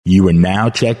You are now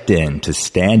checked in to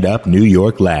Stand Up New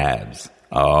York Labs.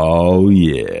 Oh,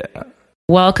 yeah.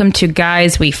 Welcome to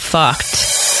Guys We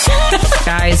Fucked.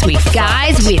 Guys We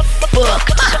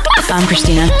Fucked. I'm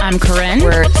Christina. I'm Corinne.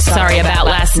 We're sorry about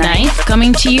last night.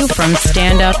 Coming to you from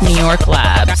Stand Up New York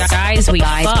Labs. Guys We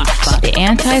Fucked. The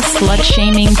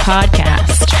anti-slut-shaming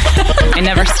podcast. I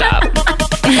never stop.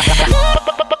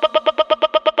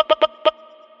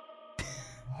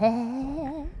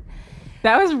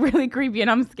 That was really creepy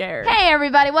and I'm scared. Hey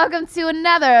everybody, welcome to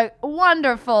another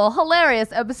wonderful, hilarious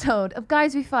episode of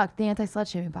Guys We Fucked, the anti-slut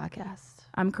shaming podcast.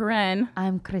 I'm Corinne.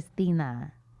 I'm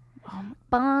Christina. Oh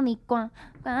boy.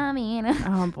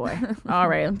 All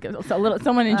right. So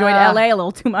someone enjoyed LA a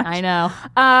little too much. I know.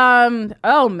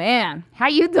 Oh man. How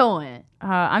you doing?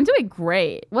 I'm doing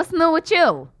great. What's new with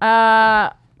you?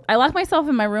 I locked myself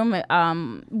in my room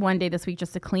one day this week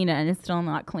just to clean it, and it's still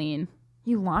not clean.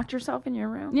 You locked yourself in your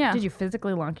room? Yeah. Did you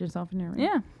physically lock yourself in your room?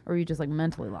 Yeah. Or you just like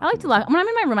mentally lock? I like to lock. When I'm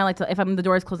in my room, if the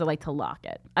door is closed, I like to lock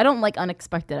it. I don't like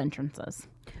unexpected entrances.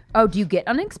 Oh, do you get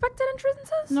unexpected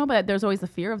entrances? No, but there's always the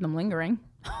fear of them lingering.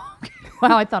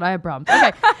 Wow, I thought I had problems.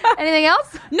 Okay. Anything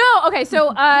else? No. Okay.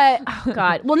 So, oh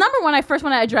God. Well, number one, I first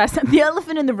want to address the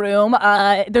elephant in the room.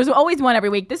 There's always one every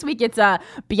week. This week, it's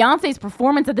Beyonce's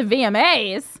performance at the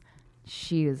VMAs.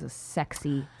 She is a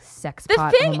sexy sex the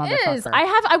pot. thing is,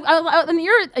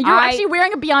 you're actually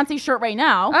wearing a Beyonce shirt right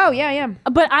now. Oh yeah, yeah.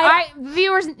 But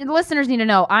listeners need to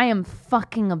know I am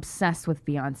fucking obsessed with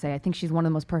Beyonce. I think she's one of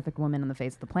the most perfect women on the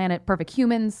face of the planet. Perfect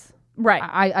humans. Right.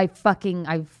 I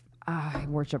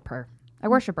worship her. I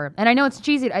worship her, and I know it's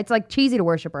cheesy. It's like cheesy to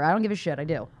worship her. I don't give a shit. I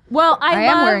do. Well, I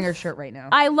am wearing her shirt right now.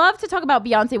 I love to talk about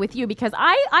Beyonce with you because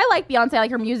I like Beyonce. I like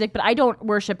her music, but I don't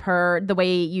worship her the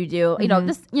way you do.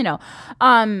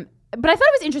 Mm-hmm. But I thought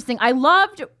it was interesting. I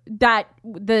loved that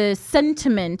the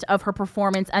sentiment of her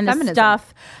performance and the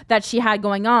stuff that she had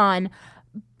going on.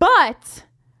 But,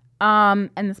 and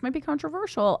this might be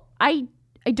controversial, I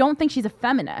don't think she's a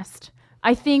feminist.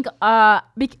 I think not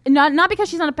because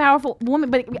she's not a powerful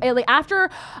woman, but after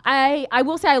I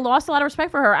will say I lost a lot of respect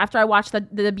for her after I watched the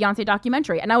Beyonce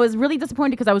documentary, and I was really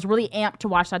disappointed because I was really amped to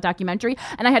watch that documentary,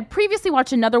 and I had previously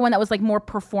watched another one that was like more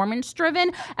performance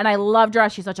driven, and I loved her.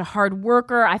 She's such a hard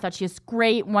worker. I thought she was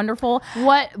great, wonderful.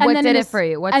 What did it for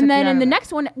you? And then in the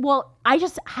next one, well, I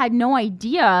just had no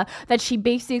idea that she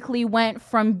basically went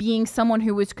from being someone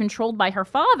who was controlled by her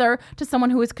father to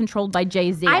someone who was controlled by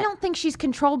Jay-Z. I don't think she's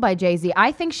controlled by Jay-Z.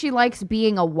 I think she likes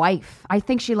being a wife. I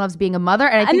think she loves being a mother,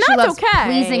 and I think she loves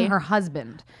pleasing her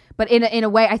husband. But in a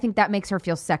way, I think that makes her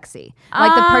feel sexy.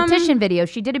 Like the Partition video,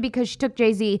 she did it because she took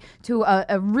Jay-Z to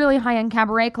a really high-end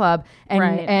cabaret club,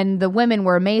 and the women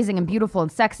were amazing and beautiful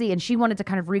and sexy, and she wanted to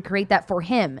kind of recreate that for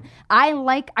him. I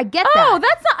get that. Oh,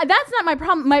 that's not my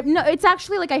problem. No, it's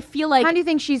actually like I feel like. How do you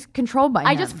think she's controlled by him?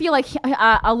 I just feel like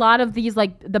a lot of these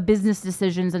like the business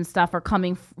decisions and stuff are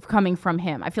coming from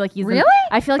him. I feel like he's really.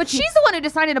 But she's the one who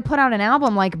decided to put out an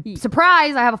album. Like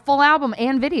surprise, I have a full album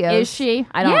and videos. Is she?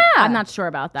 I don't. Yeah. I'm not sure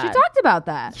about that. She talked about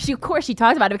that. Of course she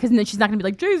talks about it because then she's not going to be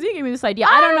like, Jay-Z gave me this idea.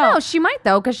 I don't know. She might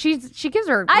though because she gives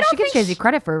Jay-Z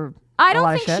credit for I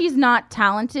don't think she's not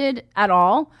talented at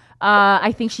all.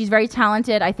 I think she's very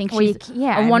talented. I think she's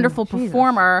a wonderful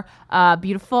performer.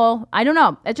 Beautiful. I don't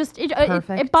know.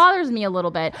 It bothers me a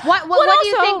little bit. What do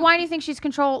you think? Why do you think she's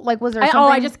controlled? Like, was there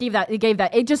something? I just gave that.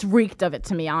 It just reeked of it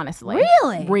to me, honestly.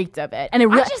 Really? Reeked of it. And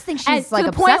I just think she's like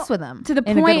obsessed with him to the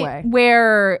point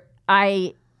where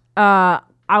I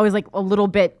was like a little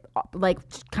bit like,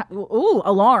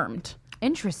 alarmed.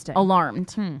 Interesting.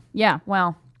 Alarmed. Yeah.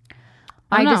 Well,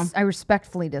 I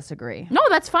respectfully disagree. No,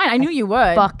 that's fine. I knew you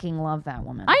would. Fucking love that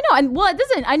woman. I know. And well, it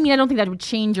doesn't, I mean, I don't think that would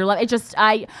change your life. It just,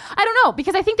 I don't know,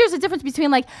 because I think there's a difference between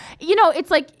like,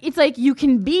 it's like you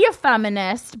can be a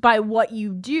feminist by what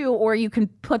you do, or you can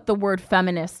put the word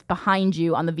feminist behind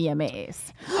you on the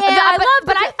VMAs. Yeah,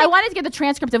 I wanted to get the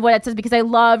transcript of what it says because I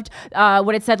loved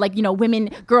what it said, like,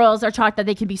 girls are taught that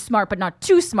they can be smart, but not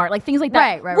too smart, like things like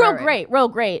that. Right. Real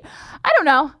great. I don't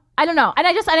know. And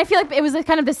I feel like it was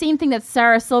kind of the same thing that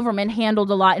Sarah Silverman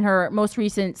handled a lot in her most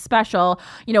recent special,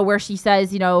 where she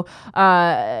says,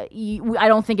 I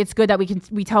don't think it's good that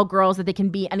we tell girls that they can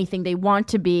be anything they want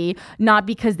to be, not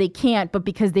because they can't, but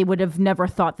because they would have never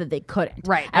thought that they couldn't.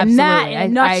 Right. And absolutely. that, in a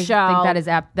nutshell, I think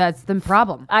that's the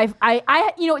problem. It's like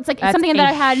it's something that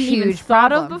I hadn't even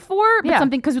thought of before, but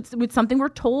because it's something we're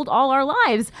told all our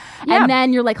lives. Yeah. And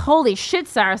then you're like, holy shit,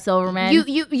 Sarah Silverman.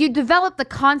 You develop the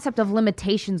concept of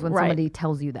limitations when somebody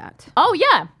tells you that. Oh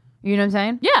yeah. You know what I'm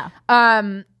saying? Yeah.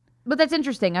 But that's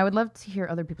interesting. I would love to hear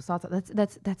other people's thoughts.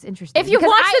 That's interesting. If you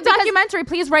watch the documentary,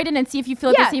 please write in and see if you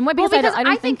feel the same way. Because I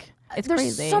don't think it's there's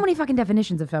crazy. So many fucking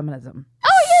definitions of feminism.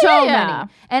 Oh so many.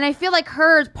 And I feel like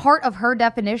part of her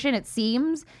definition, it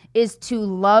seems, is to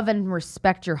love and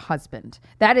respect your husband.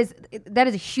 That is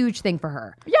a huge thing for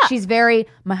her. Yeah. She's very,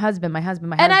 my husband.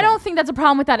 And I don't think that's a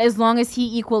problem with that as long as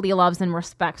he equally loves and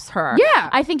respects her. Yeah.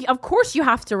 I think, of course, you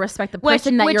have to respect the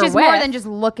person that you're with. Which is more than just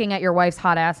looking at your wife's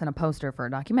hot ass in a poster for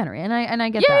a documentary. And I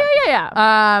get that.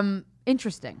 Yeah.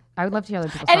 Interesting. I would love to hear other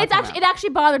people's and thoughts. it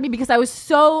actually bothered me because I was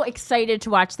so excited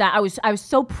to watch that. I was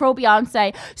so pro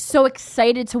Beyonce, so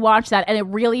excited to watch that, and it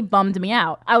really bummed me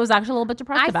out. I was actually a little bit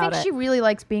depressed about it. I think she really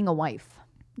likes being a wife.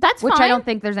 That's which fine. I don't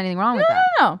think there's anything wrong with that.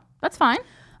 No, that's fine.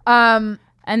 And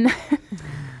all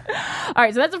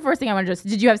right, so that's the first thing I want to just.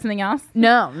 Did you have something else?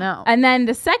 No. And then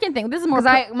the second thing, this is more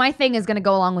because my thing is going to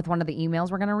go along with one of the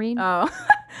emails we're going to read. Oh,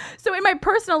 so in my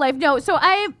personal life, no. So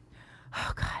oh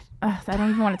God. I don't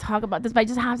even want to talk about this, but I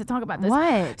just have to talk about this.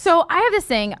 What? So I have this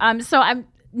thing. So I'm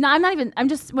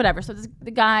just whatever. So this the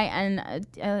guy and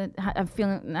I'm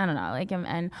feeling, I don't know, I like him,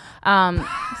 and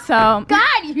so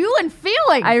God, you and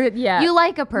feelings. You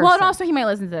like a person. Well, and also he might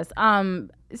listen to this.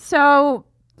 So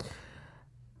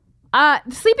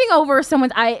sleeping over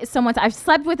I've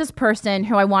slept with this person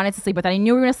who I wanted to sleep with. I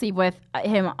knew we were going to sleep with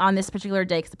him on this particular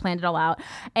day because I planned it all out.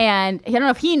 And I don't know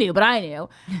if he knew, but I knew.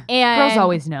 And girls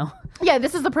always know. Yeah,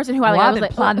 this is the person who I was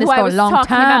talking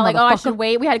about. Like, I should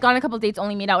wait. We had gone a couple of dates,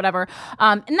 only meet out, whatever.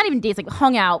 And not even dates, like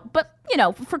hung out. But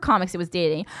for comics, it was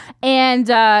dating. And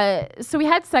so we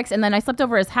had sex, and then I slept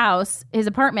over his house, his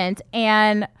apartment,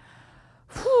 and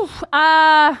so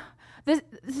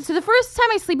the first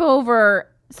time I sleep over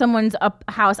someone's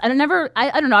house, I don't know,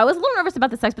 I was a little nervous about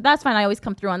the sex, but that's fine. I always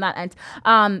come through on that end.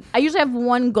 I usually have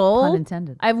one goal. Pun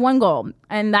intended. I have one goal,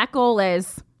 and that goal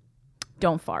is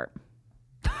don't fart.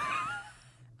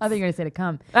 I thought you were going to say to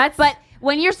come. But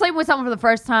when you're sleeping with someone for the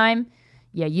first time,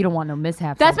 yeah, you don't want no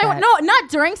mishaps. That's no, not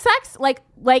during sex. Like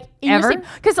in ever? Your sleep,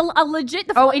 because a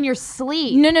legit. In your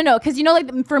sleep. No. Because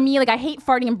like for me, like I hate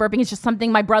farting and burping. It's just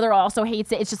something my brother also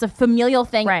hates it. It's just a familial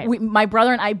thing. Right. My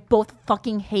brother and I both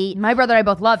fucking hate. My brother and I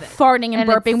both love it. Farting and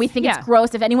burping. We think it's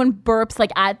gross. If anyone burps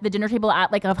like at the dinner table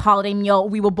at like a holiday meal,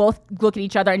 we will both look at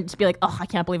each other and just be like, "Oh, I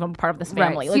can't believe I'm a part of this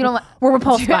family." Right. Like, we're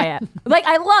repulsed by it. Like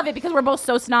I love it because we're both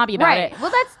so snobby about it.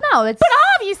 Well, but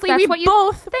obviously we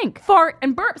both think fart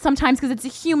and burp sometimes because it's a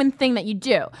human thing that you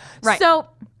do. Right. So.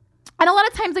 And a lot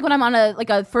of times, like when I'm on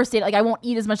a first date, like I won't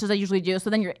eat as much as I usually do. So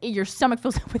then your stomach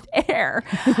fills up with air,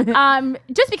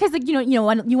 just because like you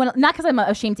want not because I'm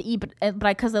ashamed to eat, but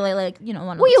because I want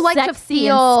you like to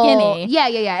feel skinny.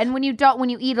 Yeah. And when you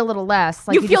eat a little less,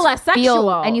 like you feel less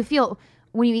sexual, and you feel.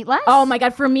 When you eat less? Oh my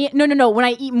God, for me, no. When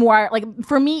I eat more, like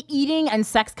for me, eating and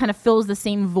sex kind of fills the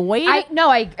same void.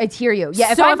 I hear you.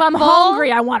 Yeah. So if I'm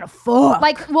hungry, I want to fuck.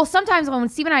 Like, well, sometimes when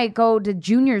Steve and I go to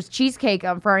Junior's Cheesecake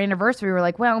for our anniversary, we're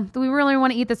like, well, do we really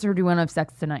want to eat this or do we want to have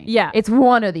sex tonight? Yeah. It's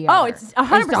one or the other. Oh, it's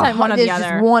 100% one or the other.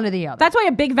 It's just one or the other. That's why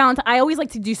a big Valentine. I always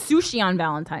like to do sushi on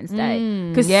Valentine's Day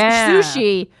because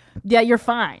sushi. Yeah, you're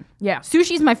fine. Yeah,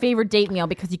 sushi's my favorite date meal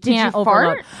because you can't Fart?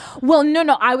 overload. Well,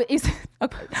 no.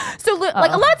 Okay. So like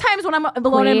a lot of times when I'm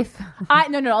alone, a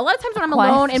lot of times when I'm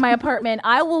alone in my apartment,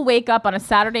 I will wake up on a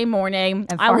Saturday morning,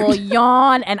 and I will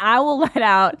yawn, and I will let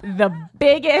out the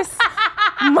biggest,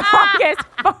 longest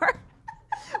fart.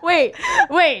 Wait.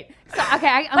 So,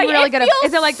 okay, I'm really good at.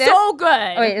 Is it like this? So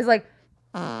good. Wait, it's like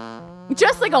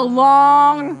just like a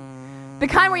long. The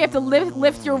kind where you have to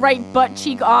lift your right butt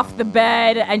cheek off the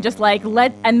bed and just like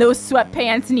and those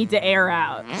sweatpants need to air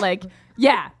out. Like,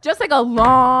 yeah, just like a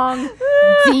long,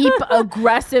 deep,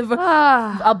 aggressive,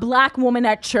 a black woman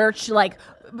at church, like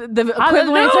the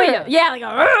equivalent to,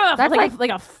 that's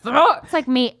like a it's like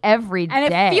me every day,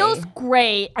 and it feels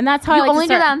great, and that's how you I like only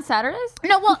to do that on Saturdays.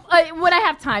 No, well, when I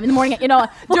have time in the morning,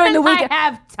 during the week, I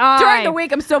have time. During the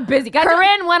week, I'm so busy. Guys,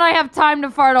 Corinne, when I have time to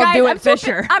fart, I'll do it.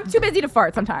 Fisher, I'm too busy to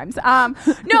fart sometimes.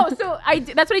 No, so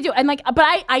that's what I do, and like, but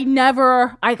I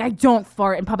never, I don't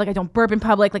fart in public. I don't burp in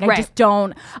public. Like I just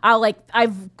don't.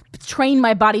 I've trained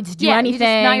my body to do anything.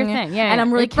 It's not your thing. Yeah, and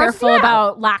I'm really careful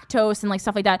about lactose and like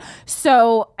stuff like that.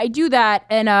 So I do that,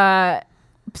 and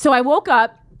so I woke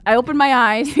up. I opened my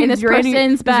eyes in this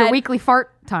person's bed. It was your weekly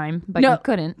fart time, but you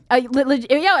couldn't. It was.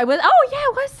 It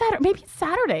was Saturday. Maybe it's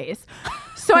Saturdays.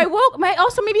 So I woke.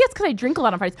 Also, maybe it's because I drink a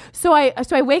lot on Fridays. So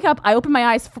I wake up. I open my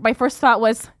eyes. My first thought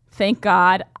was, "Thank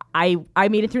God, I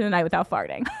made it through the night without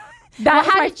farting."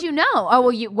 How did you know? Oh,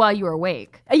 well, while you were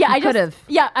awake. Yeah, I could have.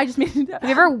 Yeah, I just made it. Have you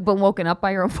ever been woken up by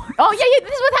your own fart? Oh yeah.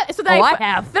 This is what happened. So then I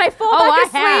have. Then I fall back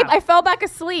asleep. I fell back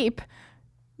asleep.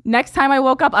 Next time I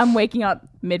woke up, I'm waking up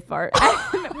mid fart.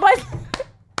 Wasn't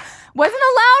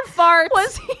a loud fart.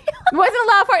 Wasn't a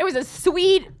loud fart. It was a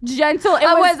sweet, gentle.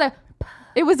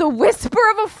 It was a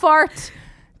whisper of a fart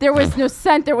There was no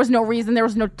scent. There was no reason. There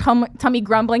was no tummy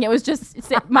grumbling. It was just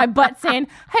my butt saying,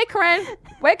 "Hey, Corinne,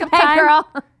 wake up time." Hey, girl.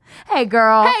 Hey,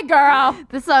 girl. Hey, girl.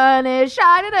 The sun is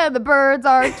shining and the birds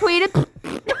are tweeting.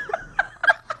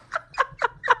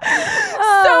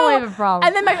 So we have a problem.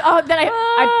 And then I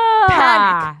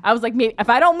panicked. I was like, maybe if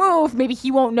I don't move, maybe he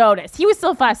won't notice. He was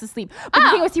still fast asleep. But the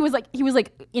thing was, he was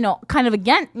like, kind of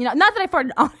again, not that I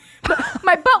farted on.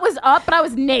 My butt was up, but I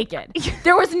was naked.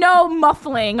 There was no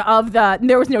muffling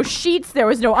there was no sheets. There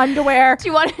was no underwear. Do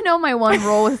you want to know my one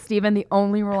rule with Steven? The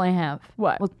only rule I have.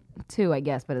 What? Well, 2, I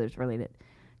guess, but it's related.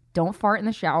 Don't fart in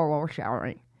the shower while we're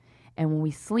showering. And when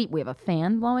we sleep, we have a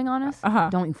fan blowing on us.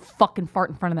 Don't you fucking fart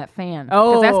in front of that fan.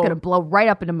 Because that's going to blow right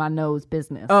up into my nose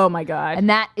business. Oh, my God. And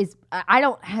that is, I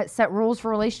don't set rules for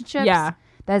relationships. Yeah.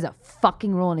 That is a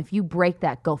fucking rule. And if you break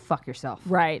that, go fuck yourself.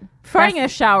 Right. Farting in the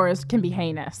showers can be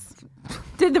heinous.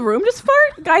 Did the room just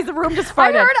fart? Guys, the room just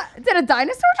farted. Did a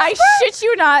dinosaur just fart? I shit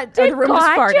you not. The room just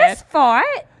farted. Just fart?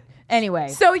 Anyway.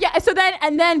 So then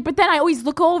I always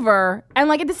look over and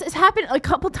like this has happened a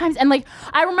couple times and like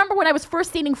I remember when I was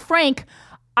first dating Frank,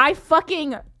 I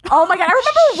fucking oh my God,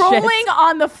 I remember rolling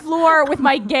on the floor with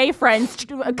my gay friends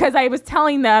because I was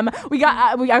telling them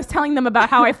I was telling them about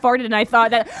how I farted and I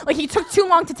thought that like he took too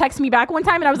long to text me back one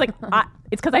time and I was like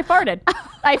it's because I farted.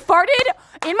 I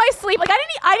farted in my sleep. Like I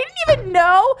didn't even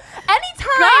know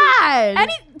anytime.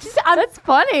 God. That's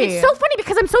funny. It's so funny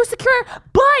because I'm so secure.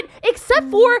 But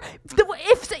except for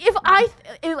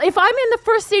if I'm in the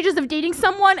first stages of dating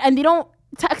someone and they don't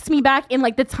text me back in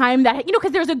like the time that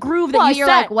because there's a groove that you're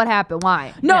set. Like, what happened?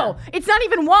 Why? No, It's not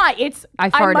even why. It's I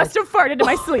must have farted in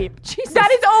my sleep. Jesus.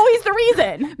 That is always the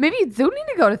reason. Maybe you do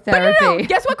need to go to therapy. But no.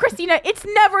 Guess what, Christina? It's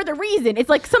never the reason. It's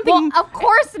like something. Well, of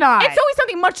course not. It's always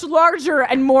something much larger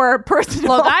and more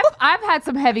personal. Look, I've had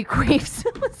some heavy creeps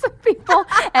with some people,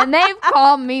 and they've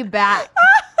called me back.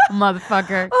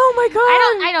 Motherfucker. Oh my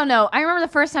God. I don't know. I remember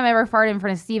the first time I ever farted in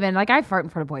front of Steven. Like I fart in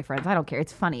front of boyfriends. I don't care.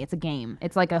 It's funny. It's a game.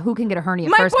 It's like a who can get a hernia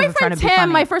first. My boyfriend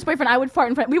Tim, my first boyfriend, I would fart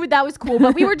in front. That was cool,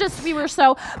 but we were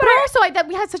so. But also, that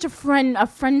we had such a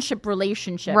friendship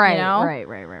relationship. Right. You know?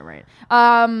 Right.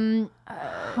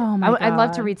 Oh my God. I'd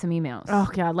love to read some emails. Oh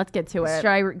God, let's get to it. Should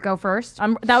I go first?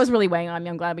 That was really weighing on me.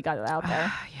 I'm glad we got it out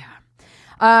there.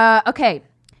 Yeah. Okay.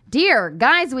 Dear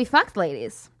guys, we fucked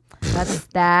ladies.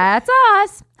 That's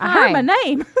us. I heard my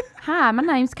name. Hi, my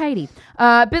name's Katie.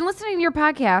 Been listening to your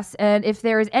podcast, and if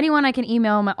there is anyone I can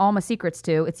email all my secrets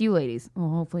to, it's you ladies. Well,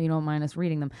 hopefully you don't mind us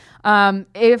reading them.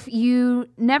 If you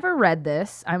never read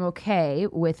this, I'm okay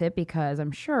with it because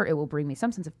I'm sure it will bring me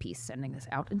some sense of peace sending this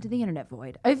out into the internet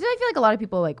void. I feel like a lot of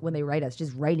people, like when they write us,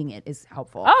 just writing it is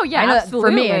helpful. Oh, yeah,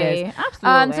 absolutely. For me, it is.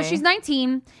 Absolutely. So she's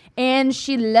 19, and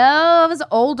she loves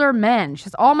older men. She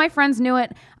says, all my friends knew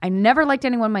it. I never liked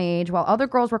anyone my age. While other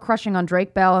girls were crushing on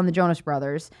Drake Bell and the Jonas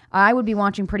Brothers, I would be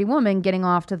watching Pretty Woman, getting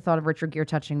off to the thought of Richard Gere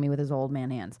touching me with his old man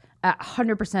hands.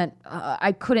 100%.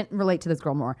 I couldn't relate to this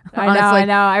girl more. Honestly. I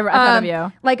know. I thought of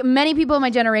you. Like many people in my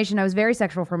generation, I was very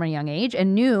sexual from a young age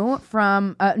and knew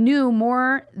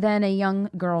more than a young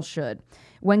girl should.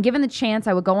 When given the chance,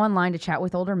 I would go online to chat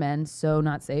with older men, so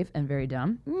not safe and very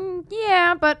dumb.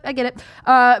 Yeah, but I get it.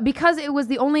 Because it was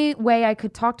the only way I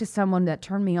could talk to someone that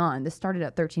turned me on. This started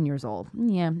at 13 years old.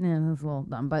 Yeah, that's a little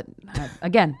dumb, but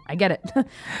again, I get it.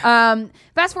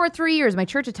 Fast forward 3 years, my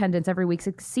church attendance every week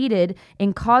succeeded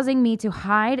in causing me to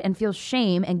hide and feel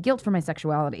shame and guilt for my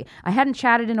sexuality. I hadn't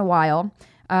chatted in a while.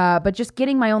 But just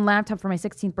getting my own laptop for my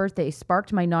 16th birthday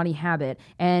sparked my naughty habit.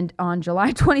 And on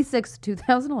July 26,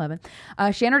 2011,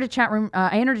 I entered a chat room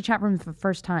for the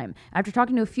first time. After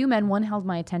talking to a few men, one held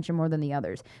my attention more than the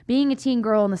others. Being a teen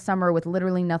girl in the summer with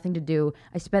literally nothing to do,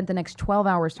 I spent the next 12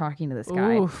 hours talking to this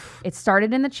guy. Oof. It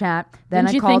started in the chat. Then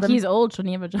Didn't I called him. You think he's old? Shouldn't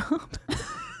he have a job?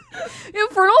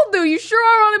 For an old dude, you sure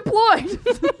are unemployed.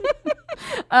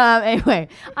 Anyway,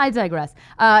 I digress.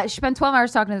 She spent 12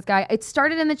 hours talking to this guy. It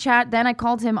started in the chat. Then I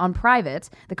called him on private.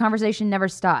 The conversation never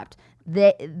stopped.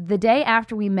 The day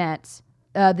after we met,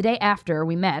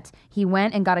 he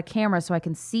went and got a camera so I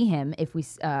can see him if we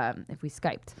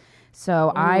Skyped. So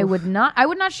oof. I would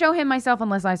not show him myself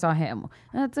unless I saw him.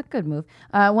 That's a good move.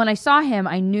 When I saw him,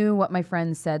 I knew what my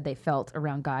friends said they felt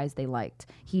around guys they liked.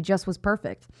 He just was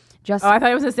perfect. I thought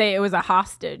I was going to say it was a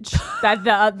hostage.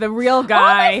 That the real guy.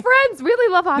 All my friends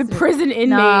really love hostages. The prison inmate.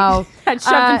 No. Head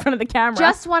shoved in front of the camera.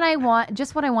 Just what I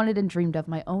wanted and dreamed of,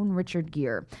 my own Richard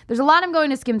Gere. There's a lot I'm going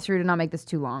to skim through to not make this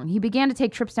too long. He began to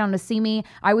take trips down to see me.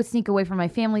 I would sneak away from my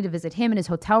family to visit him in his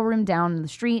hotel room down in the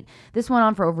street. This went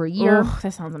on for over a year. Oh,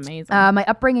 that sounds amazing. My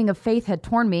upbringing of faith had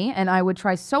torn me, and I would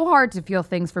try so hard to feel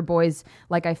things for boys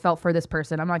like I felt for this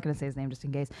person. I'm not going to say his name just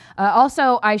in case.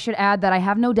 Also, I should add that I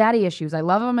have no daddy issues. I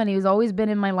love him, and he's always been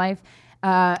in my life.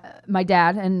 My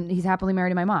dad, and he's happily married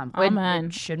to my mom. Amen.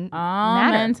 It shouldn't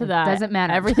matter. Amen to that. It doesn't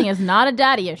matter. Everything is not a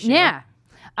daddy issue. Yeah.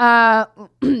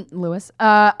 Lewis.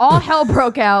 All hell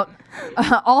broke out.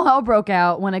 All hell broke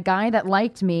out when a guy that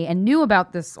liked me and knew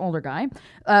about this older guy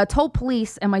told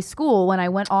police and my school when I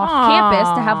went off campus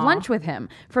to have lunch with him.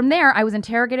 From there, I was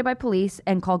interrogated by police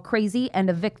and called crazy and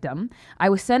a victim. I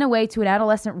was sent away to an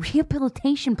adolescent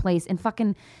rehabilitation place in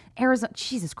fucking Arizona.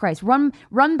 Jesus Christ.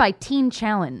 Run by Teen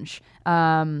Challenge.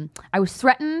 I was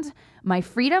threatened my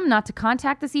freedom not to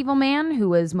contact this evil man who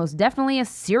was most definitely a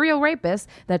serial rapist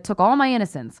that took all my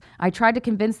innocence. I tried to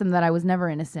convince them that I was never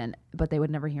innocent, but they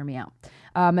would never hear me out.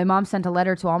 My mom sent a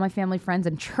letter to all my family, friends,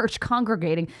 and church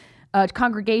congregation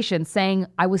saying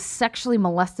I was sexually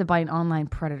molested by an online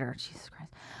predator. Jesus Christ.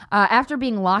 After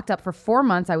being locked up for 4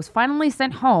 months, I was finally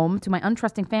sent home to my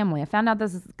untrusting family. I found out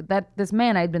that this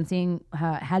man I had been seeing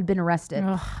had been arrested.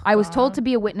 I was told to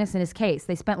be a witness in his case.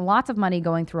 They spent lots of money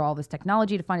going through all this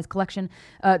technology to find his collection,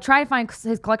 try to find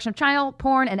his collection of child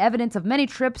porn and evidence of many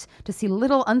trips to see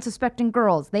little unsuspecting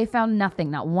girls. They found nothing,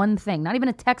 not one thing, not even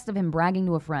a text of him bragging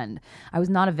to a friend. I was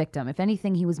not a victim. If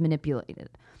anything, he was manipulated.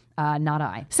 Not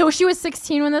I. So she was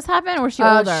 16 when this happened, or was she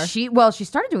older? She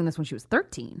started doing this when she was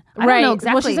 13. I don't know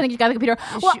exactly. Well, she's saying she got the computer.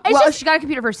 She got a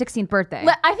computer for her 16th birthday.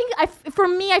 I think for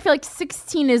me, I feel like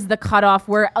 16 is the cutoff.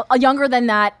 Where younger than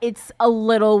that, it's a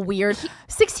little weird.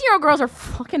 16-year-old girls are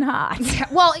fucking hot.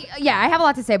 Well, yeah, I have a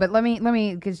lot to say, but let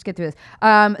me just get through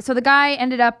this. So the guy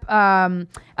ended up.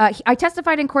 I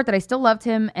testified in court that I still loved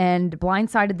him and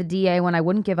blindsided the DA when I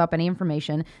wouldn't give up any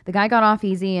information. The guy got off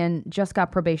easy and just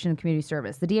got probation and community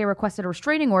service. The DA requested a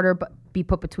restraining order be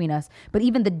put between us, but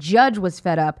even the judge was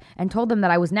fed up and told them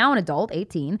that I was now an adult,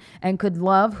 18, and could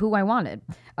love who I wanted.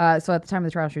 So at the time of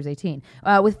the trial, she was 18.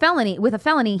 With a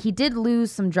felony, he did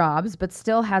lose some jobs, but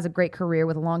still has a great career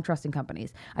with long trusting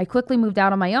companies. I quickly moved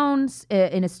out on my own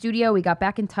in a studio. We got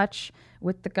back in touch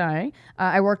with the guy.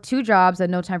 I worked 2 jobs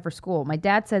and no time for school. My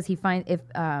dad says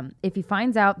if he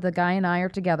finds out the guy and I are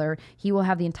together, he will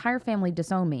have the entire family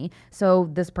disown me. So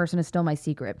this person is still my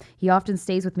secret. He often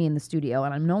stays with me in the studio,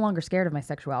 and I'm no longer scared of my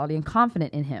sexuality and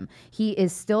confident in him. He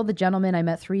is still the gentleman I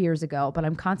met 3 years ago, but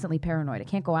I'm constantly paranoid. I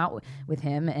can't go out with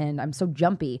him, and I'm so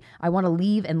jumpy. I want to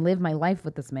leave and live my life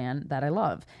with this man that I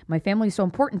love. My family is so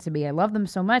important to me. I love them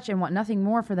so much and want nothing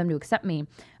more for them to accept me.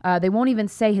 They won't even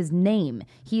say his name.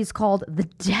 He's called the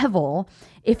devil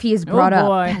if he is brought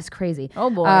up. That's crazy. Oh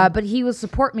boy. But he will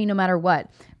support me no matter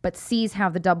what, but sees how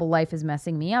the double life is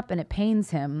messing me up, and it pains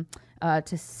him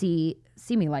to see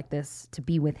me like this, to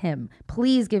be with him.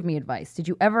 Please give me advice. Did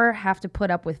you ever have to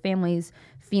put up with families'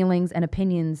 feelings and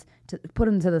opinions, to put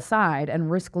them to the side and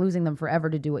risk losing them forever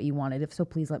to do what you wanted? If so,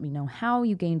 please let me know how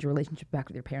you gained your relationship back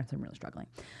with your parents. I'm really struggling.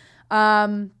 Let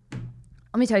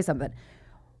me tell you something.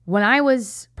 When I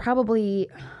was probably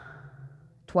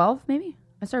 12, maybe,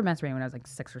 I started masturbating when I was like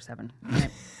 6 or 7. Right?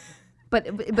 but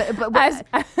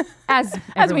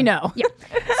as we know, yeah.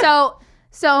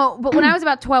 But when I was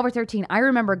about 12 or 13, I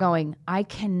remember going, I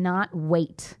cannot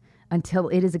wait until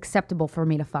it is acceptable for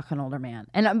me to fuck an older man.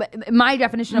 And my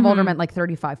definition of older meant like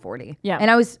 35, 40. Yeah. And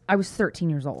I was 13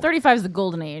 years old. 35 is the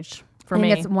golden age for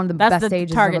me. That's one of the best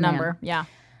ages target of a man. number. Yeah.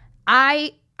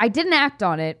 I didn't act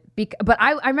on it, but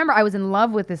I remember I was in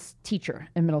love with this teacher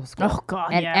in middle school. Oh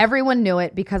God! And everyone knew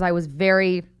it because I was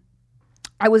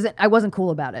I wasn't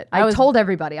cool about it. I told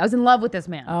everybody I was in love with this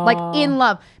man, like in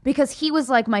love, because he was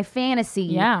like my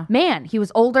fantasy man. He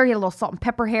was older. He had a little salt and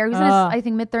pepper hair. He was in his, I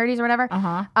think, mid-30s or whatever.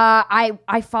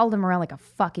 I followed him around like a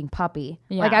fucking puppy.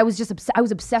 Yeah. Like I was just I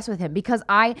was obsessed with him because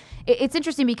it's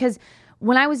interesting because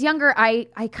when I was younger,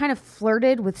 I kind of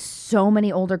flirted with so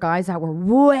many older guys that were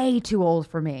way too old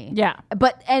for me. Yeah.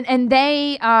 But and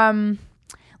they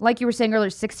like you were saying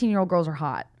earlier, 16-year-old girls are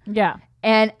hot. Yeah.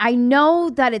 And I know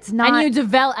that it's not. And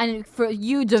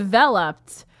you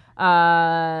developed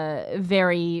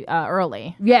very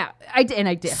early. Yeah, I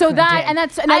did. So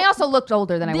I also looked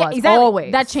older than I was. Exactly.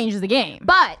 Always. That changes the game.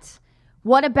 But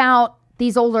what about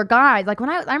these older guys? Like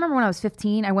I remember when I was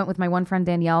 15, I went with my one friend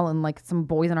Danielle and like some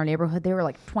boys in our neighborhood. They were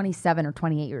like 27 or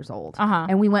 28 years old.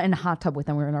 And we went in a hot tub with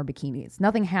them. We were in our bikinis.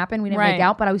 Nothing happened. We didn't make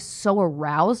out, but I was so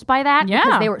aroused by that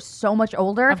because they were so much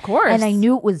older. Of course. And I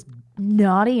knew it was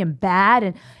naughty and bad,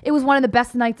 and it was one of the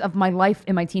best nights of my life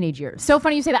in my teenage years. So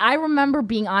funny you say that. I remember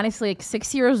being honestly like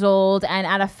 6 years old and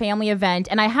at a family event,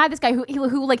 and I had this guy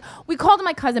who like, we called him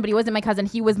my cousin, but he wasn't my cousin.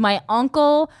 He was my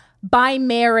uncle by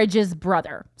marriage's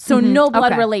brother, so no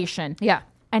blood relation. Yeah.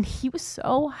 And he was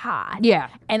so hot. Yeah.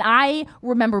 And I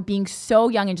remember being so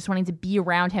young and just wanting to be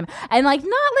around him. And like,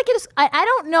 not like it is, I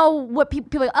don't know what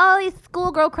people like, oh, he's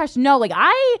schoolgirl crush. No, like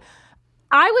I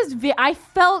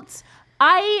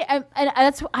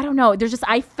don't know. There's just,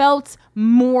 I felt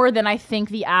more than I think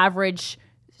the average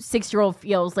 6-year-old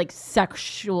feels like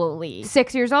sexually.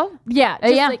 6 years old? Yeah.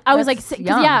 Like, I was like,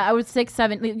 I was 6,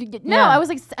 7. No, I was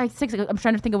like 6. I'm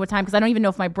trying to think of what time because I don't even know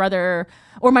if my brother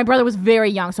was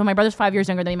very young. So my brother's 5 years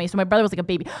younger than me. So my brother was like a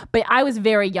baby, but I was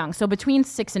very young. So between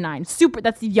 6 and 9,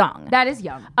 that's young. That is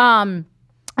young. And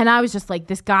I was just like,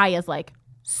 this guy is like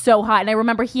so hot. And I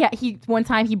remember he one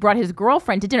time he brought his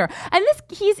girlfriend to dinner, and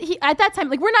he at that time,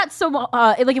 like, we're not so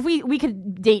like, if we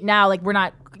could date now, like, we're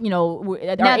not, you know,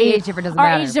 our age difference doesn't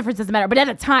matter. Our age difference doesn't matter. But at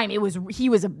the time, he was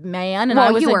a man, and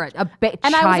I was child.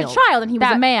 And I was a child, and he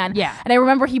was a man. Yeah. And I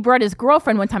remember he brought his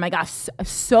girlfriend one time. I got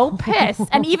so pissed,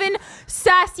 and even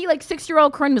sassy like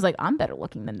 6-year-old Corinne was like, "I'm better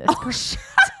looking than this." Oh shit.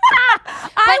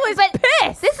 I was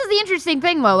pissed. This is the interesting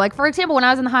thing, though. Like, for example, when I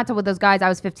was in the hot tub with those guys, I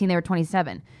was 15. They were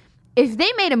 27. If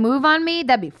they made a move on me,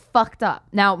 that'd be fucked up.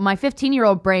 Now, my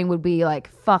 15-year-old brain would be like,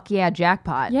 "Fuck yeah,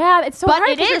 jackpot." Yeah, it's so hard.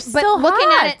 It is. But looking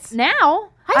at it now,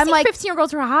 I'm like,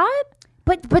 15-year-olds are hot.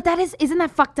 But isn't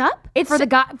that fucked up? It's for the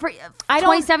guy, for a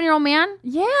 27-year-old man.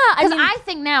 Yeah, I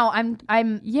think now I'm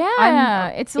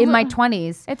it's in my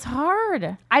 20s. It's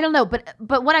hard. I don't know, but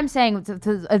what I'm saying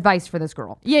to advice for this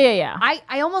girl. Yeah.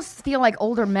 I almost feel like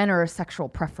older men are a sexual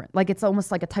preference. Like, it's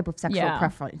almost like a type of sexual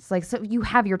preference. Like, so you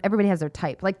have everybody has their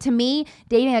type. Like, to me,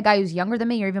 dating a guy who's younger than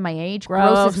me or even my age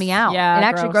grosses me out. Yeah, it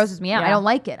actually grosses me out. Yeah. I don't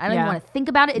like it. I don't even want to think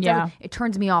about it. It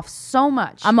turns me off so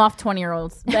much. I'm off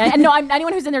 20-year-olds. And no,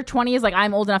 anyone who's in their 20s, like,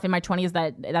 I'm old enough in my 20s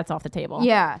that's off the table.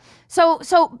 Yeah.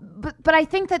 But I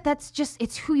think that's just,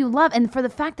 it's who you love. And for the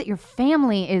fact that your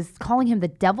family is calling him the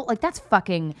devil, like, that's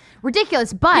fucking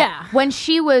ridiculous. But when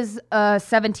she was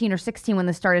 17 or 16 when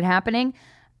this started happening,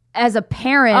 as a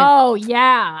parent,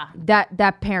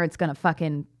 that parent's gonna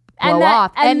fucking blow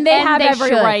off. And they have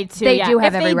every right to. They do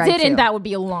have every right to. If they didn't, that would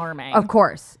be alarming. Of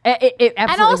course. It absolutely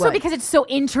and also would. because it's so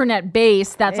internet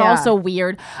based, that's also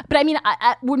weird. But I mean,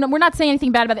 we're not saying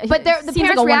anything bad about it. But the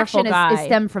parents' reaction is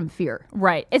stemmed from fear.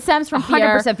 Right. It stems from fear.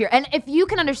 100% fear. And if you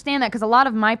can understand that, because a lot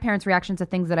of my parents' reactions to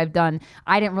things that I've done,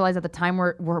 I didn't realize at the time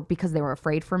were because they were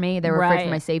afraid for me. They were afraid for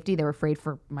my safety. They were afraid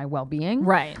for my well-being.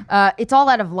 Right. It's all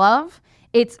out of love.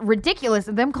 It's ridiculous.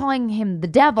 Them calling him the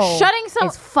devil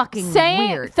is fucking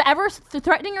weird. Ever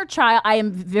threatening your child, I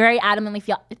am very adamantly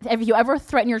feel, if you ever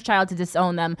threaten your child to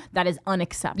disown them, that is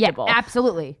unacceptable. Yeah,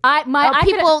 absolutely.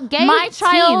 My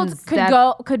child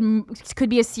could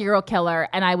be a serial killer,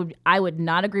 and I would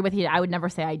not agree with you. I would never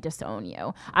say I disown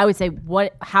you. I would say,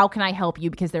 how can I help you,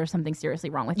 because there's something seriously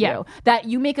wrong with you. That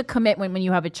you make a commitment when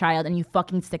you have a child and you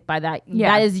fucking stick by that.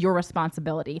 Yeah. That is your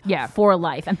responsibility for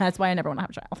life, and that's why I never want to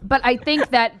have a child. But I think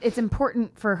that it's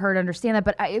important for her to understand that,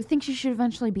 but I think she should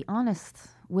eventually be honest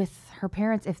with her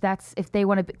parents if they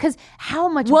want to, because how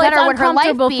much better would her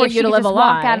life be if she could just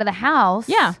walk out of the house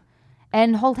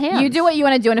and hold hands? You do what you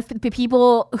want to do, and if the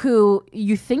people who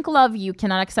you think love you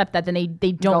cannot accept that, then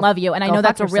they don't love you. And I know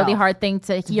that's a really hard thing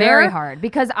to hear. Very hard,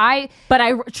 because I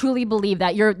truly believe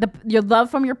that your love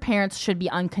from your parents should be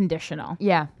unconditional.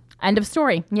 Yeah. End of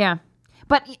story. Yeah.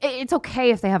 But it's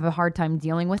okay if they have a hard time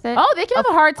dealing with it. Oh, they can have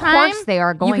a hard time. Of course they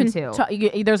are going to.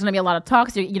 There's going to be a lot of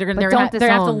talks. They're going to have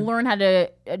to learn how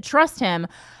to trust him.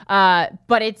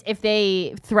 But if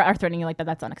they are threatening you like that,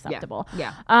 that's unacceptable.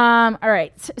 Yeah. All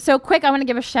right. So quick, I want to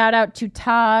give a shout out to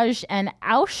Taj and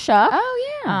Ausha.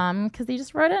 Oh, yeah. Because they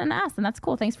just wrote it and asked, and that's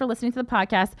cool. Thanks for listening to the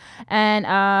podcast. And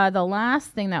the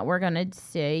last thing that we're going to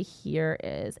say here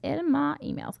is in my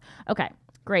emails. Okay.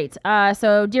 Great.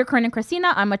 So, dear Corinne and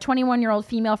Christina, I'm a 21-year-old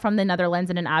female from the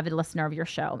Netherlands and an avid listener of your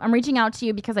show. I'm reaching out to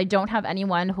you because I don't have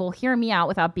anyone who will hear me out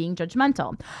without being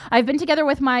judgmental. I've been together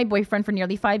with my boyfriend for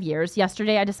nearly 5 years.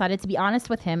 Yesterday, I decided to be honest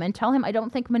with him and tell him I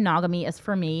don't think monogamy is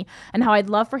for me and how I'd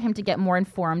love for him to get more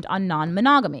informed on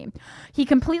non-monogamy. He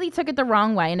completely took it the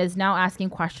wrong way and is now asking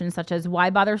questions such as,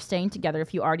 why bother staying together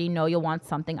if you already know you'll want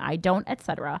something I don't,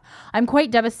 etc. I'm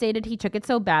quite devastated he took it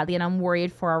so badly, and I'm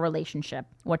worried for our relationship.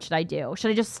 What should I do? Should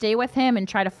I just stay with him and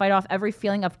try to fight off every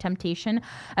feeling of temptation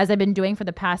as I've been doing for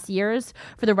the past years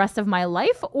for the rest of my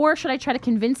life? Or should I try to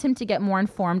convince him to get more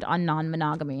informed on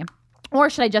non-monogamy? Or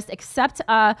should I just accept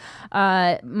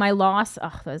my loss?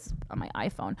 Oh, that's on my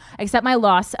iPhone. Accept my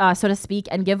loss, so to speak,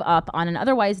 and give up on an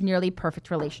otherwise nearly perfect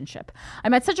relationship.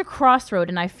 I'm at such a crossroad,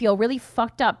 and I feel really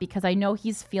fucked up because I know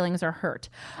his feelings are hurt.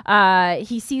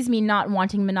 He sees me not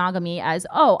wanting monogamy as,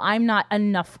 oh, I'm not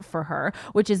enough for her,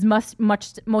 which is most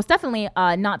definitely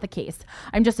not the case.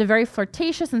 I'm just a very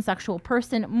flirtatious and sexual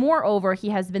person. Moreover, he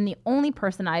has been the only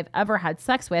person I've ever had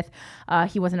sex with.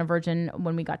 He wasn't a virgin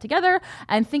when we got together,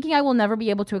 and thinking I will never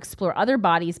be able to explore other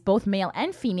bodies, both male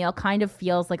and female, kind of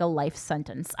feels like a life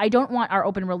sentence. I don't want our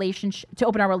open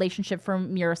our relationship for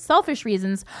mere selfish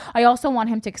reasons. I also want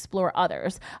him to explore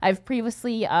others. I've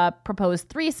previously proposed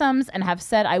threesomes and have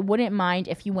said I wouldn't mind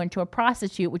if he went to a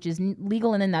prostitute, which is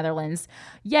legal in the Netherlands,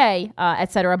 yay,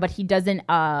 etc. But he doesn't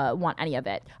want any of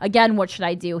it. Again, what should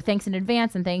I do? Thanks in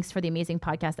advance, and thanks for the amazing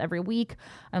podcast every week.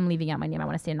 I'm leaving out my name. I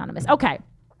want to stay anonymous. Okay,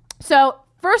 so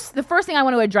the first thing I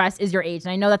want to address is your age.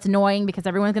 And I know that's annoying because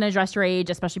everyone's going to address your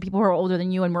age, especially people who are older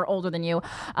than you, and we're older than you.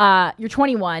 You're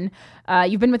 21.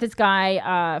 You've been with this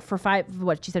guy for 5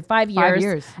 years. 5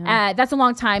 years. Yeah. That's a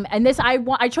long time. And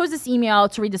I chose this email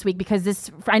to read this week because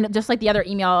just like the other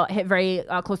email hit very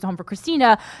close to home for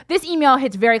Christina, this email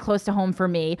hits very close to home for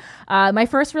me. My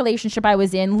first relationship I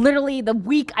was in, literally the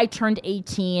week I turned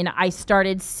 18, I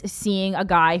started seeing a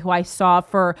guy who I saw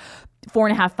for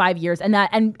 4.5, 5 years,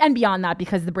 and beyond that,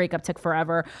 because the breakup took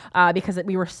forever, because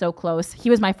we were so close. He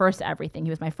was my first everything.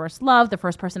 He was my first love, the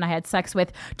first person I had sex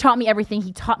with, taught me everything.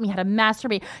 He taught me how to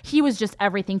masturbate. He was just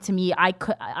everything to me.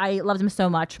 I loved him so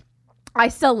much. I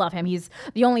still love him. He's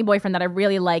the only boyfriend that I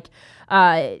really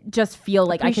just feel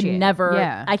like I can never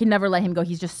let him go.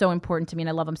 He's just so important to me, and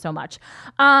I love him so much.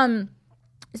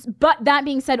 But that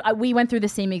being said, we went through the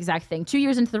same exact thing. 2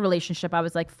 years into the relationship, I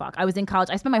was like, fuck. I was in college.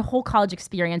 I spent my whole college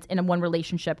experience in one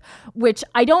relationship, which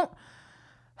I don't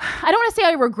want to say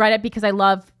I regret it because I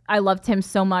loved him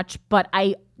so much, but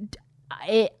you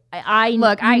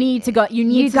need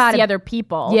to see other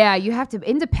people. Yeah, you have to.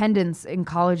 Independence in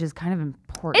college is kind of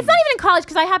important. It's not even in college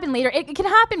because I happen later. It can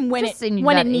happen when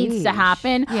it needs to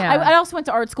happen. Yeah. I also went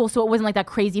to art school, so it wasn't like that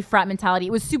crazy frat mentality.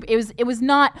 It was super. It was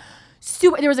not.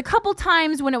 There was a couple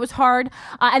times when it was hard,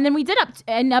 and then we did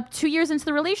end up 2 years into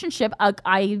the relationship.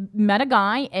 I met a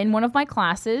guy in one of my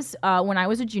classes when I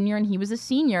was a junior and he was a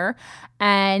senior,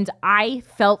 and I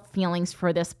felt feelings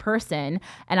for this person,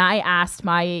 and I asked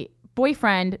my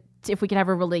boyfriend if we could have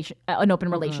an open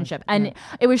relationship. And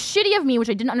it was shitty of me, which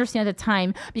I didn't understand at the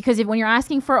time, because when you're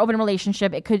asking for an open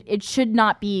relationship, it should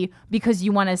not be because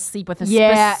you want to sleep with a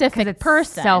specific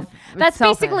person. That's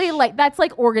selfish. Basically that's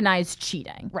like organized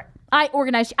cheating. Right. I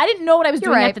didn't know what I was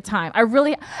doing at the time.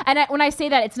 When I say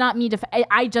that, it's not me.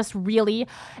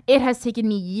 It has taken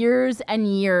me years and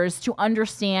years to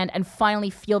understand and finally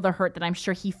feel the hurt that I'm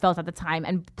sure he felt at the time.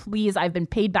 And please, I've been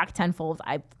paid back tenfold.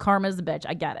 Karma's a bitch.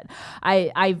 I get it.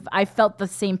 I felt the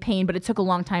same pain, but it took a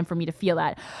long time for me to feel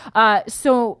that.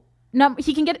 Now,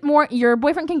 your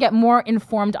boyfriend can get more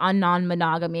informed on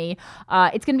non-monogamy.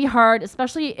 It's going to be hard,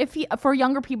 especially for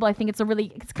younger people. I think it's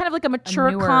kind of like a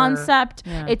mature concept.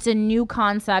 Yeah. It's a new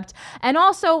concept. And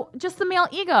also just the male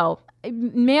ego.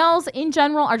 Males in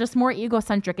general are just more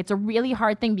egocentric. It's a really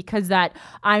hard thing because that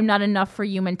I'm not enough for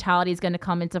you mentality is going to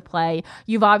come into play.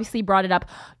 You've obviously brought it up.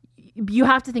 You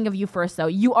have to think of you first, though.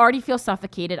 You already feel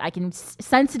suffocated. I can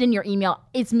sense it in your email.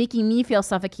 It's making me feel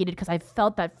suffocated because I've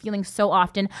felt that feeling so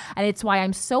often, and it's why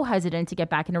I'm so hesitant to get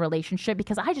back in a relationship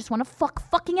because I just want to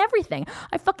fucking everything.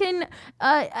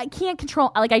 I can't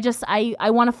control. I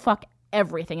want to fuck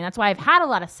everything, and that's why I've had a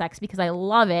lot of sex because I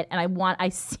love it, and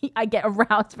I get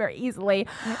aroused very easily.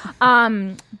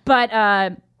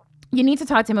 But you need to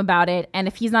talk to him about it, and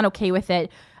if he's not okay with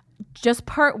it, just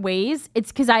part ways.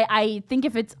 It's because I think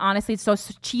if it's honestly, it's so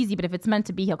cheesy, but if it's meant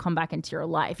to be, he'll come back into your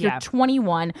life. You're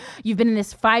 21. You've been in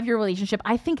this 5-year relationship.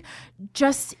 I think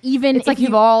just even it's like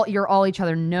you're all each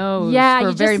other knows. Yeah, for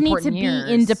you very just need to years.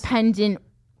 Be independent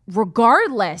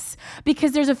regardless,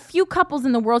 because there's a few couples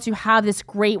in the world who have this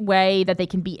great way that they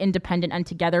can be independent and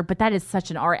together, but that is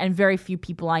such an art, and very few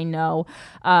people I know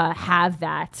have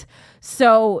that.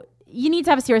 So you need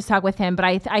to have a serious talk with him, but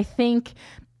I think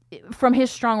from his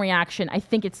strong reaction, I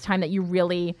think it's time that you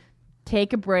really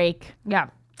take a break. Yeah.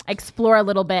 Explore a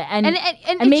little bit, and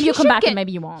maybe you'll come back and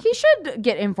maybe you won't. He should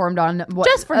get informed on what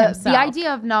just for himself. The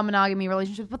idea of non-monogamy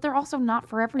relationships, but they're also not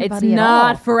for everybody. It's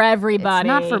not for everybody.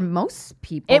 It's not for most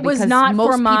people. It was not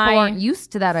most for my people aren't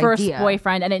used to that first idea.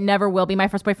 boyfriend, and it never will be. My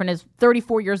first boyfriend is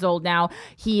 34 years old now.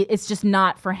 It's just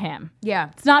not for him.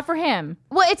 Yeah, it's not for him.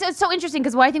 Well, it's so interesting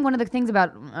because I think one of the things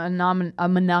about a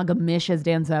monogamish, as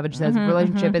Dan Savage says,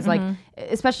 relationship is like,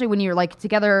 especially when you're like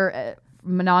together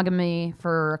monogamy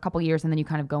for a couple years and then you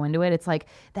kind of go into it, it's like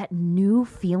that new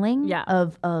feeling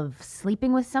of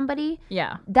sleeping with somebody.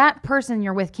 Yeah. That person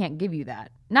you're with can't give you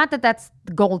that. Not that that's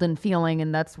the golden feeling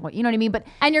and that's what, you know what I mean? But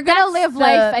and you're going to live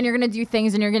life and you're going to do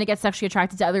things and you're going to get sexually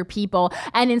attracted to other people.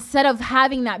 And instead of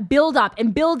having that build up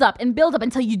and build up and build up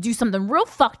until you do something real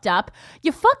fucked up,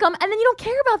 you fuck them and then you don't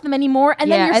care about them anymore. And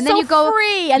then you're you go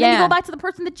free. And then you go back to the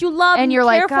person that you love and you're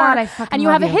like, God, I fucking and you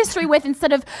have a history with,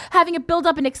 instead of having it build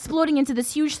up and exploding into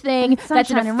this huge thing that's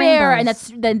an affair and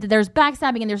then there's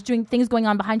backstabbing and there's doing things going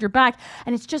on behind your back.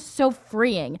 And it's just so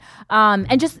freeing.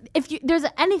 And just there's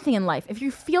anything in life, if you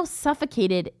feel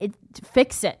suffocated,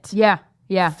 fix it. Yeah.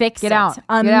 Fix it. Out.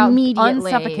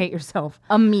 Immediately. Unsuffocate yourself.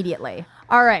 Immediately.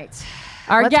 All right.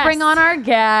 Let's bring on our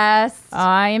guest.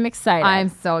 I am excited. I'm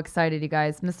so excited, you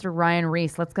guys. Mr. Ryan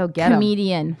Ries. Let's go get him.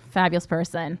 Comedian. Fabulous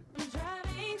person.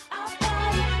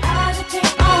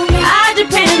 I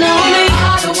depend on me.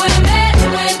 All the women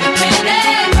who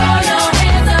independent, throw your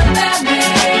hands up at me.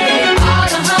 All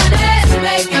the hunters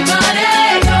making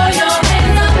money, throw your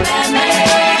hands up at me.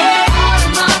 All the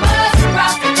mamas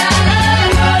rock the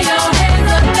dollar, throw your hands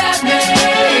up at me.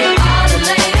 All the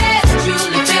ladies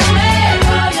truly feel me,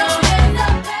 throw your hands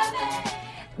up at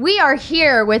me. We are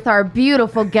here with our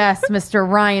beautiful guest, Mr.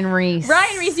 Ryan Ries.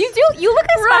 Ryan Ries, you look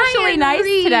especially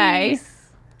nice today.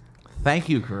 Thank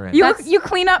you, Corinne. You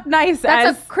clean up nice.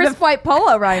 That's a crisp white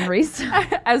polo, Ryan Ries.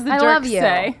 As the jerks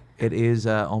say. It is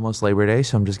almost Labor Day,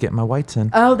 so I'm just getting my whites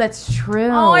in. Oh, that's true.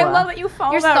 Oh, I love that you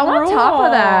follow You're that so rule. on top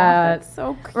of that. That's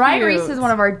so cute. Ryan Ries is one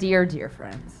of our dear, dear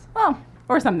friends. Well,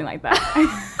 or something like that.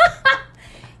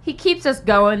 He keeps us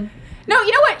going. No,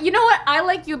 you know what? I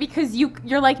like you because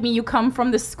you're like me. You come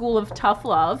from the school of tough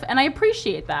love, and I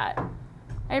appreciate that.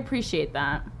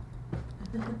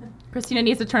 Christina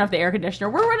needs to turn off the air conditioner.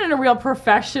 We're running a real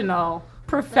professional.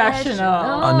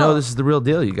 No, this is the real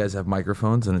deal. You guys have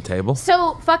microphones and a table.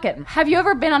 So, fuck it. Have you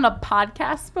ever been on a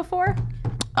podcast before?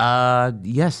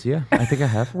 Yes, yeah. I think I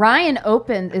have. Ryan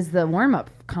is the warm-up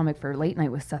comic for Late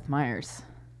Night with Seth Meyers.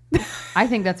 I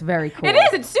think that's very cool. It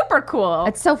is. It's super cool.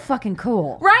 It's so fucking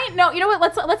cool. Ryan, no, you know what?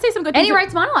 Let's say some good things. And he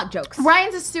writes monologue jokes.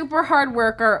 Ryan's a super hard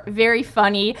worker, very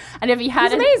funny, and if he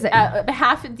had a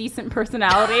half a decent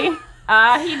personality,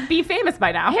 he'd be famous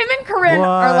by now. Him and Corinne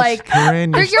are like,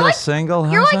 Corinne, you're still single?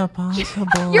 How's that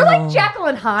possible? You're like Jekyll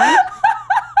and Hyde.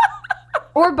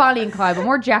 Or Bonnie and Clyde, but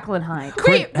more Jekyll and Hyde.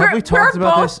 Wait, have we talked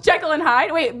about both this? Jekyll and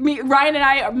Hyde? Wait, Ryan and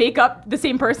I make up the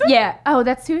same person? Yeah. Oh,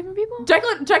 that's two different people? Jekyll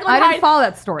and Hyde. I didn't follow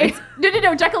that story.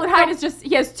 No. Jekyll and Hyde is just,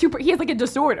 he has like a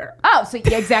disorder. Oh, so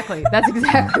yeah, exactly. That's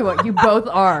exactly what you both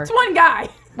are. It's one guy.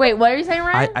 Wait, what are you saying,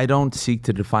 Ryan? I don't seek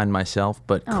to define myself,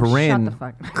 but Corinne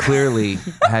clearly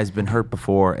has been hurt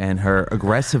before, and her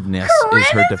aggressiveness is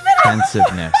her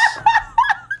defensiveness.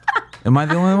 Am I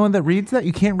the only one that reads that?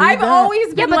 You can't read that? I've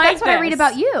always been but like that's what I read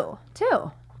about you,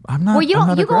 too. I'm not. Well, you I'm don't.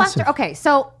 not You go aggressive. after. Okay,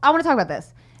 so I want to talk about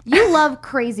this. You love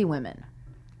crazy women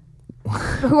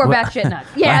who are batshit nuts.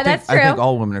 Yeah, that's true. I think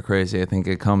all women are crazy. I think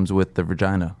it comes with the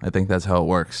vagina. I think that's how it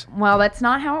works. Well, that's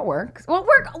not how it works. Well,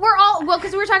 we're all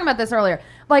because we were talking about this earlier.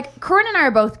 Like Corinne and I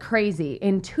are both crazy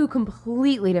in two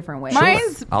completely different ways.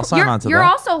 I'll sign on to that. You're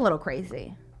also a little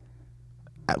crazy.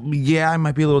 Yeah, I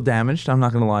might be a little damaged. I'm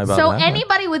not going to lie about that. So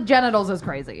anybody with genitals is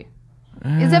crazy.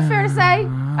 Is it fair to say?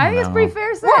 I think it's pretty fair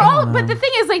to say. But the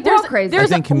thing is, like, there's crazy. I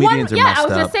think comedians are messed up. I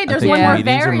was just saying, there's I think one more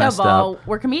comedians are messed variable. up,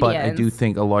 We're comedians. But I do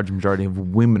think a large majority of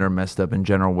women are messed up in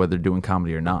general, whether they're doing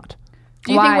comedy or not.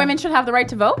 Do you think women should have the right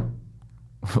to vote?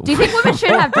 Do you think women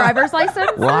should have driver's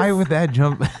licenses? Why would that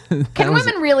jump? Can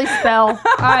women really spell?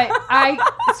 I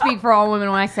speak for all women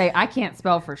when I say I can't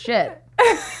spell for shit.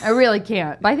 I really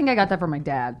can't. But I think I got that from my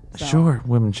dad. So. Sure,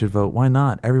 women should vote. Why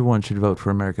not? Everyone should vote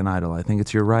for American Idol. I think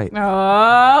it's your right.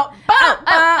 Oh.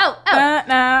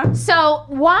 So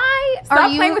why Stop are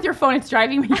you playing with your phone? It's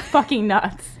driving me fucking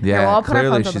nuts. Yeah, we'll put our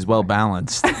clearly phones on she's the- well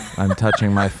balanced. I'm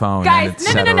touching my phone. Guys, and it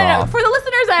set her no. off. For the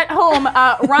listeners at home,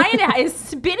 Ryan is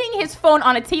spinning his phone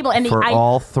on a table, and For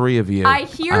all three of you, I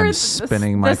hear I'm the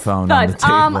spinning my thuds. phone on the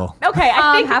table. Okay,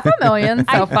 I think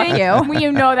 $500,000, so fuck you. when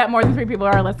you know that more than 3 people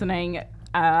are listening,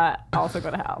 also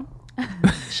go to hell.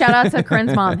 Shout out to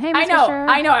Corinne's mom. Hey, Ms. Fisher.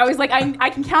 I know. I was like, I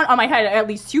can count on my head at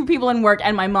least 2 people in work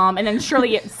and my mom, and then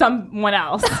surely someone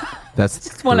else. That's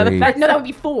Just one of the. That would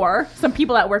be 4. Some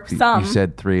people at work. Some. You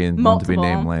said 3 and multiple. one to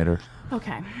be named later.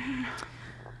 Okay.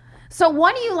 So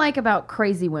what do you like about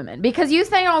crazy women? Because you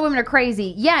say all women are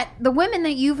crazy, yet the women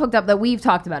that you've hooked up that we've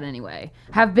talked about anyway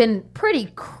have been pretty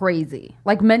crazy,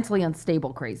 like mentally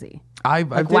unstable crazy. I've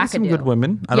dated some good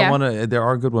women. I don't want to. There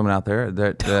are good women out there.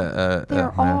 That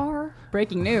There are.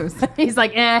 Breaking news. He's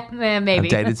like, maybe. I've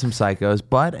dated some psychos,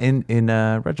 but in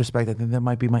retrospect, I think that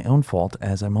might be my own fault,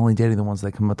 as I'm only dating the ones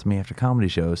that come up to me after comedy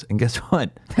shows. And guess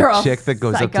what? They're The all chick that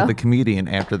goes up psycho. to the comedian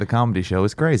after the comedy show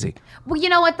is crazy. Well, you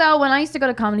know what though? When I used to go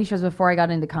to comedy shows before I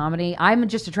got into comedy, I'm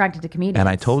just attracted to comedians. And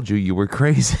I told you were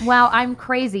crazy. Well, I'm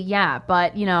crazy, yeah,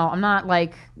 but I'm not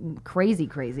like crazy.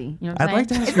 You know what I'm I'd like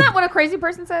to saying? ask Isn't you- that what a crazy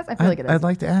person says? I feel like it is. I'd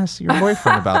like to ask your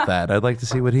boyfriend about that. I'd like to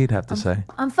see what he'd have to say.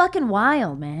 I'm fucking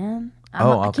wild, man.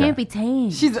 Oh, I okay. can't be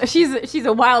tamed. She's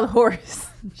a wild horse.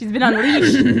 She's been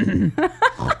unleashed.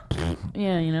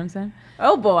 Yeah, you know what I'm saying?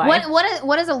 Oh boy.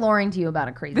 What is alluring to you about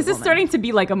a crazy This is woman? starting to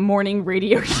be like a morning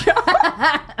radio show.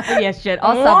 Yeah, shit.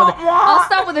 I'll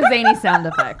stop with the zany sound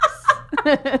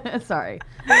effects. Sorry.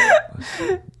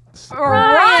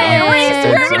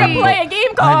 Ryan, we're gonna Sweet. play a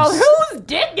game called Whose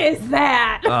Dick Is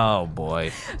That? Oh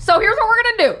boy. So here's what we're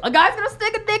gonna do. A guy's gonna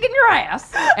stick a dick in your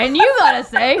ass, and you gotta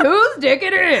say whose dick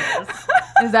it is.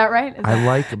 Is that right? I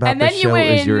like about And the then you show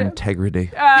is your win, integrity.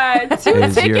 2 Is your-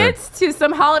 tickets to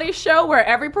some holiday show where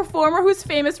every performer who's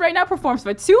famous right now performs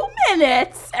for 2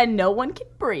 minutes and no one can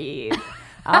breathe.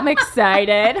 I'm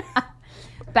excited.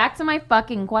 Back to my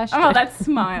fucking question. Oh, that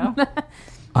smile.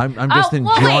 I'm just well,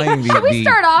 wait. enjoying Should we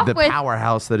start off the with-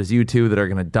 powerhouse that is you two that are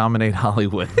going to dominate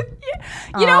Hollywood.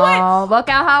 You know what? Oh, look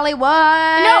out, Hollywood.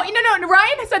 No.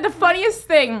 Ryan said the funniest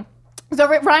thing. So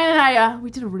Ryan and I, we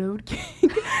did a road gig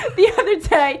the other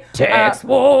day. Text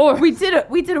war. We did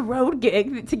a road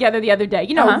gig together the other day.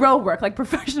 You know, road work like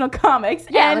professional comics.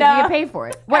 Yeah, and like you get paid for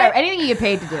it. Whatever, anything you get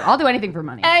paid to do. I'll do anything for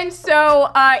money. And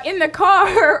so in the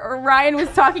car, Ryan was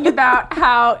talking about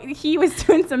how he was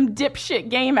doing some dipshit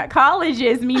game at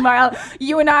colleges. Meanwhile,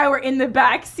 you and I were in the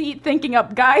back seat thinking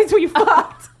up guys we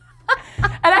fucked. And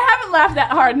I haven't laughed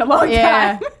that hard in a long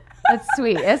Yeah. time. That's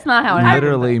sweet. It's not how it happens.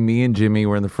 Literally, me and Jimmy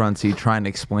were in the front seat trying to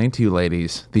explain to you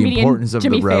ladies the Comedian importance of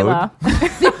Jimmy the road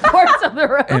Fela. The importance of the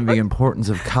road. and the importance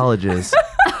of colleges.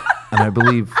 And I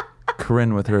believe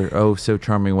Corinne, with her oh so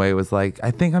charming way, was like,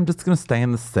 I think I'm just going to stay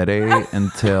in the city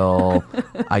until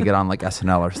I get on like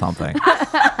SNL or something.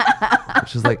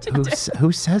 She's like,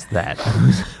 who says that?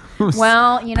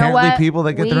 Well, you know Apparently what? people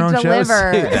that get We their own shows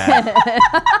deliver. say that.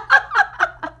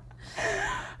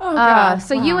 Oh, God.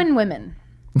 So you and women.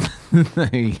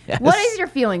 Yes. What is your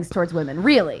feelings towards women?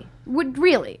 Really?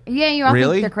 Really? Yeah, you all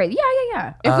Really? think they're crazy.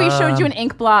 Yeah. If we showed you an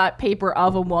ink blot paper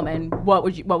of a woman, what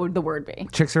would the word be?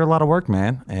 Chicks are a lot of work,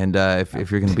 man. And if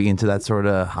you're going to be into that sort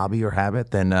of hobby or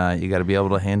habit, then you got to be able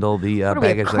to handle the What are we, a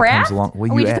baggage that craft? comes along.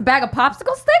 Well, Are we you just a bag of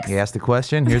popsicle sticks? You asked the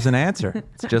question. Here's an answer.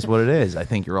 It's just what it is. I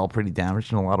think you're all pretty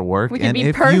damaged and a lot of work. We can and be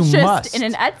if purchased you must, in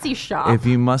an Etsy shop. if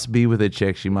you must be with a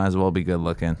chick, she might as well be good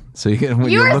looking. So when You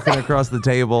you're were looking saying- across the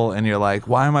table and you're like,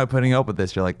 "Why am I putting up with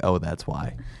this?" You're like, "Oh, that's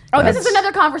why." Oh, this is That's-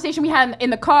 another conversation we had in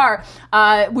the car.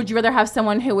 Would you rather have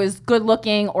someone who is good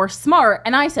looking or smart?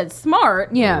 And I said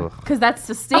smart. Yeah. Because that's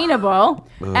sustainable.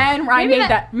 And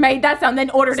Ryan made that sound, then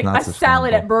ordered It's not a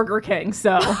salad at sustainable. Burger King.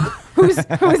 So who's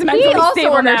mentally also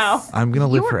stable orders- now? I'm gonna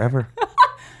live forever.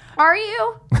 Are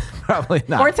you? Probably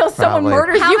not. Or until someone Probably.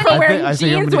 murders How you for many- wearing I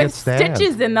think I'm jeans gonna with get stabbed.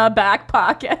 stitches in the back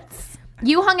pockets.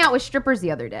 You hung out with strippers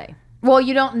the other day. Well,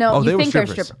 you don't know. Oh, you they were think they're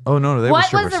strippers. strippers. Oh no, they were What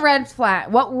strippers. was the red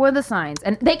flag? What were the signs?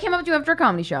 And they came up to you after a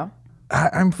comedy show.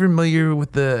 I'm familiar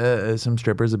with the some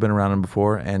strippers. I've been around them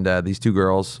before, and these two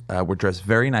girls were dressed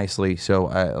very nicely. So,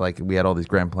 like, we had all these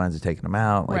grand plans of taking them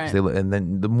out. Like, Right. and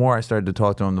then the more I started to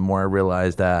talk to them, the more I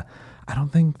realized I don't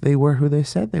think they were who they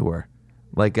said they were.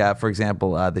 Like, for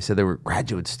example, they said they were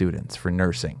graduate students for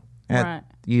nursing. And Right.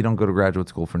 You don't go to graduate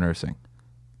school for nursing.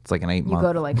 It's like an 8-month. You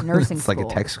go to like nursing It's school. like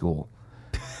a tech school.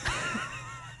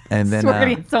 And then We're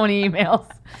gonna get so many emails.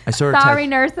 I saw her Sorry,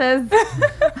 nurses.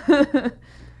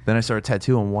 Then I saw a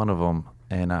tattoo on one of them,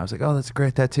 and I was like, "Oh, that's a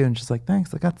great tattoo." And she's like,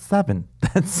 "Thanks, I got 7.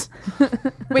 That's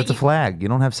a flag. You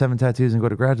don't have 7 tattoos and go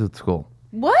to graduate school."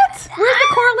 What? Where's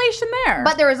the correlation there?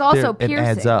 But there was also It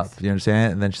piercings. adds up. You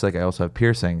understand? And then she's like, "I also have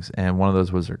piercings," and one of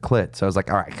those was her clit. So I was like,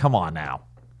 "All right, come on now."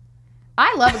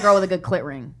 I love a girl with a good clit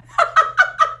ring.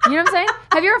 You know what I'm saying?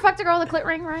 Have you ever fucked a girl with a clit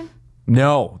ring, Ryan?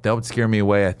 No, that would scare me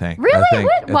away. I think. Really? I think,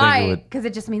 What? I think it Why? would Because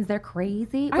it just means they're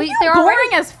crazy. are Wait, you they're boring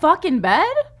already- as fuck in bed?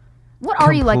 What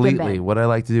are you like in completely. bed? What I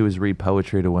like to do is read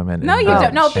poetry to women. No, and, you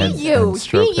don't. No, be and- you. and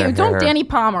stroke Be you. their Don't hair. Danny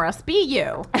Palmer us. Be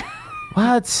you.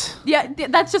 What? Yeah,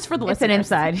 that's just for the It's an listeners.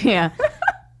 inside, yeah.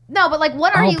 No, but like,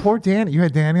 what are Oh, you? poor Danny. You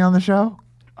had Danny on the show.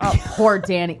 Oh, poor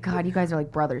Danny. God, you guys are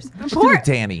like brothers. Poor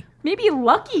Danny. Maybe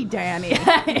lucky Danny.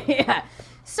 Yeah.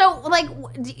 So, like,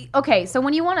 okay, so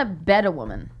when you want to bed a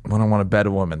woman, When I want to bed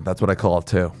a woman, that's what I call it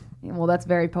too. well, that's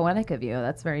very poetic of you.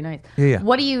 That's very nice. Yeah.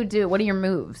 What do you do? What are your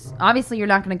moves? Obviously, you're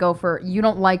not going to go for, you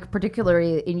don't like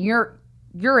particularly in your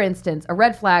your instance, a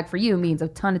red flag for you means a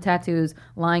ton of tattoos,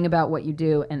 lying about what you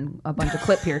do, and a bunch of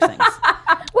clip piercings.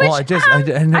 Which, well, I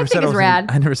never said rad.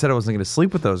 I never said I wasn't going to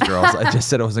sleep with those girls. I just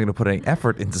said I wasn't going to put any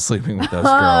effort into sleeping with those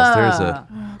girls.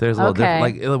 There's a little different.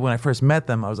 Like when I first met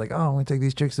them, I was like, oh, I'm going to take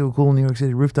these chicks to a cool New York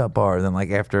City rooftop bar. And then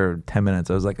like after 10 minutes,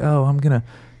 I was like, oh, I'm going to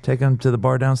take them to the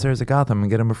bar downstairs at Gotham and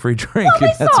get them a free drink.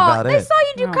 Well, That's about they it. saw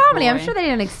you do comedy. boy. I'm sure they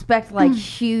didn't expect like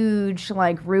huge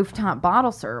like rooftop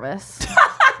bottle service.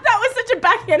 That was such a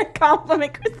backhanded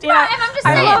compliment, Christina. Right, and I'm just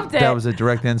I saying. loved it. That was a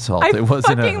direct insult. I It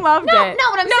wasn't fucking loved it. No,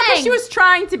 what I'm saying- 'cause she was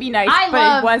trying to be nice,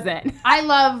 but it wasn't. I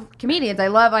love comedians.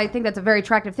 I think that's a very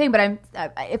attractive thing. But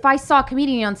if I saw a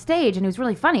comedian on stage and he was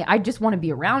really funny, I just want to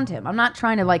be around him. I'm not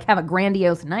trying to like have a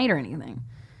grandiose night or anything,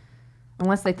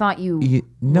 unless they thought you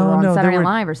were on Saturday Night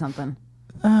Live or something.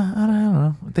 I don't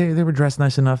know. They were dressed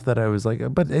nice enough that I was like,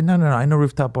 but no. I know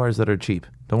rooftop bars that are cheap.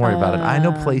 Don't worry about it. I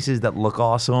know places that look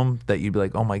awesome that you'd be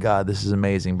like, oh my God, this is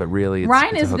amazing. But really,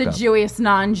 Ryan it's is a the hookup. Jewiest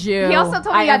non-Jew. He also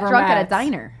told me he got drunk at a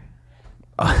diner.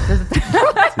 Yeah,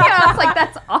 I was like,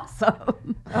 that's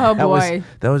awesome. Oh boy.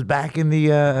 That was back in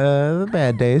the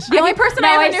bad days. The only person No,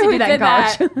 I I used ever to knew do who that in did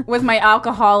that college. was my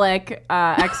alcoholic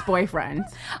ex-boyfriend.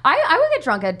 I would get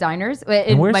drunk at diners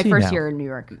in where's my he first now? year in New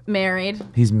York. Married.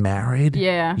 He's married?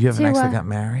 Yeah. You have an ex To, that got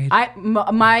married?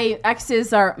 My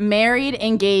exes are married,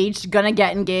 engaged, gonna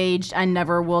get engaged, and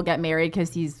never will get married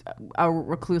because he's a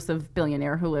reclusive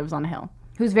billionaire who lives on a hill.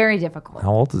 Who's very difficult.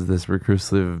 How old is this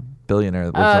reclusive billionaire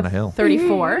that lives on a hill?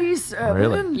 34.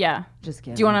 Really? Yeah. Just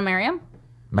kidding. Do you want to marry him?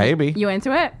 Maybe. You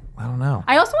into it? I don't know.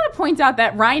 I also want to point out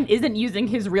that Ryan isn't using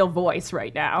his real voice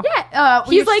right now. Yeah,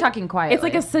 He's he's talking quietly. It's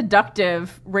like a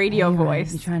seductive radio You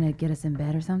voice. trying to get us in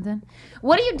bed or something?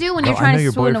 What do you do when Oh, you're I trying know to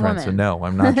your swoon a boyfriend, woman? so no,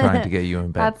 I'm not trying to get you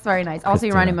in bed. That's very nice. Also,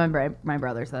 you reminded me of my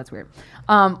brother, so that's weird.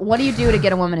 What do you do to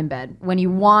get a woman in bed when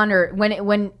you want her?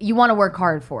 When you want to work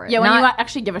hard for it? Yeah, when not, you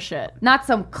actually give a shit. not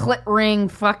some clit ring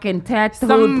fucking tattooed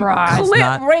Some broad. clip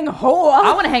not- ring hole.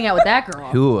 I want to hang out with that girl.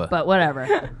 Who? But whatever.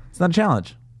 It's not a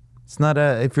challenge. It's not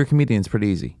if you're a comedian, it's pretty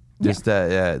easy. Just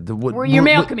You're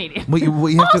male comedian. What you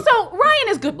have to, Also, Ryan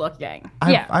is good looking.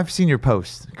 I've seen your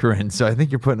posts, Corinne, so I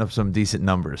think you're putting up some decent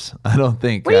numbers. I don't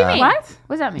think. What do you mean? What?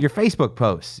 What does that mean? Your Facebook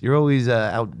posts. You're always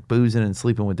out boozing and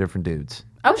sleeping with different dudes.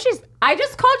 Oh, I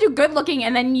just called you good looking,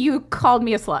 and then you called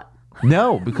me a slut.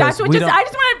 No, because That's what. I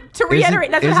just wanted to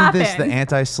reiterate. That's what happened. Isn't this the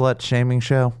anti-slut shaming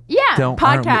show? Yeah, aren't-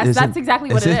 podcast. That's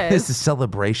exactly what it Isn't this is. a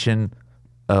celebration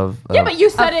of? Yeah, but you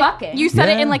said Of it. fucking. You said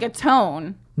it Yeah. in like a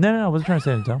tone. No, I wasn't trying to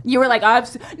say anything. You were like,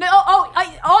 also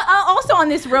on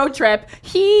this road trip,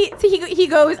 he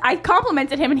goes, I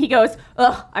complimented him and he goes,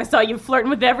 ugh, I saw you flirting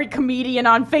with every comedian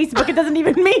on Facebook. It doesn't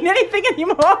even mean anything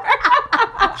anymore.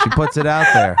 She puts it out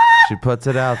there. She puts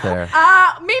it out there.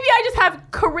 Maybe I just have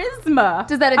charisma.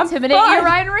 Does that I'm intimidate fun. you,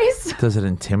 Ryan Reese? Does it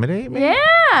intimidate me? Yeah.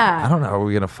 I don't know. Are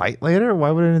we gonna fight later?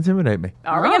 Why would it intimidate me?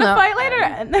 Are we I don't going to know. fight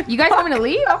later? You guys want me to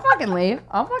leave?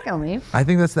 I'll fucking leave. I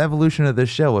think that's the evolution of this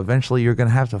show. Eventually, you're gonna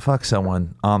have to fuck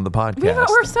someone on the podcast.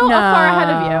 We're so far ahead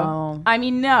of you. I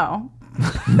mean, no.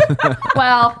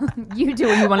 Well, you do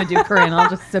what you want to do, Corinne. I'll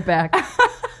just sit back.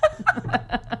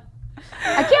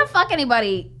 I can't fuck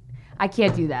anybody. I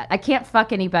can't do that. I can't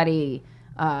fuck anybody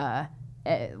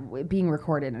being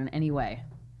recorded in any way.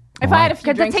 If I had a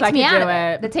few Because that drinks, takes I me could out do of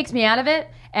it. it. That takes me out of it,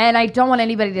 and I don't want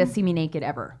anybody to see me naked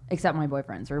ever, except my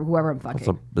boyfriends or whoever I'm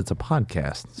fucking. It's a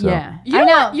podcast. So. Yeah, You I don't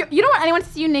know. want- you don't want anyone to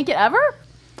see you naked ever?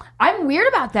 I'm weird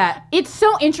about that. It's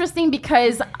so interesting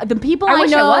because the people I I,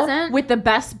 wish I know wasn't. with the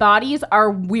best bodies are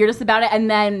weirdest about it, and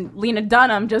then Lena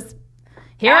Dunham just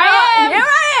Here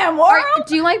I am. world.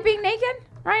 Do you like being naked,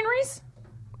 Ryan Reese?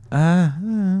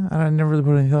 I never really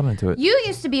put any thought into it. You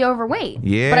used to be overweight.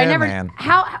 Yeah, but I never. man.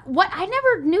 I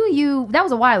never knew you. That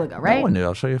was a while ago, right? No one knew.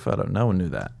 I'll show you a photo. No one knew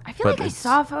that. I feel like I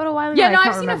saw a photo a while ago. Yeah, I no, can't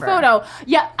I've seen remember. a photo.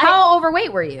 Yeah, How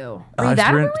overweight were you? Were you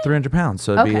that overweight? 300 pounds.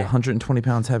 So it'd be Okay. 120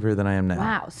 pounds heavier than I am now.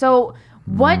 Wow. So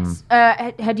what?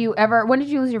 Had you ever? When did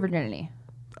you lose your virginity?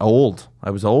 Old.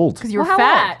 I was old. because you're Well, how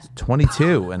fat.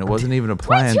 22, and it wasn't even a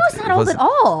plan. 22 is not old at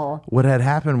all. What had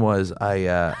happened was I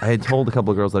had told a couple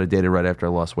of girls that I dated right after I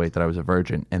lost weight that I was a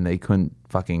virgin, and they couldn't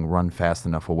fucking run fast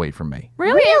enough away from me.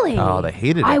 Really? Oh, they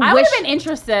hated it. I would wish- have been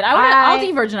interested. I'll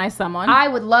de-virginize someone. I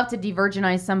would love to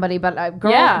de-virginize somebody, but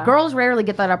Yeah. girls rarely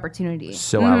get that opportunity.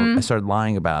 So I started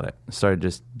lying about it. I started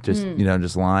just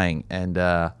just lying, and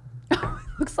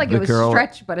Looks like The it was girl-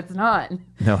 stretched, but it's not.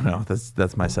 no,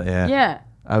 that's my son. Yeah. Yeah.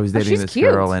 I was Oh, dating she's this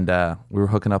cute. girl, and we were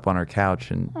hooking up on her couch,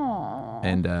 and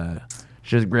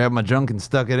she just grabbed my junk and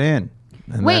stuck it in.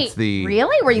 And Wait, that's the,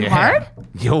 really? Were you Yeah. hard?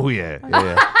 Oh yeah,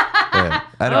 yeah.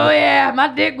 I don't Oh know. yeah, my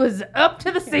dick was up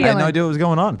to the I ceiling. had no idea what was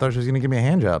going on. I thought she was going to give me a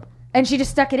hand job. And she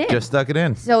just stuck it in. Just stuck it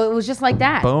in. So it was just like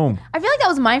that. Boom. I feel like that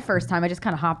was my first time. I just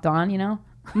kind of hopped on, you know?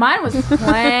 Mine was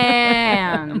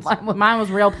planned. Mine was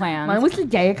real planned. Mine was the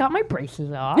day I got my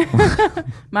braces off.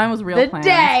 Mine was real the planned.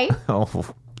 day. Oh.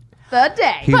 The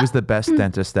day. He was the best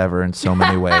dentist ever in so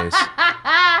many ways.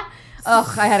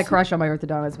 Ugh, I had a crush on my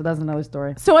orthodontist, but that's another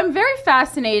story. So I'm very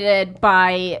fascinated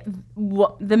by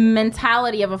the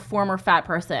mentality of a former fat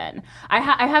person. I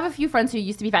have a few friends who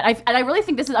used to be fat, and I really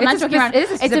think this is. I'm not joking around.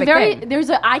 It's a very. There's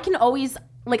a. I can always.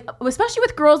 Like, especially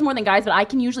with girls more than guys, but I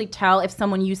can usually tell if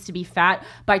someone used to be fat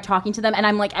by talking to them. And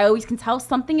I'm like, I always can tell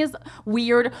something is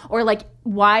weird or like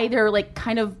why they're like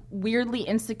kind of weirdly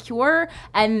insecure.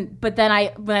 But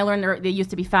then when I learned they used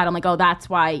to be fat, I'm like, oh, that's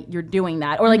why you're doing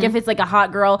that. Or like if it's like a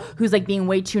hot girl who's like being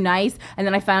way too nice, and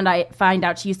then I find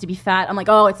out she used to be fat, I'm like,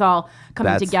 oh, it's all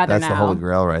coming together now. That's the holy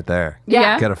grail right there.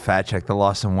 Yeah. Got a fat chick that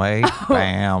lost some weight.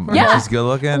 Bam. Yeah. And she's good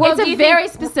looking. Well, it's a very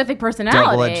specific personality.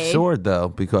 Double-edged sword, though,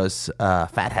 because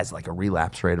fat has like a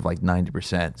relapse rate of like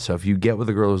 90%. So if you get with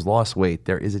a girl who's lost weight,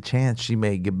 there is a chance she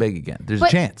may get big again. There's a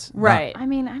chance. Right. I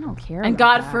mean, I don't care. And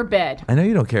God forbid. I know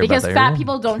you don't care because about that. Because fat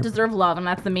people don't deserve love, and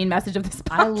that's the main message of this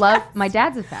podcast. I love my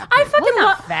dad's a fat. I fucking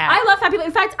love fat. I love fat people.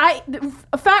 In fact,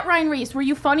 fat Ryan Reese. Were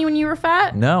you funny when you were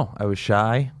fat? No, I was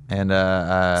shy. And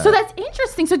so that's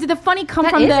interesting. So did the funny come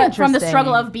from the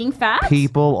struggle of being fat?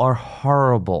 People are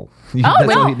horrible. Oh, that's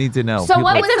no. what you need to know. So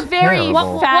People it's a very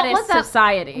fattest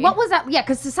society. What was that? Yeah,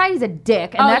 because society's a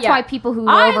dick, and that's why people who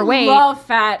are overweight. I love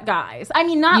fat guys. I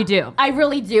mean, not you do. I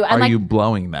really do. And are you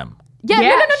blowing them?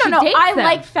 Yeah, no. I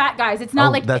like fat guys. It's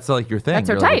not like that's like your thing. That's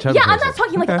her You're like type. Yeah, I'm not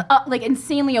talking like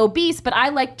insanely obese, but I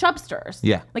like chubsters.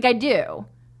 Yeah, like I do.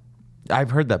 I've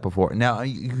heard that before. Now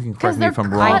you can correct me if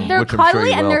I'm wrong. They're which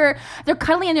cuddly I'm sure you will. they're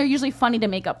cuddly and they're usually funny to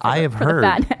make up for, the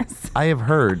fatness. I have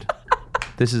heard.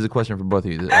 This is a question for both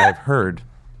of you. I have heard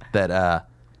that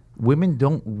women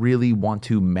don't really want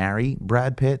to marry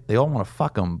Brad Pitt. They all want to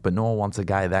fuck him, but no one wants a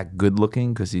guy that good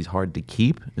looking because he's hard to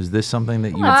keep. Is this something that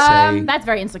you would say? That's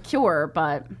very insecure,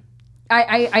 but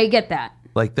I get that.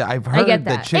 Like I've heard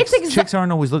that chicks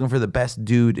aren't always looking for the best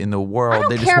dude in the world. I don't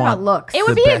they care just want about looks. It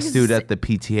would the be best dude at the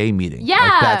PTA meeting. Yeah,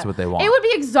 like, that's what they want. It would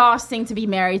be exhausting to be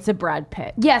married to Brad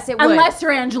Pitt. Yes, it would. Unless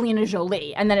you're Angelina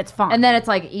Jolie, and then it's fine. And then it's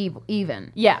like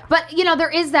even. Yeah. But, you know, there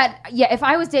is that. Yeah, if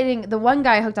I was dating the one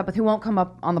guy I hooked up with who won't come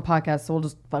up on the podcast, so we'll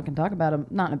just fucking talk about him.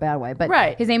 Not in a bad way.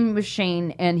 But his name was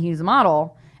Shane, and he's a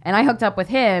model. And I hooked up with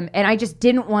him, and I just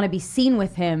didn't want to be seen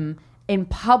with him in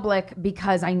public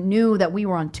because I knew that we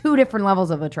were on two different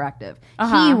levels of attractive.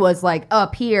 He was like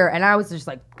up here, and I was just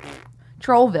like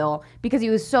Trollville because he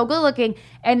was so good looking.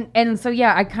 And so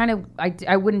yeah,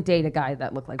 I wouldn't date a guy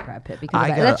that looked like Brad Pitt because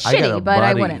of that. That's shitty, but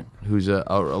I wouldn't. Who's a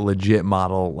legit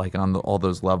model, like on all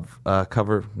those love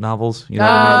cover novels, you know,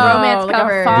 romance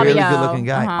cover, really good looking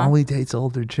guy. Only dates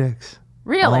older chicks.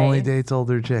 Really? Only dates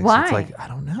older chicks. Why? It's like, I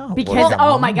don't know. Because,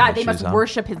 oh my God, they must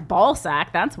worship his ball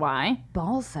sack. That's why.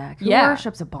 Ball sack? Who Yeah.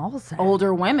 worships a ball sack?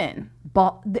 Older women.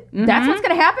 That's what's going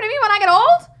to happen to me when I get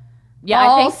old? Yeah,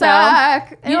 ball I think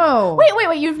sack. so. Ew.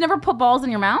 Wait. You've never put balls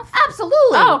in your mouth? Absolutely.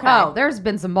 Oh, okay. Oh, there's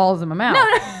been some balls in my mouth. No.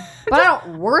 But I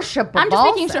don't worship a I'm ball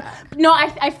just making sack. sure. No,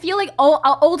 I feel like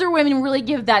older women really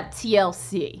give that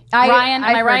TLC. Ryan,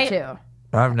 am I right? Too.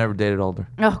 I've never dated older.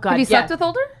 Oh God. Have you slept with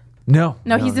older? No,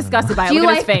 he's disgusted by it. Do you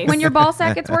Look at like his face. when your ball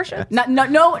sack gets worshipped?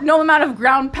 No amount of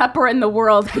ground pepper in the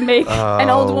world can make an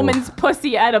old woman's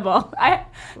pussy edible.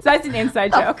 So that's an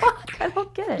inside joke. Fuck, I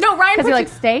don't get it. No, Ryan. Because he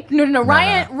likes steak? No.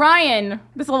 Ryan.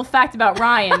 This little fact about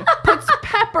Ryan puts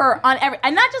pepper on every,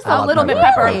 and not just a little bit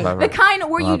pepper. The kind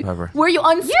where you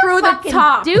unscrew the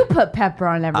top. You do put pepper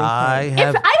on everything.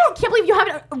 I can't believe you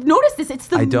haven't noticed this. It's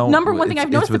the number one thing I've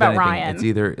noticed about Ryan. It's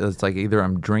either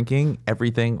I'm drinking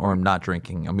everything or I'm not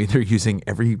drinking. I'm either using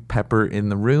every pepper in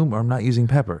the room or I'm not using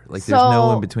pepper. Like there's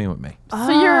no in between with me. So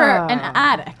you're an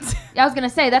addict. I was gonna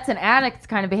say that's an addict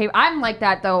kind of behavior. I'm like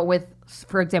that though with,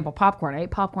 for example, popcorn. I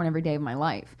eat popcorn every day of my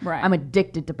life. Right. I'm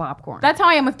addicted to popcorn. That's how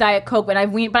I am with Diet Coke, but I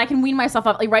can wean myself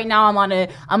up. Like right now, I'm on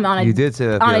a. You did say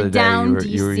that the other day.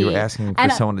 You were DC. asking for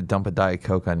someone to dump a Diet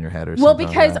Coke on your head or something. Well,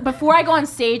 because before I go on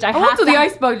stage, I have to do the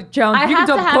iceberg challenge. I You have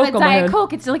can to dump have Coke a on my Diet head.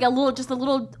 Coke. It's like a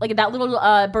little like that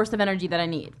little burst of energy that I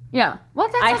need. Yeah. Well,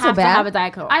 that's I not so have to bad. have a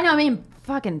Diet Coke. I know. I mean,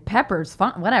 fucking pepper's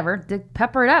fun. Whatever.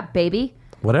 Pepper it up, baby.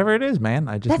 Whatever it is, man.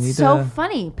 I just That's need so to.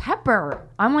 funny. Pepper.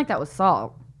 I'm like that with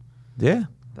salt. Yeah.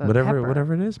 Pepper.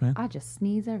 Whatever it is, man. I just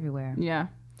sneeze everywhere. Yeah.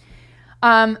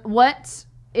 What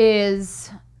is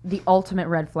the ultimate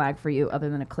red flag for you other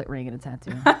than a clit ring and a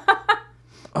tattoo?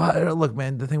 Look,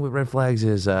 man, the thing with red flags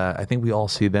is I think we all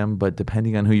see them, but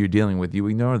depending on who you're dealing with, you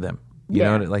ignore them. You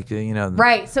know, like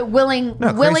Right. So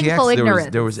willful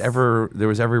ignorance. There was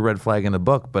every red flag in the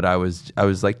book, but I was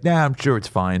like, nah, I'm sure it's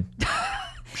fine.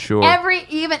 Sure.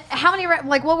 How many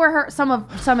what were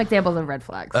some examples of red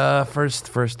flags?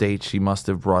 First date, she must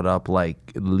have brought up like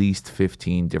at least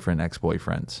 15 different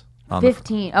ex-boyfriends.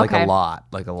 15, okay.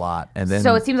 Like a lot. And then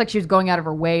so it seems like she was going out of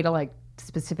her way to like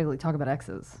specifically talk about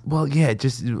exes. Well, yeah,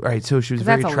 just right. So she was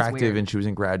very attractive, and she was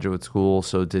in graduate school.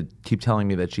 So to keep telling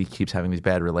me that she keeps having these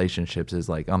bad relationships is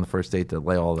like on the first date to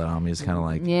lay all that on me is kind of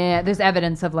like there's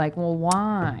evidence of like, well,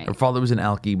 why? Her father was an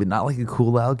alkie, but not like a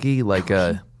cool alkie, like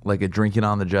a drinking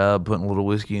on the job, putting a little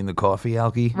whiskey in the coffee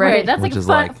alkie. Right, that's like a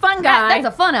fun guy. That's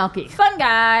a fun alkie. Fun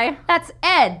guy. That's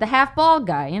Ed, the half bald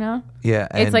guy. You know. Yeah,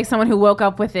 it's like someone who woke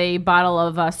up with a bottle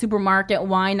of supermarket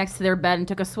wine next to their bed and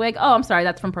took a swig. Oh, I'm sorry,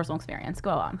 that's from personal experience.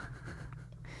 Go on.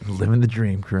 Living the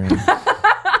dream, Corinne.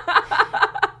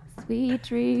 Sweet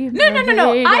dream. No. I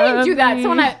didn't do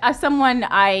that. Someone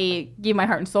I gave my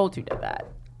heart and soul to did that.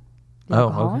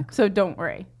 Okay. So don't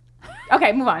worry.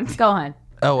 Okay, move on. Go on.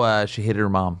 Oh, she hated her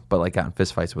mom, but like got in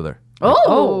fistfights with her.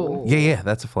 Oh. Yeah,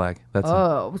 that's a flag. But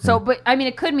I mean,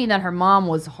 it could mean that her mom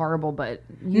was horrible, but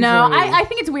usually... No, I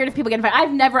think it's weird if people get in fight.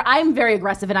 I'm very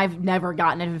aggressive, and I've never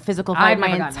gotten in a physical fight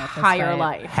my entire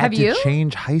life. Have you?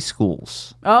 Change high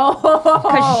schools.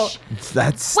 Oh.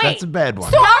 That's a bad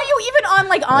one. So how are you even on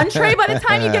like entree by the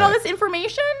time you get all this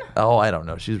information? Oh, I don't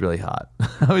know. She's really hot.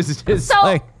 I was just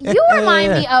you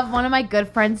remind me of one of my good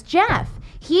friends, Jeff.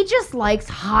 He just likes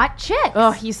hot chicks.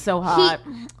 Oh, he's so hot.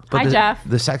 Hi, Jeff.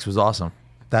 The sex was awesome.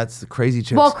 That's the crazy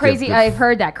chicks. Well, I've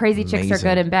heard that. Crazy chicks are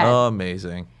good in bed.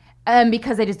 Amazing.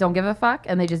 Because they just don't give a fuck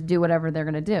and they just do whatever they're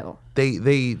going to do.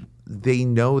 They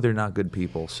know they're not good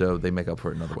people, so they make up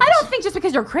for it in other ways. I don't think just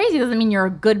because you're crazy doesn't mean you're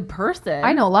a good person.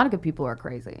 I know a lot of good people who are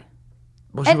crazy.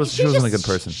 Well, she wasn't a good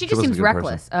person. She just seems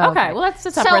reckless. Okay, well, that's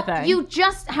a separate thing.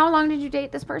 How long did you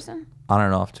date this person? On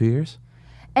and off, 2 years.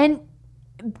 And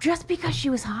just because she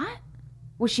was hot?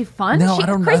 Was she fun? No, I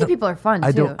don't. Crazy people are fun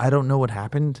too. I don't know what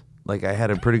happened. Like I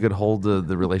had a pretty good hold of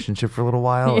the relationship for a little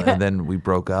while, and then we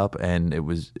broke up, and it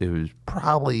was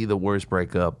probably the worst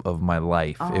breakup of my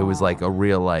life. Oh. It was like a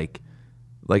real like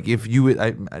if you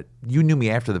you knew me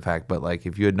after the fact, but like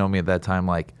if you had known me at that time,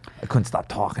 like I couldn't stop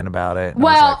talking about it.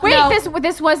 Well,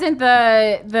 this wasn't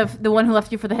the one who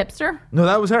left you for the hipster? No,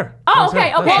 that was her. Oh,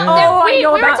 okay. We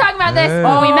were talking about this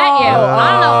when we met you. I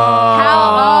don't know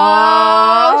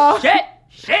how.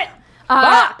 Shit.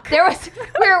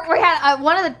 We had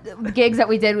one of the gigs that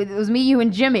we did. It was me, you,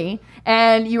 and Jimmy,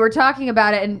 and you were talking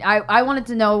about it, and I wanted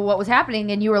to know what was happening,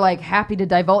 and you were like happy to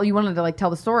divulge. You wanted to like tell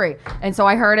the story, and so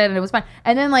I heard it, and it was fine.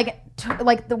 And then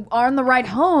on the ride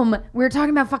home, we were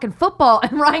talking about fucking football,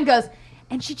 and Ryan goes,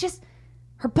 and she just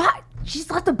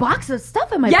left a box of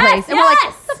stuff in my place, and we're like,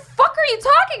 what the fuck are you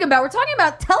talking about? We're talking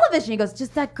about television. He goes,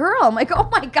 just that girl. I'm like, oh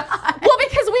my god. Well,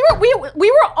 because we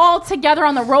were all together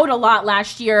on the road a lot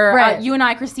last year. Right. You and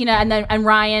I, Christina, and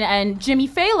Ryan and Jimmy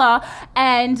Fela,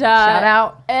 and shout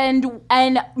out. And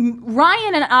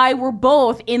Ryan and I were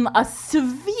both in a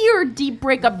severe deep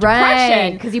breakup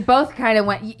depression because you both kind of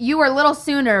went. You were a little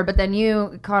sooner, but then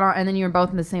you caught on, and then you were both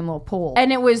in the same little pool,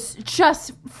 and it was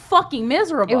just fucking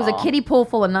miserable. It was a kiddie pool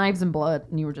full of knives and blood,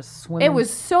 and you were just swimming. It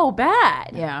was so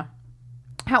bad. Yeah.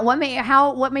 What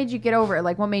made you get over it?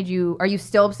 Like, are you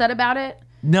still upset about it?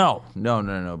 No,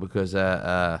 because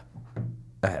I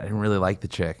didn't really like the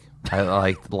chick. I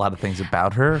liked a lot of things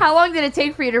about her. How long did it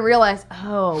take for you to realize,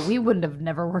 we wouldn't have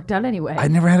never worked out anyway? I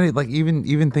never had it, like, even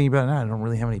thinking about it now, I don't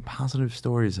really have any positive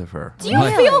stories of her. Do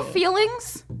you feel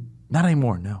feelings? Not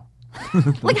anymore, no.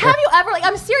 Like, have you ever, like,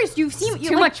 I'm serious, you've seen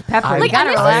too much pepper. Like, you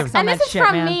gotta relax on and that this is shit,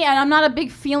 from man. me, and I'm not a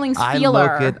big feelings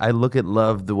feeler. I look at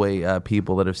love the way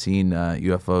people that have seen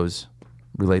UFOs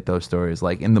relate those stories.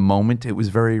 Like, in the moment, it was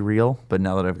very real, but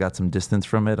now that I've got some distance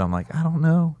from it, I'm like, I don't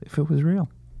know if it was real.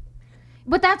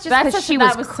 But that's just because she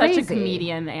was crazy. Such a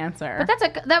comedian answer.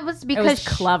 But that was because it was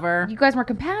clever. You guys weren't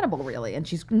compatible, really, and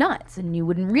she's nuts, and you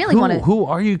wouldn't really want to. Who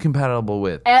are you compatible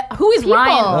with? Who is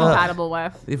Ryan compatible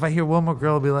with? If I hear one more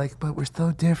girl, I'll be like, but we're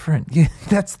so different. Yeah,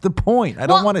 that's the point. I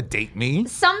don't want to date me.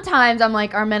 Sometimes I'm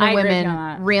like, are men and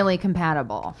women really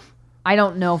compatible? I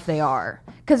don't know if they are,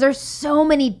 because there's so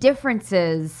many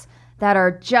differences that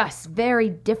are just very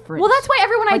different. Well, that's why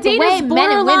everyone I date is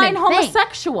borderline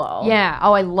homosexual. Yeah.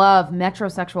 Oh, I love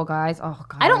metrosexual guys. Oh,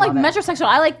 God. I don't like metrosexual.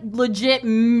 I like legit,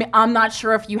 I'm not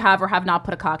sure if you have or have not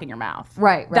put a cock in your mouth.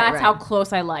 Right. That's how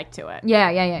close I like to it.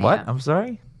 Yeah. What? Yeah. I'm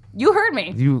sorry? You heard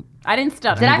me. I didn't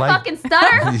stutter. Did I fucking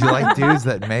stutter? You like dudes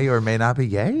that may or may not be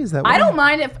gay? Is that what I don't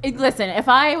mind if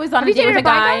I was on a date with a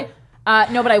guy,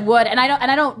 no, but I would. And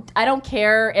I don't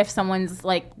care if someone's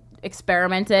like,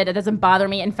 experimented. It doesn't bother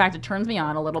me. In fact, it turns me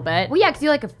on a little bit. Well, yeah, because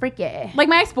you're like a freaky. Like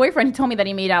my ex-boyfriend, he told me that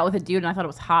he made out with a dude, and I thought it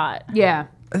was hot. Yeah.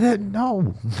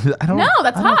 No, I don't. No,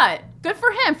 that's hot. Good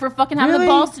for him for fucking having the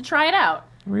balls to try it out.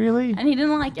 Really? And he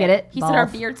didn't like Get it? He said our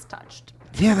Balls. beards touched.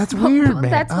 Yeah, that's weird,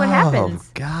 man. That's what happens.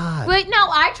 Oh God. But no,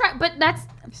 I try. But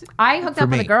I hooked up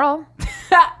with me. a girl.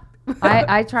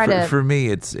 I try to. For me,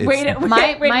 it's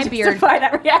my beard. Justify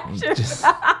that reaction.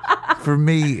 for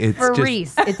me, it's For just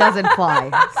Reese, it doesn't fly.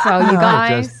 So you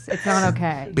guys, it's not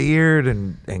okay. beard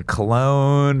and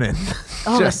cologne and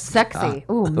Oh, that's just sexy.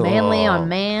 Ooh, manly on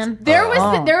man. There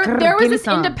was there was give me this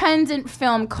some. independent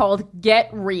film called Get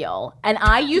Real, and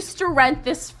I used to rent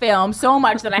this film so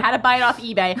much that I had to buy it off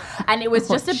eBay, and it was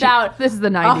just about This is the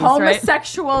 90s, a right?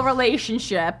 homosexual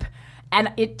relationship.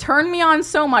 And it turned me on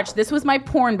so much. This was my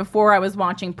porn before I was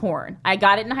watching porn. I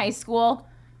got it in high school.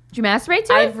 Did you masturbate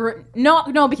to it?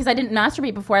 No, because I didn't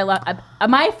masturbate before I left.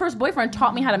 My first boyfriend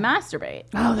taught me how to masturbate.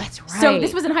 Oh, that's right. So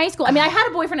this was in high school. I mean, I had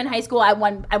a boyfriend in high school at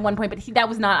one point, but that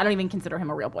was not. I don't even consider him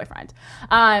a real boyfriend.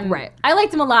 Right. I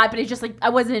liked him a lot, but it's just like I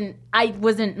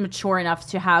wasn't mature enough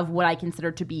to have what I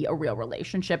consider to be a real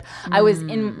relationship. I was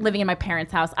living in my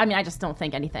parents' house. I mean, I just don't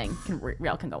think anything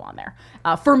real can go on there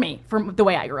for me, from the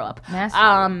way I grew up.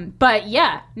 But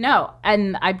yeah, no,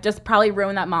 and I just probably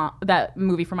ruined that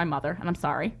movie for my mother, and I'm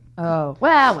sorry. Oh,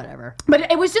 well, whatever.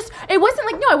 But it wasn't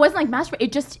like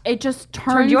masturbate. It just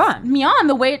turned you on. me on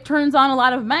the way it turns on a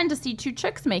lot of men to see two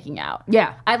chicks making out.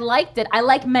 Yeah. I liked it. I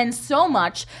like men so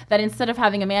much that instead of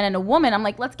having a man and a woman, I'm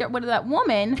like, let's get rid of that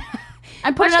woman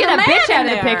and put Let's get another a man bitch out in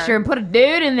of the there. picture and put a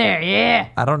dude in there. Yeah.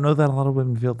 I don't know that a lot of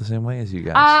women feel the same way as you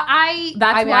guys.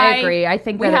 That's why why I agree. I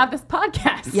think we that have this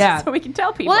podcast. Yeah. So we can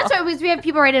tell people. Well, that's why we have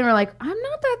people write in and we're like, I'm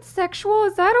not that sexual.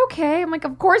 Is that okay? I'm like,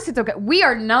 of course it's okay. We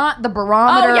are not the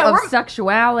barometer of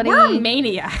sexuality. We're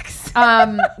maniacs.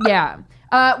 Yeah.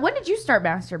 When did you start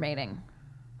masturbating?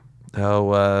 When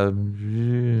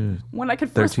I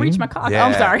could first 13? reach my cock. Yeah. Oh,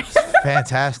 I'm sorry.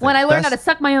 Fantastic. When I learned how to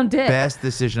suck my own dick. Best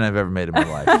decision I've ever made in my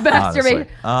life. Masturbate.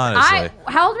 Honestly.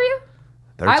 How old were you?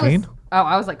 13?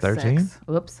 I was like 13? 6.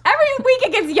 Oops. Every week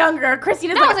it gets younger.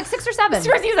 Christina's No, I was like 6 or 7.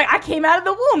 Christina's like, I came out of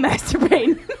the womb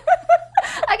masturbating.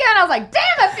 Again, I was like, damn,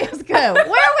 that feels good.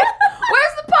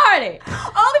 Where's the party?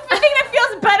 Only thing that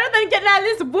feels better than getting out of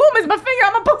this womb is my finger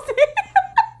on my pussy.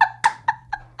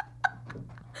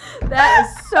 That is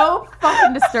so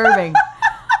fucking disturbing.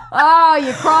 Oh,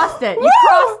 you crossed it. You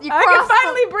crossed. I can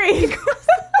finally breathe.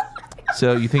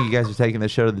 So you think you guys are taking the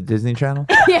show to the Disney Channel?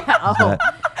 Yeah. Oh.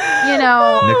 You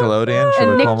know. Nickelodeon? Should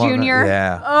And we Nick call them up? Jr.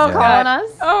 Yeah. Oh, yeah. Calling us.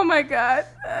 Oh my god.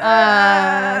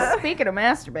 Speaking of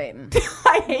masturbating,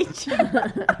 I hate you.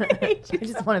 I hate you. I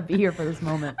just want to be here for this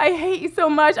moment. I hate you so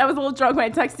much. I was a little drunk when I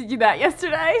texted you that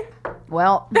yesterday.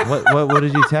 Well, What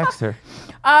did you text her?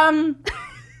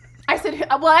 I said,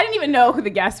 well, I didn't even know who the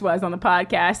guest was on the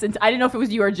podcast. And I didn't know if it was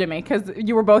you or Jimmy because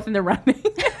you were both in the running.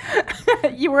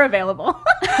 You were available.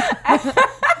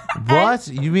 What?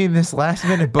 You mean this last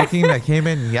minute booking that came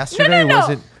in yesterday No.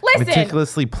 wasn't Listen,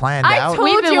 meticulously planned I out? told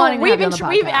We've been you, wanting to have you on the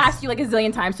we've podcast. asked you like a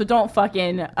zillion times, so don't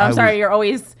fucking. I I'm sorry, was- you're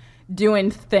always doing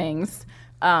things.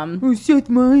 Seth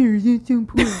Meyers, it's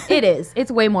important. It is. It's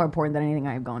way more important than anything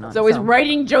I have going on. He's always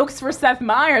writing jokes for Seth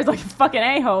Meyers like a fucking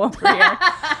a-hole over here.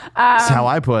 That's how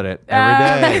I put it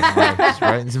every day. Like, just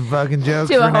writing some fucking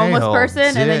jokes to for a an homeless a-hole. person,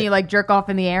 That's and then it. you like jerk off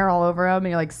in the air all over him, and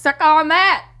you're like, suck on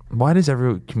that. Why does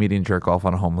every comedian jerk off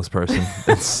on a homeless person?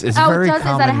 It's Oh, very is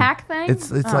common. that a hack thing? It's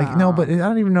like no, but I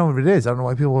don't even know what it is. I don't know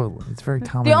why people. It's very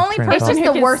common. The only train of person thought. just who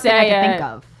the can worst thing I say can think it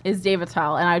of. is Dave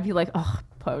Attell, and I'd be like, oh,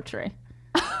 poetry.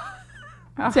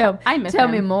 I miss Tell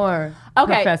him. me more,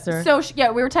 Okay, Professor. so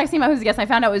we were texting about who's the guest. And I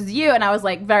found out it was you, and I was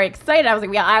like very excited. I was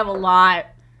like, yeah, I have a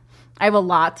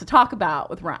lot to talk about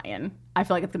with Ryan. I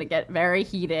feel like it's gonna get very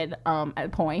heated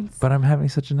at points. But I'm having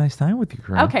such a nice time with you,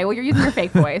 Corinne. Okay, well, you're using your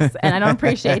fake voice, and I don't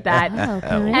appreciate that.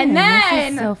 And then,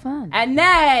 this is so fun. and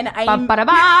then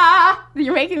Ba-ba-da-ba.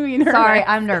 you're making me nervous. Sorry,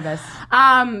 I'm nervous.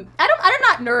 I'm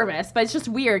not nervous, but it's just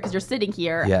weird because you're sitting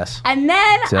here. Yes. And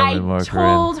then Tell me I more,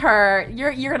 told her,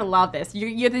 you're gonna love this. This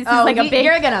is like a big.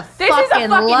 You're gonna This is a fucking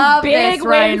fucking love big this, win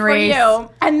Ryan for Reese. you.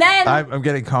 And then. I'm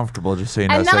getting comfortable, just so you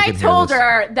know. And so then I I can hear told this.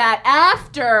 her that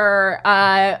after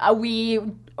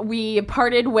we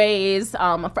parted ways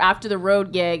after the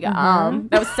road gig.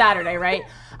 That was Saturday, right?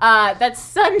 That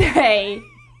Sunday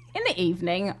in the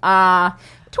evening.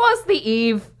 'Twas the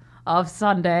eve of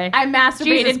Sunday. I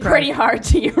masturbated pretty hard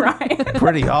to you, Ryan.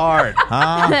 Pretty hard,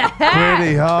 huh?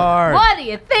 Pretty hard. What do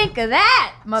you think of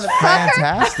that, motherfucker?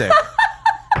 Fantastic.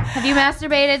 Have you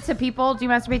masturbated to people? Do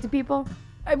you masturbate to people?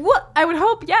 I would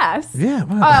hope yes. Yeah.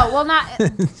 Well, Oh, well, not.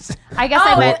 I guess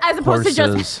I meant as opposed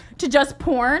Horses. to just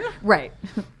porn. right.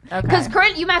 Because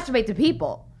Corinne, you masturbate to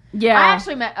people. Yeah. I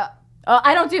actually met.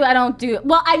 I don't do.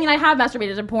 Well, I mean, I have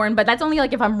masturbated to porn, but that's only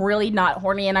like if I'm really not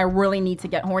horny and I really need to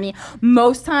get horny.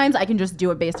 Most times, I can just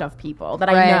do it based off people that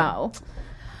I know.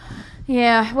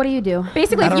 Yeah, what do you do?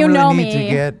 Basically, if I you don't know really me, need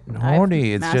to get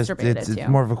horny. It's just it's too.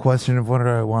 more of a question of whether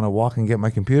I want to walk and get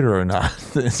my computer or not.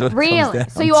 Really?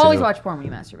 So you always watch porn when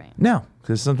you masturbate? No,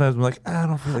 because sometimes I'm like, I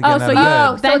don't feel like getting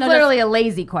out of bed. So it's literally a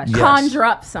lazy question. Yes. Conjure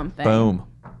up something. Boom.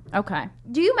 Okay.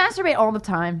 Do you masturbate all the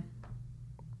time?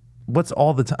 What's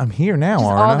all the time? I'm here now, Just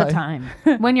aren't all I? the time.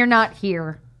 When you're not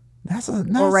here.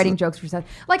 Or writing jokes for yourself.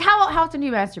 Like, how often do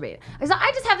you masturbate? Because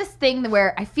I just have this thing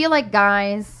where I feel like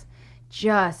guys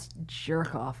just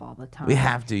jerk off all the time. We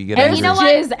have to. You get And angry. you know what?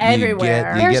 Jizz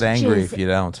everywhere. You get There's angry jizz. if you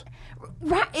don't.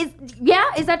 Right?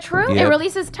 Is that true? Yeah. It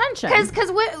releases tension. Because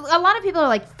a lot of people are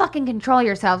like, fucking control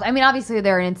yourselves. I mean, obviously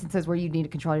there are instances where you need to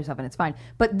control yourself and it's fine.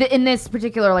 But in this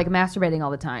particular, like masturbating all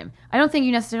the time, I don't think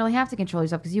you necessarily have to control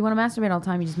yourself because you want to masturbate all the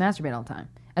time, you just masturbate all the time.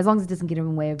 As long as it doesn't get in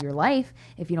the way of your life.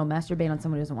 If you don't masturbate on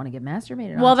someone who doesn't want to get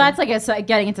masturbated on. Well, that's like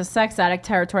getting into sex addict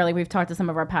territory like we've talked to some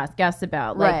of our past guests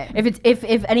about. Like, right. if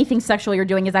anything sexual you're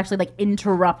doing is actually like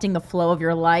interrupting the flow of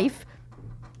your life,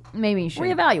 maybe you should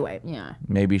reevaluate. Yeah.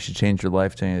 Maybe you should change your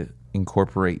life to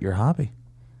incorporate your hobby.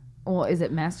 Well, is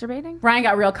it masturbating? Brian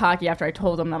got real cocky after I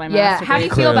told him that I masturbated. Yeah. How do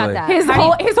you feel about that? His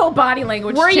whole body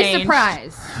language Were changed. you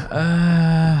surprised?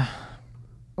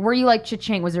 Were you like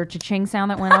cha-ching? Was there a cha-ching sound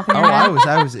that went off in your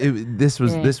head? This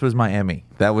was my Emmy.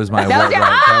 That was my That was your-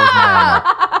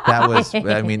 That was,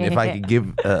 I mean, if I could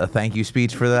give a thank you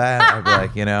speech for that, I'd be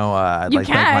like, I'd like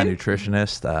to thank my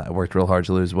nutritionist. I worked real hard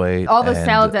to lose weight. All those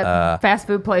salads at fast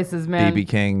food places, man. BB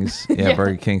King's,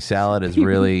 Burger King salad has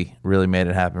really, really made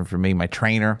it happen for me. My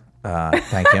trainer,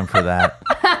 thank him for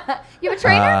that. You have a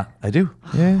trainer? I do.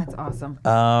 Yeah. That's awesome.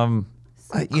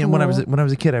 When I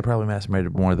was a kid, I probably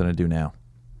masturbated more than I do now.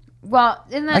 Well,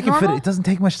 isn't that I can normal? fit it. It doesn't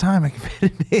take much time. I can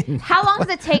fit it in. How long does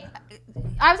it take?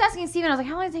 I was asking Steven, I was like,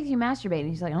 how long does it take you to masturbate? And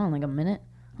he's like, oh, like a minute.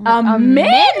 A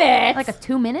minute? Like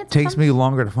 2 minutes? Takes me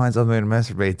longer to find something to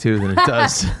masturbate to than it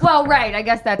does. Well, right. I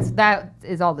guess that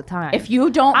is all the time. If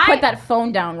you don't put that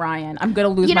phone down, Ryan, I'm going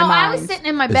to lose my mind. I was sitting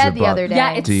in my bed the other day.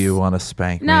 Yeah, Do you want to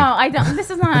spank me? No, I don't.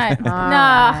 This is not. No.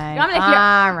 I'm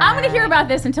going to hear about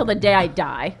this until the day I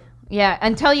die. Yeah,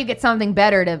 until you get something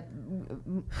better to,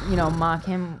 mock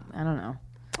him. I don't know.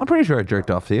 I'm pretty sure I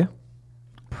jerked off to you.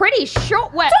 Pretty sure.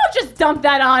 What? Don't just dump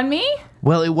that on me.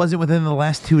 Well, it wasn't within the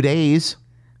last 2 days.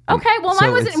 Okay, well,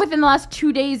 mine wasn't within the last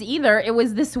 2 days either. It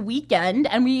was this weekend,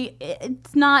 and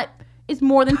it's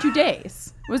more than 2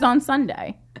 days. It was on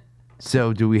Sunday.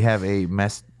 So, do we have a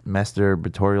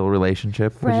masturbatorial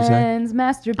relationship? Friends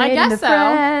masturbating I guess to so.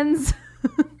 friends.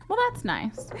 Well, that's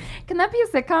nice. Can that be a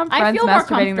sitcom? Friends I feel more masturbating to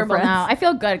comfortable friends? now. I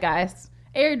feel good, guys.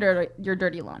 Air your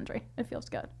dirty laundry. It feels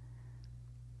good.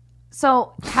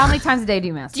 So, how many times a day do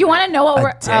you masturbate? Do you want to know what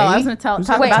we're? day? Oh, I was going to talk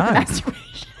about the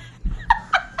masturbation.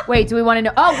 Wait, do we want to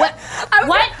know? Oh, what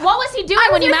was he doing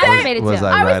when you masturbated Was to?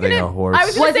 I riding a horse?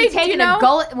 Was he taking a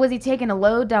gullet? Was he taking a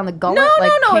load down the gullet? No,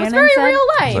 like no. It's very Cannon real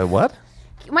said? life. So what?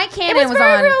 My It Cannon was was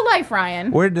very on. real life,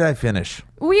 Ryan. Where did I finish?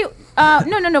 We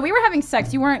no. We were having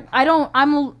sex. You weren't. I don't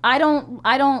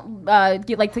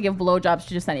like to give blowjobs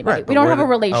to just anybody. Right, we but don't where have a did-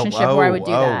 relationship where I would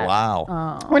do that. Oh,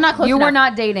 wow. We're not close. You were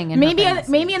enough. not dating. Maybe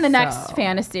in the next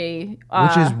fantasy.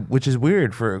 Which is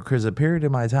weird because a period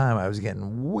of my time I was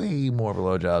getting way more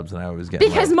blowjobs than I was getting.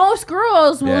 because most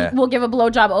girls will give a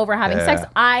blowjob over having Yeah. sex.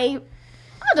 I'll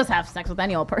just have sex with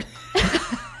any old person.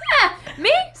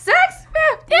 Me? Sex?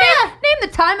 Yeah. Name the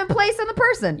time and place and the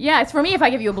person. Yeah, it's for me. If I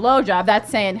give you a blowjob, that's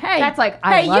saying, hey, That's like,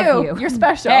 I hey, love you. you're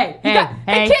special. Hey,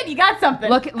 hey, kid, you got something.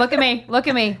 Look at me. Look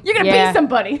at me. You're gonna be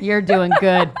somebody. You're doing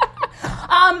good.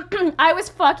 I was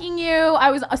fucking you.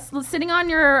 I was sitting on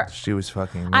your. She was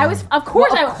fucking me. I was, of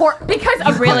course, because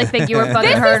You really think you were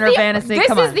fucking her in her fantasy? This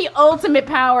Come is on. the ultimate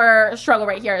power struggle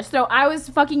right here. So I was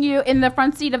fucking you in the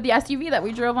front seat of the SUV that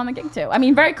we drove on the gig to. I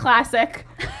mean, very classic.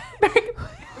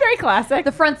 very classic.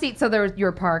 The front seat, so you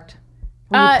were parked.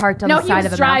 Were you parked on the side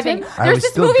of a driving. mountain? I There's was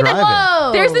this still movie driving. that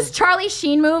there's this Charlie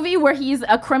Sheen movie where he's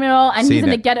a criminal and he's Seen in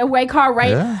a it. getaway car,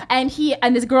 right? Yeah. And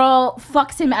this girl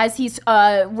fucks him as he's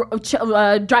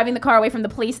driving the car away from the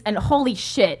police. And holy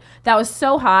shit, that was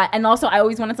so hot. And also, I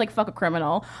always wanted to fuck a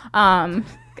criminal. I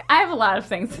have a lot of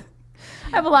things.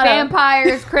 I have a lot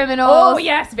Vampires, criminals. Oh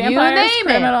yes, vampires, you name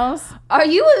criminals. It. Are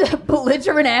you a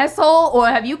belligerent asshole or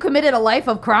have you committed a life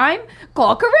of crime?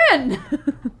 Call Corinne.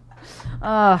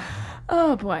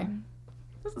 Oh boy,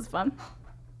 this is fun.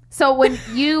 So when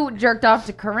you jerked off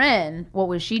to Corinne, what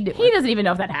was she doing? He doesn't even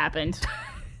know if that happened.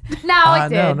 No, it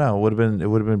did. No. It would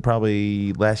have been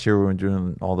probably last year we were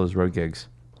doing all those road gigs.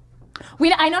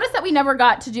 I noticed that we never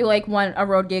got to do like a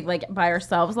road gig like by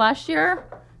ourselves last year.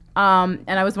 And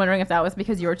I was wondering if that was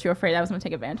because you were too afraid I was going to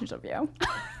take advantage of you.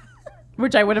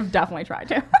 Which I would have definitely tried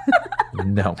to.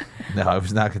 No, I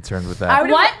was not concerned with that.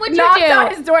 What would you do?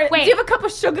 On his door. Wait. Do you have a cup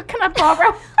of sugar? Can I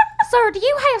borrow? Sir, do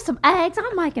you have some eggs?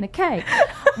 I'm making a cake.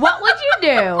 What would you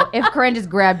do if Corinne just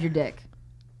grabbed your dick?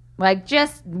 Like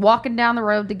just walking down the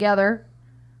road together,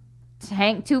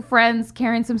 two friends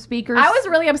carrying some speakers. I was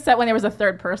really upset when there was a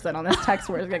third person on this text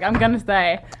word gig. I'm gonna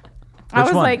say. I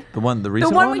was one? like the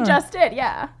recent one we just did.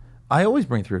 Yeah. I always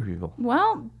bring through people.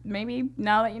 Well, maybe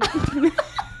now that you know.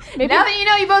 Now that you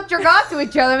know you both jerk off to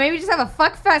each other, maybe just have a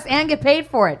fuck fest and get paid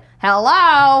for it.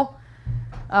 Hello.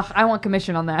 Ugh, I want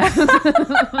commission on that.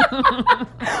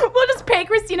 We'll just pay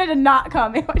Christina to not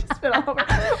come. I just spit all over.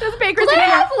 Just pay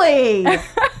Christina. Gladly.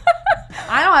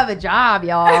 I don't have a job,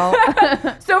 y'all.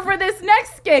 So for this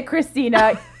next gig,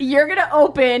 Christina, you're gonna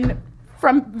open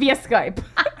via Skype.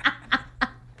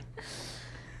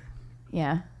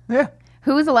 Yeah. Yeah.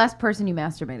 Who was the last person you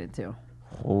masturbated to?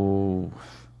 Oh,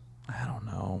 I don't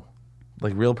know.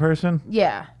 Like real person?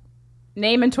 Yeah.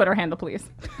 Name and Twitter handle, please.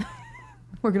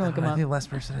 We're gonna look him up. I think the last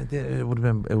person I did, it would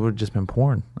have just been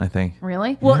porn. I think.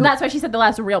 Really? Well, that's why she said the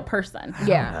last real person.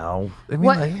 Yeah. No. I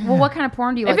mean, what kind of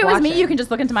porn do you like? If it was watching? me, you can just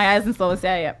look into my eyes and slowly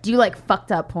say it. Do you like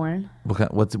fucked up porn?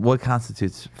 What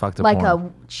constitutes fucked up like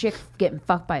porn? a chick getting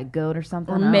fucked by a goat or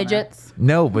something? Or midgets.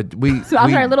 No, but we. So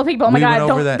I'm sorry, little people. Oh my god,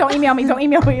 don't email me. Don't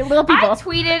email me, little people. I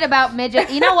tweeted about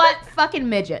midgets. You know what? Fucking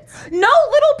midgets. No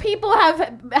little people have.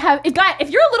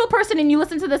 If you're a little person and you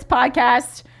listen to this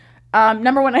podcast,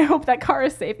 number one, I hope that car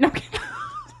is safe. No.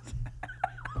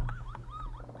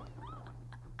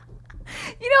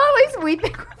 You know, at least we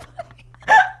think we're funny.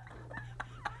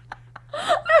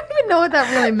 I don't even know what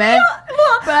that really meant,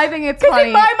 but I think it's funny.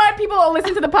 In my mind, people will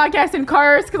listen to the podcast in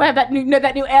cars because I have that new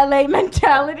LA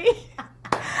mentality.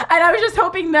 And I was just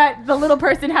hoping that the little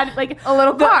person had like a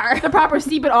little car, the proper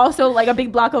seat, but also like a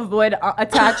big block of wood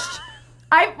attached.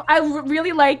 I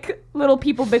really like Little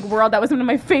People, Big World. That was one of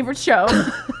my favorite shows.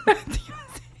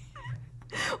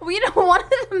 Well, you know, one of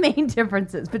the main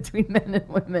differences between men and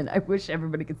women, I wish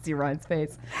everybody could see Ryan's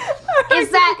face, is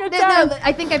that,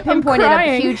 I think I pinpointed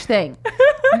a huge thing.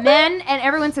 Men, and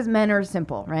everyone says men are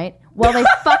simple, right? Well,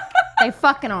 they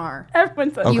fucking are.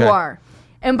 Everyone says you are.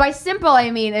 And by simple,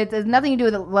 I mean, it has nothing to do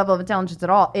with the level of intelligence at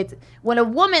all. It's when a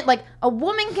woman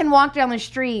can walk down the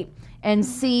street and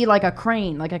see like a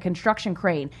crane, like a construction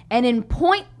crane, and in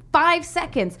 0.5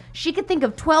 seconds, she could think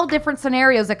of 12 different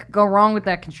scenarios that could go wrong with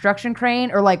that construction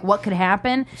crane or like what could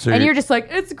happen. So and you're just like,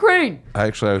 it's a crane. I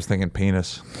was thinking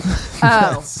penis.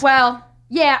 Oh, well,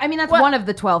 yeah. I mean, that's one of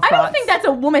the 12 thoughts. I don't think that's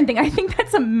a woman thing. I think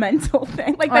that's a mental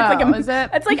thing. Like that's is it?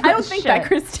 It's like I don't think that,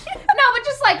 Christine. No, but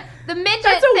just like the midget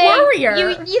that's a thing.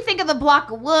 Warrior. You think of the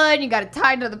block of wood. You got it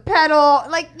tied to the pedal.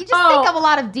 Like you just think of a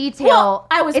lot of detail. Well,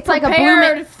 I was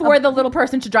prepared for the little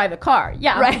person to drive the car.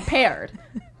 Yeah, right. I'm prepared.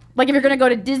 Like if you're gonna go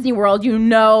to Disney World, you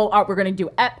know, we're gonna do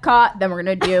Epcot, then we're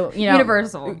gonna do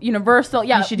Universal.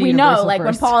 Yeah, we know. Like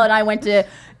when Paul and I went to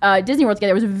Disney World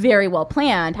together, it was very well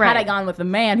planned. Right. Had I gone with a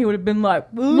man, he would have been like,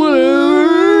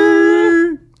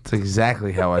 It's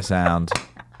exactly how I sound.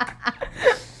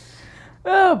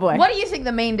 Oh boy. What do you think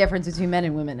the main difference between men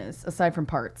and women is, aside from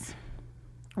parts?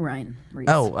 Ryan Reese.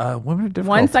 Women are difficult.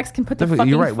 One sex can put the fucking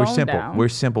You're right. phone We're simple. down. We're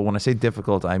simple. When I say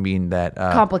difficult, I mean that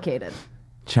complicated.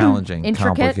 Challenging,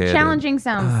 intricate, complicated. Challenging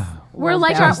sounds. We're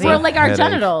like our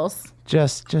genitals.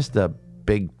 Just a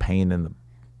big pain in the.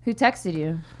 Who texted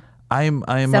you? I'm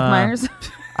Seth Meyers.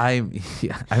 I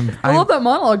love that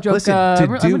monologue joke. Listen,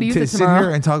 to sit tomorrow.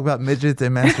 here and talk about midgets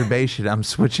and masturbation, I'm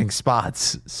switching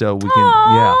spots so we can.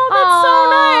 Oh, that's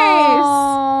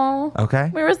so nice. Okay.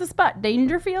 Where is the spot?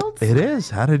 Dangerfields? It is.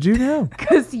 How did you know?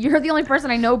 Because you're the only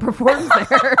person I know performs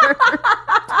there.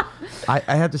 I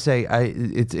have to say,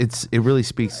 it really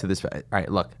speaks to this. All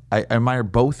right, look, I admire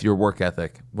both your work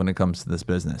ethic when it comes to this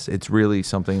business. It's really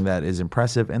something that is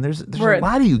impressive, and there's a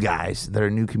lot of you guys that are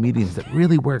new comedians that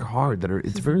really work hard.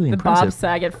 It's really impressive. Bob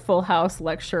Saget Full House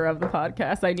lecture of the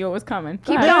podcast. I knew it was coming.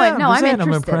 Keep going. No, I'm interested.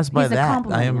 I'm impressed by that.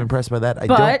 I am impressed by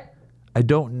that. I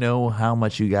don't know how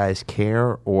much you guys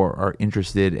care or are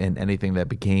interested in anything that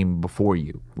became before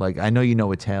you. Like, I know you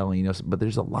know Attell, but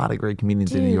there's a lot of great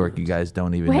comedians in New York you guys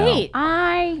don't even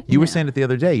know. You were saying it the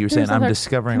other day. You were saying, I'm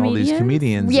discovering all these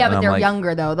comedians. Yeah, but they're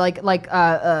younger, though. Like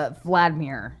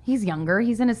Vladimir. He's younger.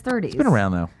 He's in his 30s. He's been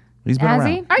around, though. He's been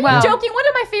around. Are you joking? One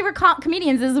of my favorite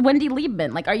comedians is Wendy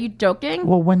Liebman. Like, are you joking?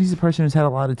 Well, Wendy's a person who's had a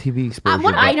lot of TV exposure.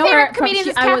 One of my favorite comedians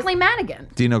is Kathleen Madigan.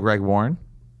 Do you know Greg Warren?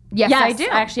 Yes, I do.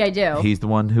 Actually, I do. He's the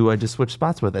one who I just switched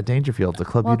spots with at Dangerfield, the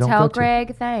club you don't go tell to.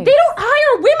 Greg, thanks. They don't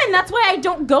hire women. That's why I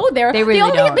don't go there. They really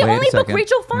don't. They Wait a only book second.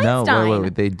 Rachel Feinstein. No,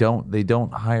 wait. They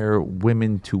don't hire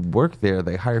women to work there.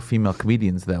 They hire female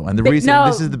comedians though. And the reason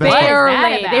this is the best part.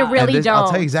 Barely. They really don't. I'll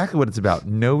tell you exactly what it's about.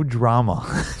 No drama.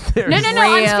 No.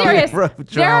 I'm serious.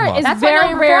 There is That's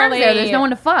very rarely. There's no one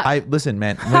to fuck. Listen,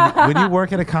 man. When you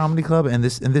work at a comedy club, and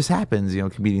this happens,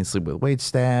 comedians sleep with wait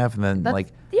staff, and then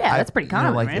that's pretty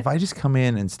common. Like right? if I just come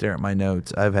in and stare at my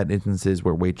notes, I've had instances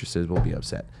where waitresses will be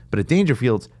upset. But at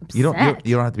Dangerfields, you don't have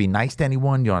to be nice to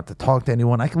anyone. You don't have to talk to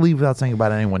anyone. I can leave without saying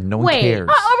about anyone. No one cares.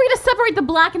 Are we going to separate the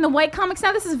black and the white comics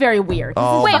now? This is very weird.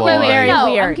 Wait. Very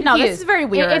No, weird. I'm No, this confused. is very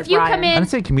weird. If you come I in, didn't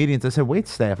say comedians. I said wait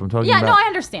staff. I'm talking about. no, I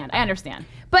understand.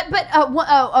 but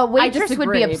a waitress would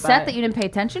disagree, be upset but- that you didn't pay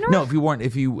attention to her. No, if you weren't,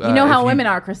 if you know how if women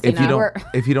are, Christina.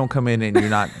 If you don't come in and you're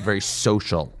not very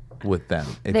social with them,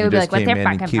 if They you would be just like, "What's came their in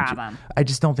and fucking keep- problem?" I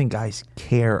just don't think guys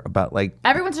care about like.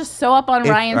 Everyone's just so up on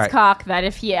Ryan's right. cock that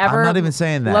if he ever I'm not even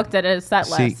saying that. looked at his set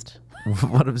list.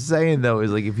 What I'm saying though is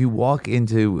like if you walk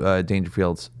into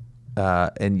Dangerfields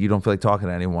and you don't feel like talking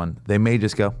to anyone, they may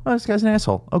just go, "Oh, this guy's an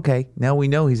asshole." Okay, now we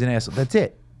know he's an asshole. That's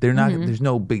it. They're not. There's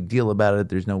no big deal about it.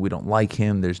 There's no we don't like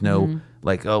him. There's no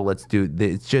like let's do.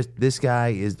 It's just this guy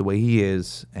is the way he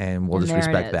is, and we'll just there it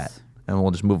respect is. that, and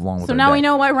we'll just move along with. So our now day. we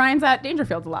know why Ryan's at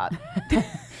Dangerfields a lot.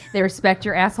 They respect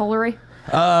your assholery.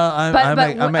 I'm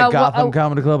at Gotham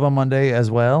Comedy Club on Monday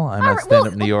as well. I'm at Stand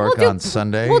Up New York on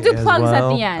Sunday. We'll do as plugs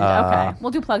well. at the end. Okay,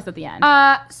 we'll do plugs at the end.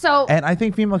 So And I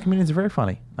think female comedians are very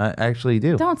funny. I actually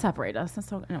do. Don't separate us. That's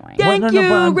so annoying.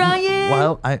 Ryan.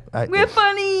 Well, we're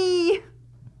funny.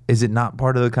 is it not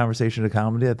part of the conversation of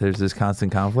comedy that there's this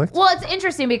constant conflict? Well, it's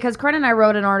interesting because Corinne and I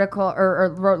wrote an article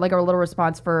or wrote like a little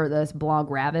response for this blog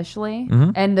Ravishly,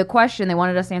 and the question they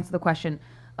wanted us to answer the question.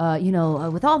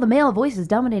 With all the male voices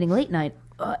dominating late night,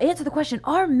 answer the question: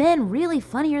 are men really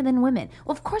funnier than women?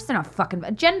 Well, of course they're not fucking.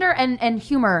 Gender and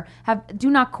humor do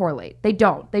not correlate. They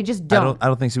don't. They just don't. I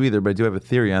don't think so either. But I do have a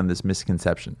theory on this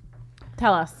misconception.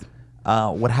 Tell us.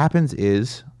 What happens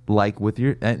is, like with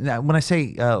your, now when I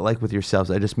say like with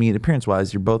yourselves, I just mean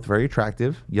appearance-wise, you're both very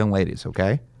attractive young ladies.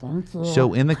 Okay. Thank you.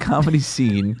 So in the comedy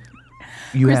scene,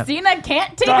 you Christina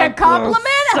can't take a compliment,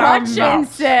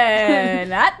 Hutchinson.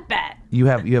 Not bad. You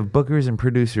have bookers and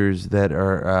producers that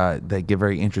are that get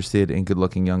very interested in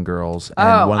good-looking young girls,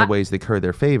 and one of the ways they curry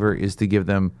their favor is to give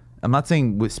them. I'm not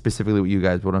saying specifically with you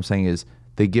guys, but what I'm saying is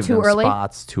they give them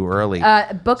spots too early.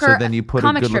 Booker, so then you put a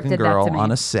comic strip good-looking did that girl to me.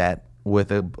 on a set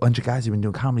with a bunch of guys who've been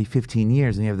doing comedy 15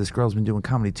 years, and you have this girl who's been doing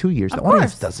comedy 2 years. The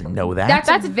audience doesn't know that.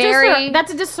 That's a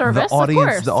disservice.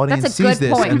 The audience That's a sees good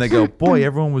this point. and they go, "Boy,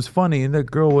 everyone was funny, and the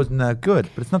girl wasn't that good."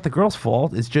 But it's not the girl's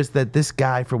fault. It's just that this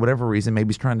guy, for whatever reason, maybe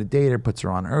he's trying to date her, puts her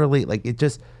on early. Like it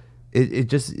just.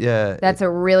 That's a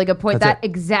really good point. That's That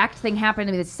exact thing happened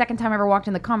to me the second time I ever walked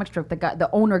in the comic strip. The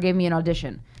owner gave me an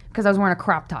audition because I was wearing a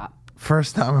crop top.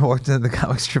 First time I walked into the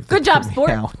comic strip. Good job,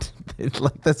 sport.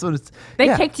 Like that's what it's.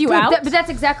 They kicked you out. But that's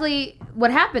exactly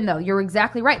what happened, though. You're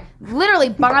exactly right. Literally,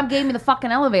 Bob gave me the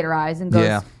fucking elevator eyes and goes,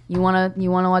 Yeah. "You wanna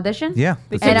audition?" Yeah.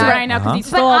 They that's kicked it. Ryan out because he But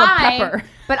stole all the pepper.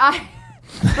 But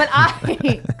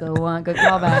I go on, good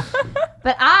callback.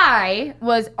 But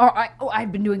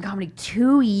I'd been doing comedy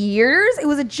 2 years. It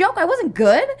was a joke. I wasn't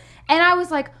good, and I was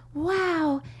like,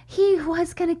 wow, he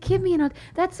was gonna give me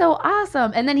that's so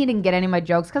awesome. And then he didn't get any of my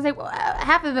jokes because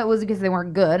half of it was because they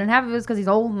weren't good, and half of it was because he's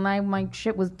old and my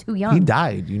shit was too young. He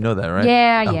died. You know that, right?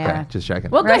 Yeah, okay, yeah. Just checking.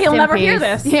 Well, good. Rest He'll in never hear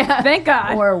peace. this. Yeah. Thank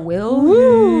God. Or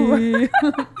will.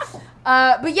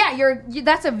 But yeah,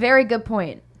 that's a very good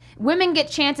point. Women get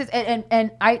chances,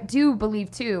 and I do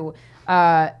believe too.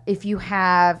 If you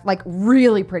have like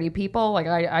really pretty people, like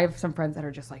I have some friends that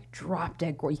are just like drop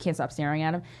dead gorgeous. You can't stop staring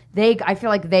at them. I feel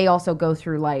like they also go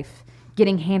through life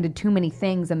getting handed too many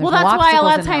things, and there's Well, that's why a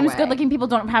lot of times good good-looking people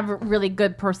don't have really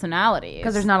good personalities.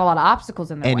 because there's not a lot of obstacles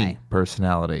in their Any way.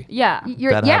 personality. Yeah.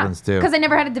 That happens too. Because they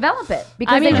never had to develop it.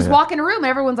 Because mean- they just walk in a room and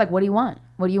everyone's like, "What do you want?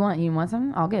 What do you want? You want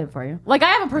something? I'll get it for you." Like, I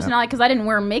have a personality because I didn't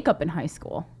wear makeup in high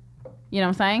school. You know what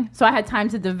I'm saying? So I had time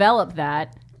to develop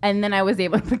that, and then I was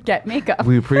able to get makeup.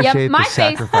 We appreciate my the face-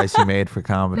 sacrifice you made for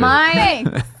comedy.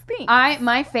 Thanks.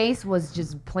 My face was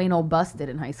just plain old busted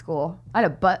in high school. I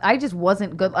had I just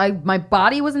wasn't good. My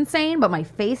body was insane, but my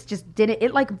face just didn't.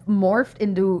 It like morphed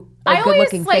into a I good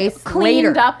looking always face cleaned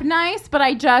later. up nice, but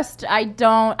I don't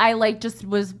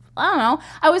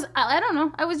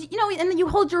know. I was, and then you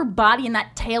hold your body in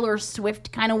that Taylor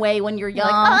Swift kind of way when you're young.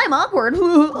 Like, I'm awkward.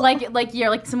 like you're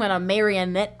like someone on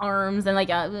marionette arms and like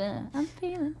I'm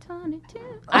feeling 22.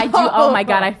 I do. Oh my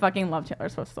God, I fucking love Taylor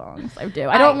Swift songs. I do.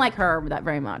 I don't like her that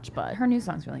very much, but Her new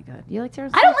song's really good. Do you like Taylor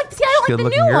Swift? I don't like the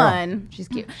Good-looking new girl. one. She's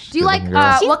cute. Do you like good-looking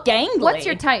girl. She's what? gangly. What's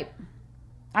your type?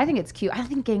 I think it's cute. I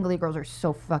think gangly girls are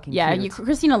so fucking Yeah, cute.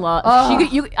 Christina Love.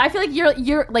 I feel like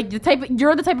you're like the type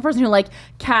of person who like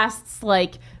casts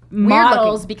like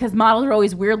models because models are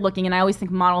always weird looking, and I always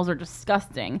think models are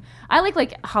disgusting. I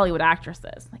like Hollywood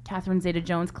actresses, like Catherine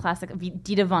Zeta-Jones, classic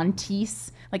Dita Von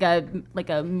Teese, like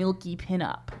a milky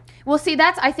pinup. Well, see,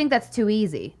 I think that's too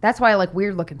easy. That's why I like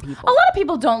weird looking people. A lot of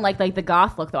people don't like the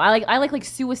goth look though. I like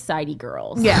suicide-y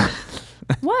girls. Yeah.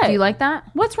 What? Do you like that?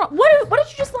 What's wrong? What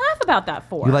did you just laugh about that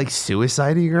for? You like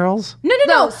suicide-y girls?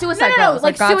 No, Suicide Girls.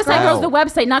 Like Suicide Girls, the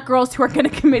website, not girls who are going to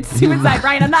commit suicide.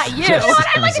 Ryan, I'm not you.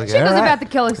 I like a chick who's about to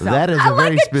kill herself. That is a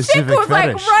very specific chick who's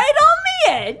fetish. like right on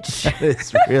the edge.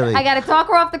 It's really. I got to talk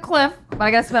her off the cliff, but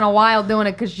I got to spend a while doing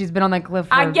it because she's been on that cliff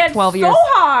for 12 years. I get so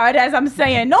hard as I'm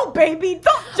saying, no, baby,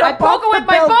 don't jump I poke her off with the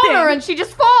my building. boner and she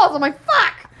just falls. I'm like,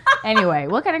 fuck. Anyway,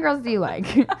 what kind of girls do you like?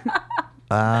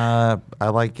 I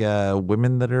like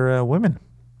women that are women.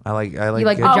 I like. You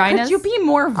like vaginas? vaginas? Could you be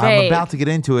more vague? I'm about to get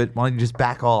into it. Why don't you just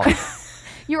back off?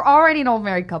 You're already an old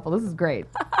married couple. This is great.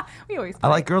 We always I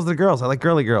like girls that are girls. I like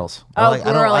girly girls. Oh,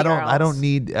 I don't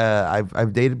need.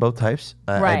 I've dated both types.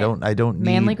 Right. I don't need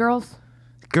Manly girls?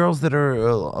 girls that are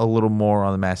a little more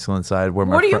on the masculine side. Where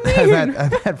What do you mean?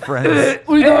 I've had friends.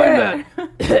 What are you talking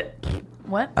about?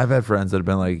 What? I've had friends that have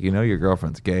been like, your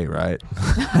girlfriend's gay, right?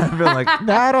 I've been like,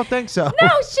 no, I don't think so. No,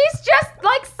 she's just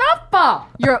like softball.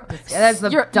 That's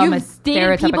the dumbest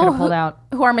stereotype I could have pulled out.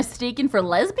 Who are mistaken for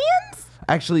lesbians?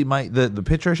 Actually, the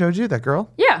picture I showed you, that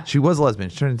girl? Yeah. She was a lesbian.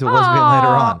 She turned into a lesbian later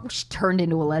on. She turned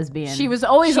into a lesbian. She was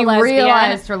always a She lesbian.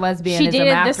 realized her lesbianism She dated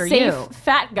after the safe you.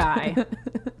 fat guy.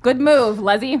 Good move,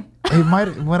 Leslie. It might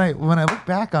when I look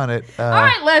back on it. All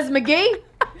right, Les McGee.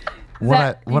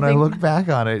 When I look back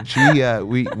on it, she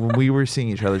when we were seeing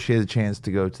each other, she had a chance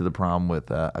to go to the prom with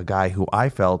a guy who I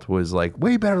felt was like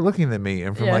way better looking than me,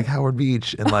 and from like Howard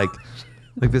Beach, and like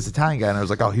this Italian guy, and I was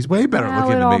like, oh, he's way better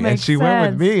looking than me, and she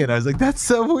went with me, and I was like, that's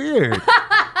so weird.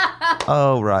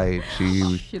 Oh right, she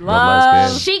was a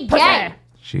lesbian. She gay.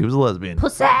 She was a lesbian.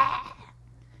 Pussy.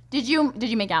 Did you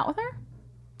make out with her?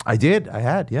 I did. I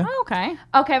had. Yeah. Oh, okay.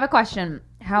 Okay, I have a question.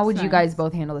 How would you guys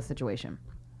both handle this situation?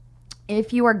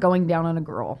 If you are going down on a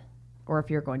girl, or if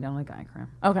you're going down on a guy,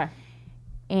 Karim, Okay.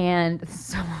 and this is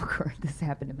so awkward, this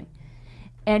happened to me,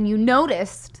 and you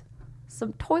noticed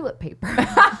some toilet paper.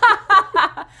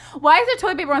 Why is there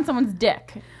toilet paper on someone's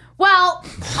dick? Well,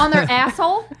 on their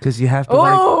asshole. Because you have to.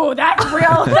 Oh, that's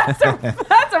real. That's a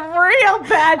real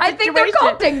bad situation. I think they're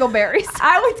called dingleberries.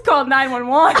 I would call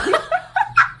 911.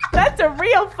 That's a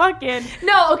real fucking.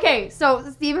 No, okay. So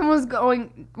Steven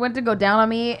went to go down on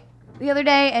me the other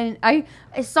day, and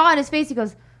I saw in his face. He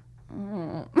goes,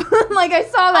 like I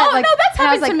saw that. Oh like, no, that's and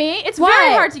I happened was like, to me. It's "What?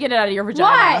 very hard to get it out of your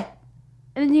vagina. What?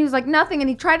 And he was like, nothing. And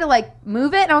he tried to like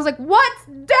move it, and I was like, what's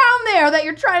down there that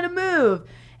you're trying to move?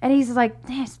 And he's like,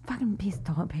 there's a fucking piece of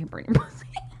toilet paper in your pussy.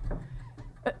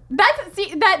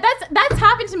 That's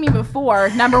happened to me before.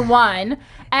 Number one,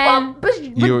 and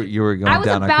You were going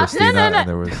down on Christina, and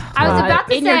there was. I was about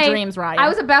to in say your dreams, Ryan. I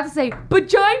was about to say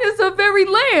vaginas are very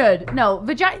layered. No,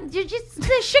 vagina.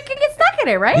 The shit can get stuck in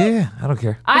it, right? Yeah, I don't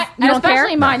care. and don't especially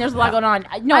care? mine. There's a lot going on.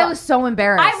 No, I was so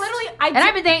embarrassed.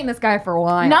 I've been dating this guy for a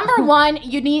while. Number one,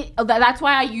 you need. That's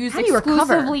why I use How do you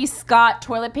exclusively Scott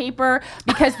toilet paper,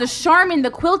 because the Charmin,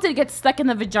 the quilted, gets stuck in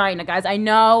the vagina, guys. I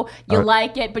know you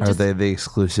like it, but Are just they the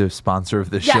exclusive sponsor of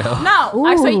the yeah, show? no.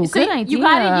 Ooh, So good you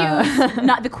gotta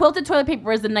use the quilted toilet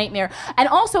paper is a nightmare, and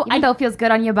also Even though it feels good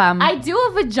on your bum. I do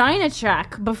a vagina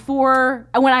check before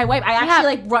when I wipe. I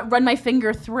actually run my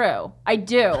finger through. I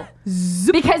do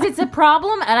because it's a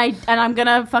problem, and I'm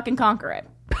gonna fucking conquer it.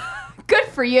 Good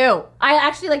for you. I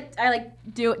actually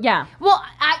do it. Yeah. Well,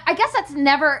 I guess that's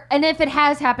never, and if it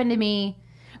has happened to me,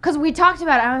 because we talked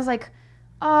about it, I was like,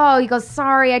 oh, he goes,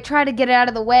 sorry, I tried to get it out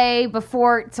of the way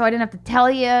before, so I didn't have to tell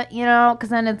you, because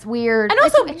then it's weird. And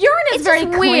also, urine is it's very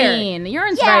just weird. clean.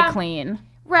 Urine's Yeah. very clean.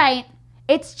 Right.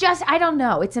 It's just, I don't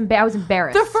know. I was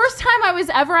embarrassed. The first time I was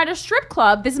ever at a strip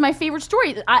club, this is my favorite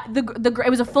story. It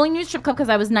was a fully nude strip club because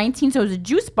I was 19, so it was a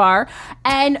juice bar,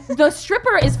 and the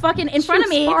stripper is fucking in front of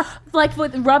me, bar. like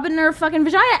with rubbing her fucking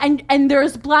vagina, and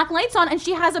there's black lights on, and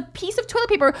she has a piece of toilet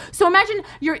paper. So imagine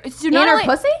in her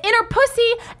pussy? in her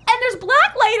pussy, and there's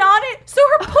black light on it, so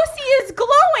her pussy is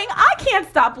glowing. I can't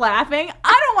stop laughing.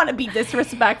 I don't want to be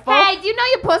disrespectful. Hey, do you know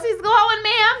your pussy's glowing,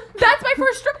 ma'am? That's my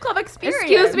first strip club experience.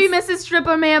 Excuse me, Mrs.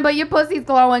 Stripper Man, but your pussy's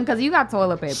glowing because you got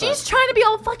toilet paper. She's trying to be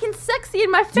all fucking sexy in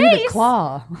my Do the face.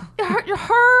 claw. Her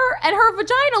and her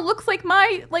vagina looks like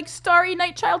my starry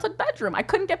night childhood bedroom. I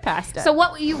couldn't get past it. So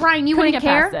what, Ryan, you couldn't wouldn't get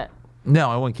past care? it.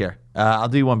 No, I wouldn't care. I'll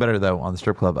do you one better though on the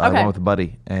strip club. I went with a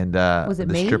buddy, and was it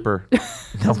the me? stripper.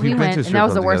 No, we went, to a strip and that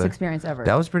was club the worst together. experience ever.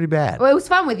 That was pretty bad. Well, it was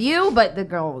fun with you, but the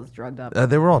girl was drugged up.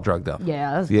 They were all drugged up.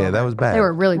 Yeah, that was bad. They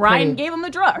were really Ryan pretty. gave him the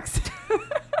drugs.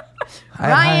 I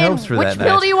had high hopes for which that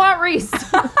pill night. do you want, Reese?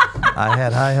 I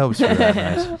had high hopes for that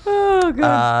night. Oh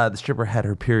god. The stripper had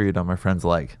her period on my friend's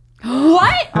leg.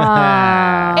 What? It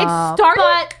started.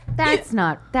 But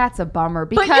that's a bummer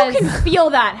But because you can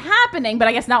feel that happening, but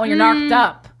I guess not when you're knocked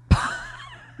up.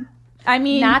 I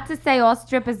mean, not to say all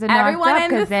strippers are knocked everyone up in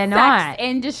the because they're sex not.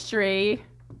 industry.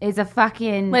 Is a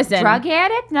fucking Listen, drug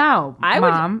addict? No, I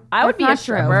Mom, would be a that's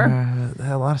not true.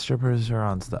 stripper. A lot of strippers are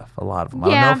on stuff. A lot of them. I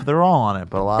Yeah. don't know if they're all on it,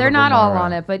 but a lot They're of them not all are,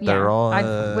 on it, but yeah, they're all,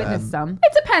 I've witnessed some.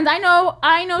 It depends. I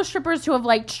know strippers who have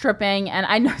liked stripping, and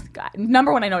I know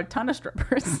number one, I know a ton of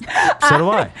strippers. So do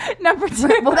I. Number two,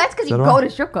 Well, that's because you So do go I. to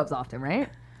strip clubs often, right?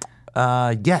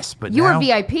 Yes, but You now, were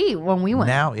VIP when we went.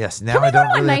 Now, yes, now can we I go don't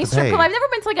to a really nice have to strip pay. club? I've never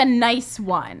been to like a nice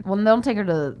one. Well, don't take her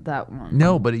to that one.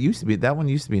 No, but it used to be. That one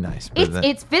used to be nice. but then-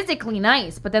 It's physically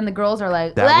nice, but then the girls are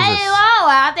like, That was a "Well, s- you all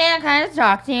out there kind of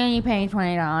talk to you, and you pay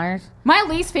 $20." My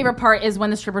least favorite part is when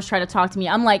the strippers try to talk to me.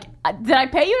 I'm like, did I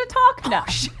pay you to talk? No.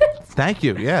 Thank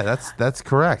you. Yeah, that's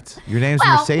correct. Your name's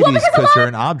Well, Mercedes because a because lot- you're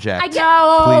an object.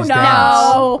 No, Please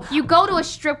no. dance. You go to a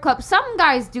strip club. Some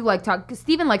guys do like talk.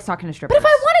 Steven likes talking to strippers. But if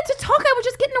I wanted to talk, I would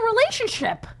just get in a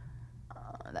relationship.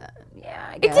 yeah,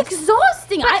 I It's guess.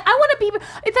 exhausting. I want to be.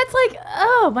 That's like,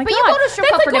 oh my But god. you go to a strip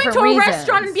That's club like for going to different a reasons.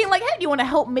 restaurant and being like, "Hey, do you want to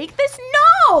help make this?"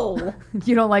 No.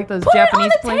 You don't like those Put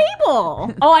Japanese it on the plates?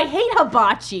 table. Oh, I hate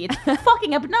hibachi. It's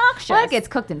fucking obnoxious. Well, it gets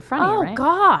cooked in front of you, Oh right?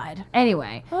 God.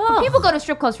 Anyway, but Ugh. people go to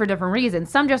strip clubs for different reasons.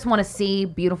 Some just want to see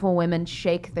beautiful women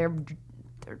shake their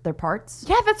parts.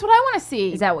 Yeah, that's what I want to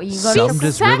see. Is that what you go Some to?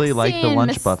 just really like the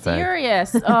lunch buffet.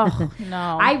 Mysterious. Oh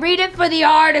no. I read it for the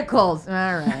articles. All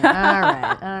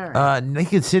right.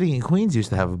 Naked City in Queens used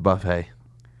to have a buffet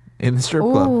in the strip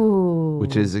club, Ooh,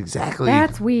 which is exactly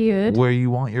that's weird. where you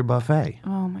want your buffet.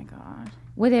 Oh my God.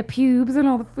 With their pubes and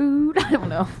all the food. I don't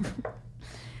know.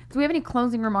 Do we have any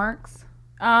closing remarks?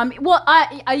 Well,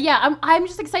 I'm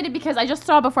just excited because I just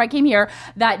saw before I came here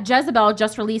that Jezebel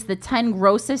just released the 10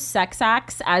 grossest sex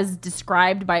acts as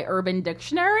described by Urban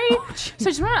Dictionary. So I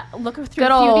just want to look through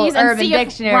Good a few of old these and Urban see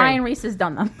Dictionary. if Ryan Reese has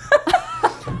done them.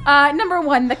 Number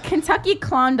 1, the Kentucky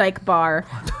Klondike Bar.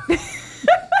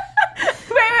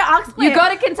 I'll explain You it. go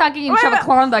to Kentucky and shove a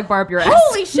Klondike bar up your ass.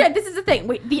 Holy shit, this is the thing.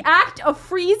 Wait, the act of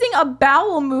freezing a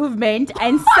bowel movement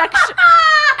and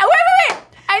wait.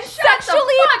 And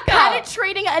sexually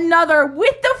penetrating another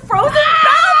with the frozen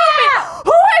bowel movement.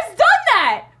 Who has done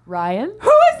that? Ryan?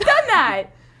 Who has done that?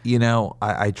 You know,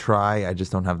 I try. I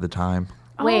just don't have the time.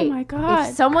 Wait, oh my God.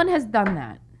 if someone has done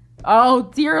that, Oh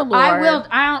dear Lord.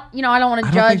 I don't want to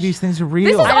I judge. don't think these things are real.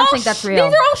 This is I don't all think that's real.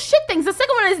 These are all shit things. The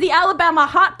second one is the Alabama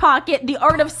Hot Pocket, the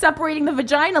art of separating the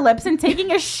vagina lips and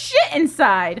taking a shit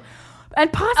inside. And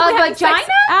possibly A having sex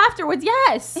vagina? afterwards.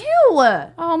 Yes. Ew.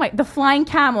 Oh my, the flying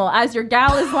camel as your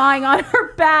gal is lying on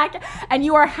her back and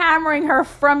you are hammering her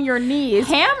from your knees.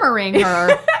 Hammering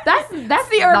her. That's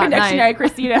The Urban not Dictionary, nice.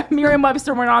 Christina.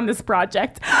 Merriam-Webster went on this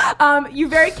project. You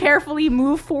very carefully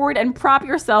move forward and prop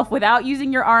yourself without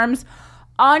using your arms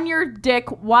on your dick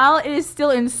while it is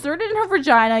still inserted in her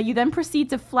vagina. You then proceed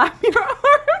to flap your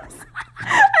arms and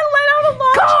let out a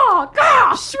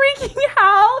long shrieking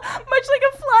howl, much like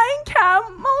a flying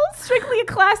camel. Strictly a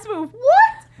class move.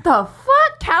 What The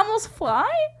fuck? Camels fly?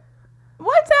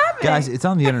 What's happening? Guys, it's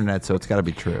on the internet, so it's got to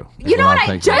be true. You know what I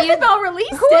think just- Jezebel released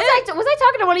Who was it. was I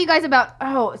talking to one of you guys about?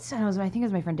 Oh, I think it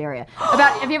was my friend Daria.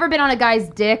 About have you ever been on a guy's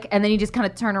dick and then you just kind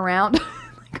of turn around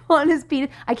like on his penis?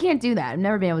 I can't do that. I've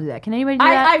never been able to do that. Can anybody do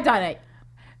that? I've done it.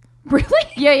 Really?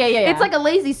 Yeah. It's like a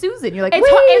lazy Susan. You're like, It's "Whee!"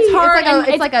 it's hard. and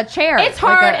It's like a chair. It's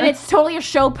Like hard, a- and it's totally a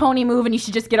show pony move, and you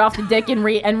should just get off the dick and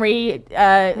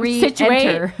situate.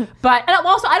 Re-enter. But and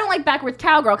also, I don't like backwards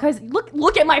cowgirl because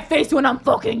look at my face when I'm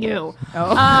fucking you.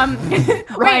 Oh.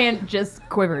 Ryan just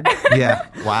quivered. Yeah.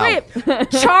 Wow. Wait,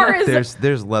 Charizard.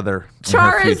 There's leather. In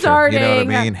her future, you know what I Charizarding.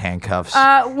 mean? Handcuffs.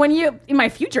 When you in my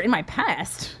future, in my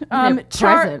past, In her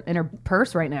present in her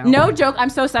purse right now. No joke. I'm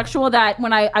so sexual that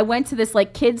when I went to this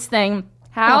like kids thing.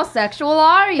 How sexual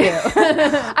are you?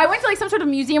 I went to like some sort of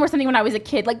museum or something when I was a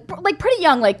kid, like pretty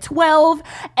young, like 12.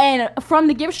 And from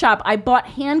the gift shop, I bought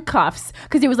handcuffs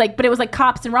because it was like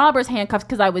cops and robbers handcuffs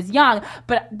because I was young.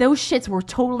 But those shits were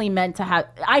totally meant to have.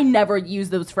 I never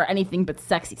used those for anything but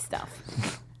sexy stuff.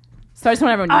 So I just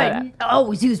want everyone to know that. I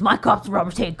always use my cops and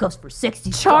rubber handcuffs for 60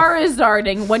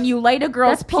 Charizarding, when you light a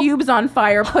girl's That's pubes on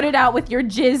fire, put it out with your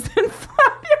jizz and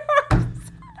flap your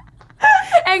arms.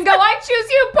 and go, I choose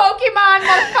you, Pokemon,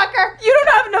 motherfucker. You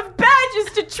don't have enough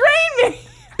badges to train me.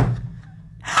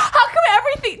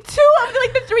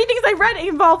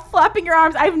 involve flapping your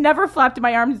arms. I've never flapped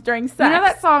my arms during sex. You know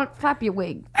that song, Flap Your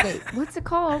Wing? Wait, what's it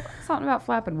called? Something about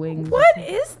flapping wings. What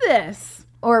is this?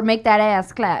 Or make that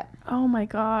ass clap. Oh my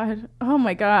god.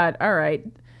 All right.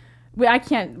 Wait, I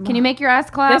can't. Can you make your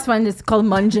ass clap? This one is called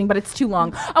munging, but it's too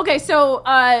long. Okay, so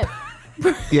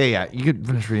Yeah. You could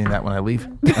finish reading that when I leave.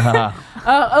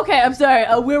 okay, I'm sorry.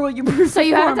 Where will you perform? So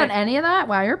you haven't done any of that?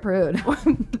 Wow, you're a prude.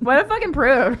 What a fucking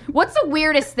prude. What's the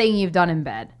weirdest thing you've done in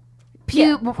bed?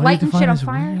 Lighting shit on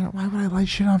fire? Why would I light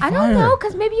shit on fire? I don't know,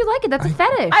 because maybe you like it. That's a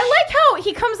fetish. I like how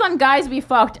he comes on Guys We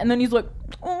Fucked, and then he's like,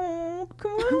 oh,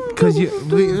 come on. Because we're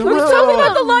talking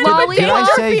about the line of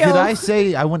Did I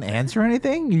say I wouldn't answer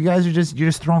anything? You guys are you're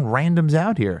just throwing randoms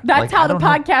out here. That's how the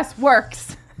podcast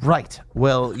works. Right.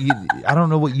 Well, I don't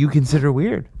know what you consider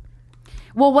weird.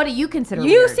 Well, what do you consider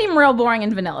weird? You seem real boring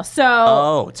and vanilla. So.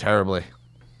 Oh, terribly.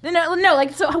 No.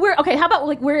 Like, so okay. How about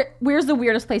like where's the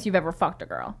weirdest place you've ever fucked a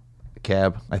girl?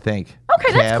 Cab, I think.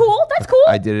 Okay, that's cool. That's cool.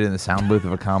 I did it in the sound booth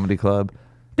of a comedy club.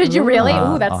 Did you really?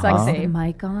 Ooh, that's sexy. Is the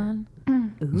mic on?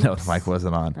 No, the mic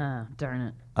wasn't on. Oh, darn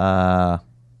it.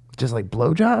 Just like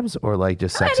blowjobs or like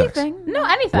just sex? No,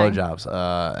 anything. Blowjobs.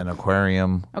 An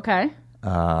aquarium. Okay.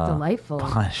 Delightful.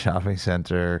 A shopping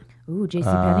center. Ooh,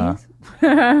 JCPenney's?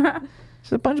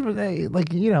 Just a bunch of Have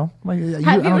you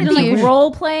ever done like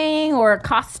role playing or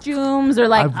costumes or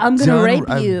like I'm gonna rape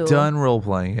you? I've done role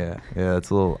playing. Yeah, it's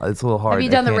a little hard. Have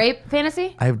you done the rape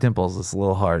fantasy? I have dimples. It's a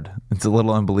little hard. It's a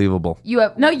little unbelievable.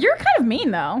 No, you're kind of mean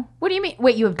though. What do you mean?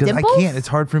 Wait, you have dimples? Because I can't. It's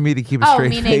hard for me to keep a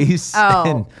straight face.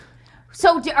 Oh.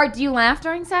 So do you laugh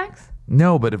during sex?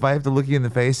 No, but if I have to look you in the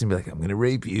face and be like, I'm gonna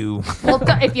rape you. Well,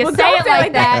 if you say it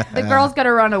like that, the girl's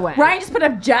gonna run away. Ryan just put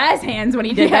up jazz hands when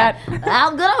he did that.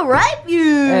 I'm gonna rape you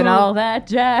and all that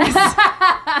jazz.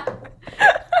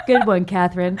 Good one,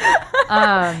 Catherine.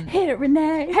 Hit it,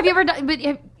 Renee. Have you ever done? But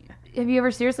have you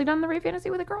ever seriously done the rape fantasy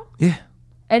with a girl? Yeah.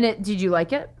 And did you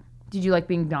like it? Did you like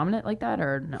being dominant like that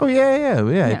or no? Oh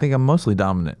yeah. I think I'm mostly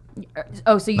dominant.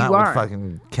 Oh, so you Not are with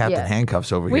fucking Captain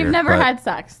Handcuffs over here. We've never had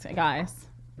sex, guys.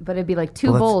 But it'd be like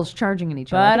two bulls charging at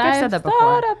each other. But I've said that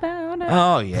before. About it.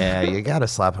 Oh yeah, you gotta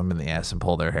slap them in the ass and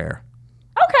pull their hair.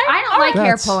 Okay. I don't like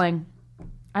hair pulling.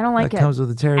 I don't like it. That comes with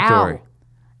the territory.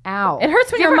 Ow. It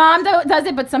hurts when your mom does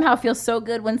it, but somehow feels so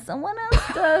good when someone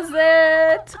else does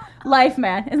it. Life,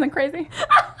 man. Isn't that crazy?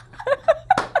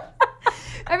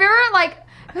 Have you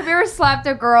ever slapped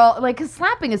a girl? Like, cause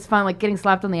slapping is fun. Like getting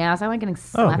slapped on the ass. I like getting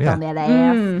slapped on that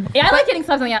ass. Yeah, I like getting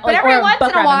slapped on the ass. But every once in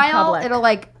a while, it'll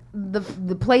like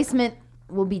the placement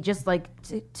will be just like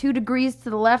 2 degrees to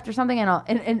the left or something,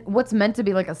 and what's meant to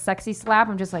be like a sexy slap,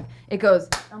 I'm just like it goes.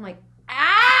 I'm like,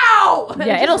 ow!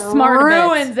 Yeah, it'll smart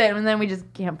ruins it, and then we just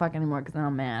can't fuck anymore because then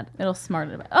I'm mad. It'll smart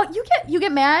it. Oh, you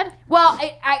get mad? Well,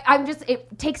 I'm just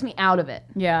it takes me out of it.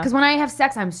 Yeah. Because when I have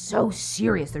sex, I'm so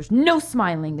serious. There's no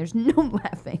smiling. There's no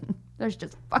laughing. There's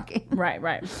just fucking. Right.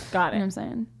 Got it. You know what I'm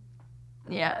saying?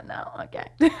 Yeah. No. Okay.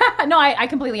 No, I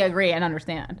completely agree and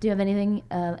understand. Do you have anything?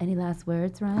 Any last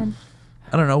words, Ryan?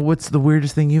 I don't know. What's the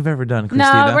weirdest thing you've ever done,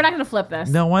 Christina? No, we're not going to flip this.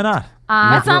 No, why not?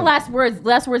 That's not last words.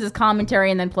 Last words is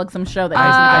commentary and then plug some show that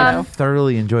I've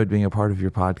thoroughly enjoyed being a part of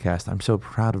your podcast. I'm so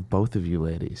proud of both of you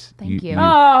ladies. Thank you.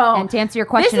 And to answer your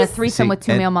question, a threesome with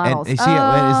 2 male models.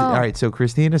 All right, so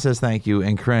Christina says thank you,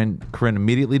 and Corinne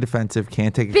immediately defensive,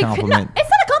 can't take a compliment. It's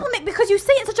not a compliment because you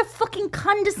say it in such a fucking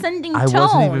condescending tone. I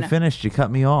wasn't even finished. You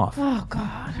cut me off. Oh,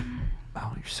 God.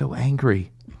 Oh, you're so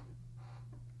angry.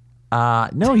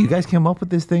 No, you guys came up with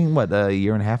this thing a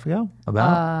year and a half ago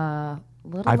about.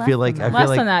 I feel like less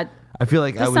than that. I feel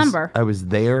like December. I was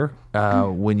there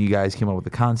when you guys came up with the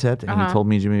concept, and you told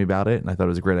me and Jimmy about it, and I thought it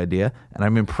was a great idea, and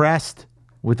I'm impressed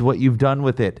with what you've done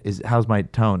with it. How's my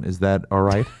tone? Is that all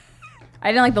right? I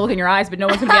didn't like the look in your eyes, but no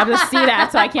one's gonna be able to see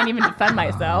that, so I can't even defend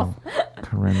myself.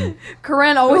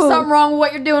 Corinne, always something wrong with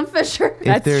what you're doing, Fisher.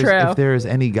 That's true. If there is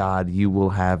any God, you will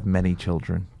have many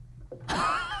children.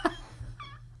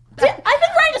 I think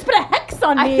Ryan just put a hex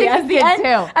on me as the end.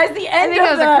 As the end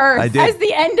of the curse. As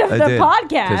the end of the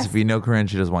podcast. Because if you know Corinne,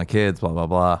 she doesn't want kids. Blah blah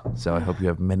blah. So I hope you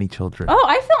have many children. Oh,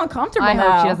 I feel uncomfortable. I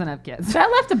now. hope she doesn't have kids.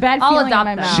 That left a bad feeling in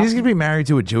my mouth. She's gonna be married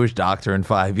to a Jewish doctor in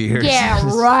 5 years. Yeah,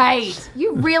 right.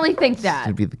 You really think that?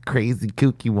 She'd be the crazy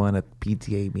kooky one at the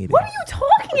PTA meeting. What are you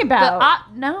talking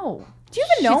about? No. Do you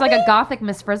even know She's like a gothic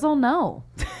Miss Frizzle? No.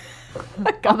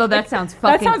 Although that sounds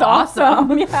fucking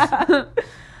awesome. Yeah.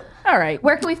 All right.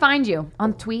 Where can we find you?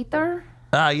 On Twitter?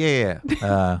 Yeah.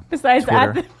 Besides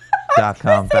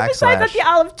Twitter.com/. Besides at the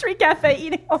Olive Tree Cafe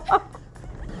eating.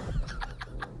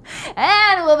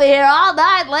 And we'll be here all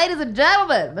night, ladies and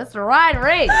gentlemen. Mr. Ryan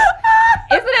Reed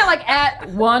Isn't it like at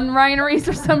one Ryan Reis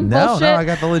or some bullshit? No, I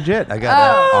got the legit. I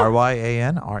got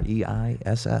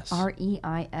RyanReiss.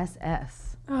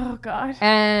 REISS. Oh, God.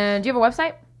 And do you have a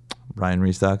website?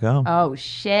 RyanReiss.com. Oh,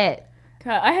 shit.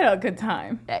 God, I had a good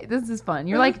time. Hey, this is fun.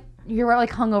 You're like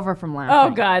hungover from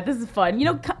laughing. Oh, God, this is fun. You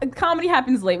know, comedy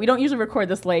happens late. We don't usually record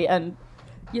this late, and,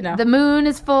 you know. The moon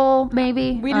is full,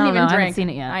 maybe. We didn't even drink. I haven't seen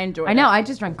it yet. I enjoyed it. I know. I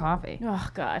just drank coffee. Oh,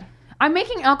 God. I'm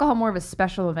making alcohol more of a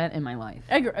special event in my life.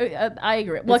 I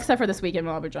agree. Well, except for this weekend.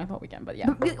 Well, I'll be drunk the whole weekend, but yeah.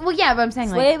 Well, yeah, but I'm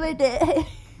saying like...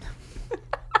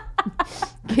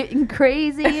 Getting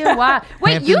crazy and wild.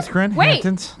 Wait,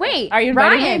 Hamptons? wait. Are you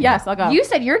inviting Ryan, me? Yes, I'll go. You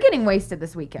said you're getting wasted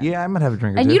this weekend. Yeah, I might have a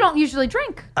drink or and two. you don't usually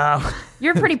drink.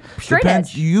 You're pretty straight Depends.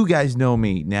 edge. You guys know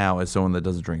me now as someone that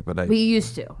doesn't drink, but We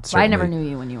used to. But I never knew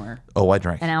you when you were I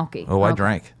drank. an alkie. Oh, I Okay.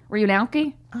 drank. Were you an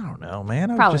alkie? I don't know, man.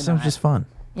 It Probably was just fun.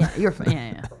 Yeah, you're fun.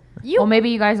 Yeah. Well, maybe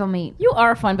you guys will meet. You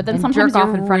are fun, but then And sometimes jerk off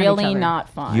you're in front of each really other. not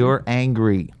fun. You're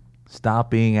angry. Stop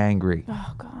being angry.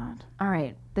 Oh, God. All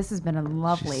right. This has been a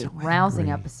lovely, so rousing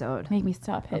angry. episode. Make me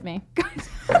stop. Hit me. Okay,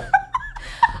 you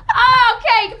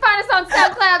can find us on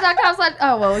SoundCloud.com/.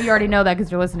 Oh, well, you already know that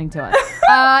because you're listening to us.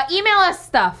 Email us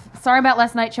stuff.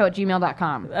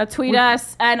 Sorryaboutlastnightshow@gmail.com. Tweet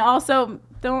us, and also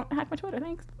don't hack my Twitter.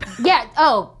 Thanks. Yeah.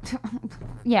 Oh,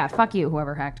 yeah. Fuck you,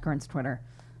 whoever hacked Corinne's Twitter.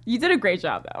 You did a great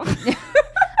job, though.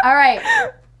 All right.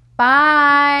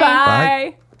 Bye.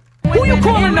 Bye. Who you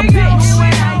calling a bitch?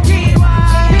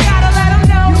 You gotta let them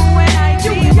know.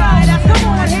 You come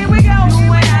on, here we go. You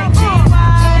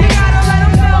gotta let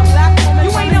them know.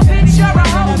 You ain't a bitch, you're a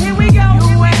hoe. Here we go. You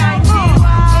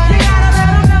gotta let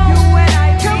them know.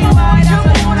 Come on,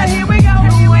 here we go.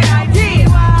 You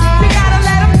gotta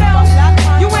let them know.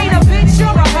 You ain't a bitch, you're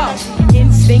a hoe.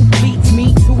 Instinct leads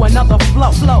me to another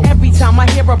flow. Every time I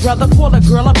hear a brother call a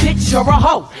girl a bitch or a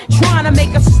hoe, trying to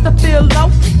make a sister feel low,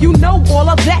 you know all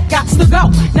of that got to go.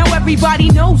 Now everybody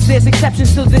knows there's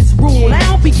exceptions to this rule. I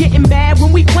don't be getting mad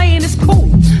when we playing, it's cool,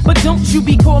 but don't you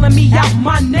be calling me out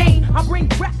my name. I bring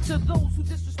rap to those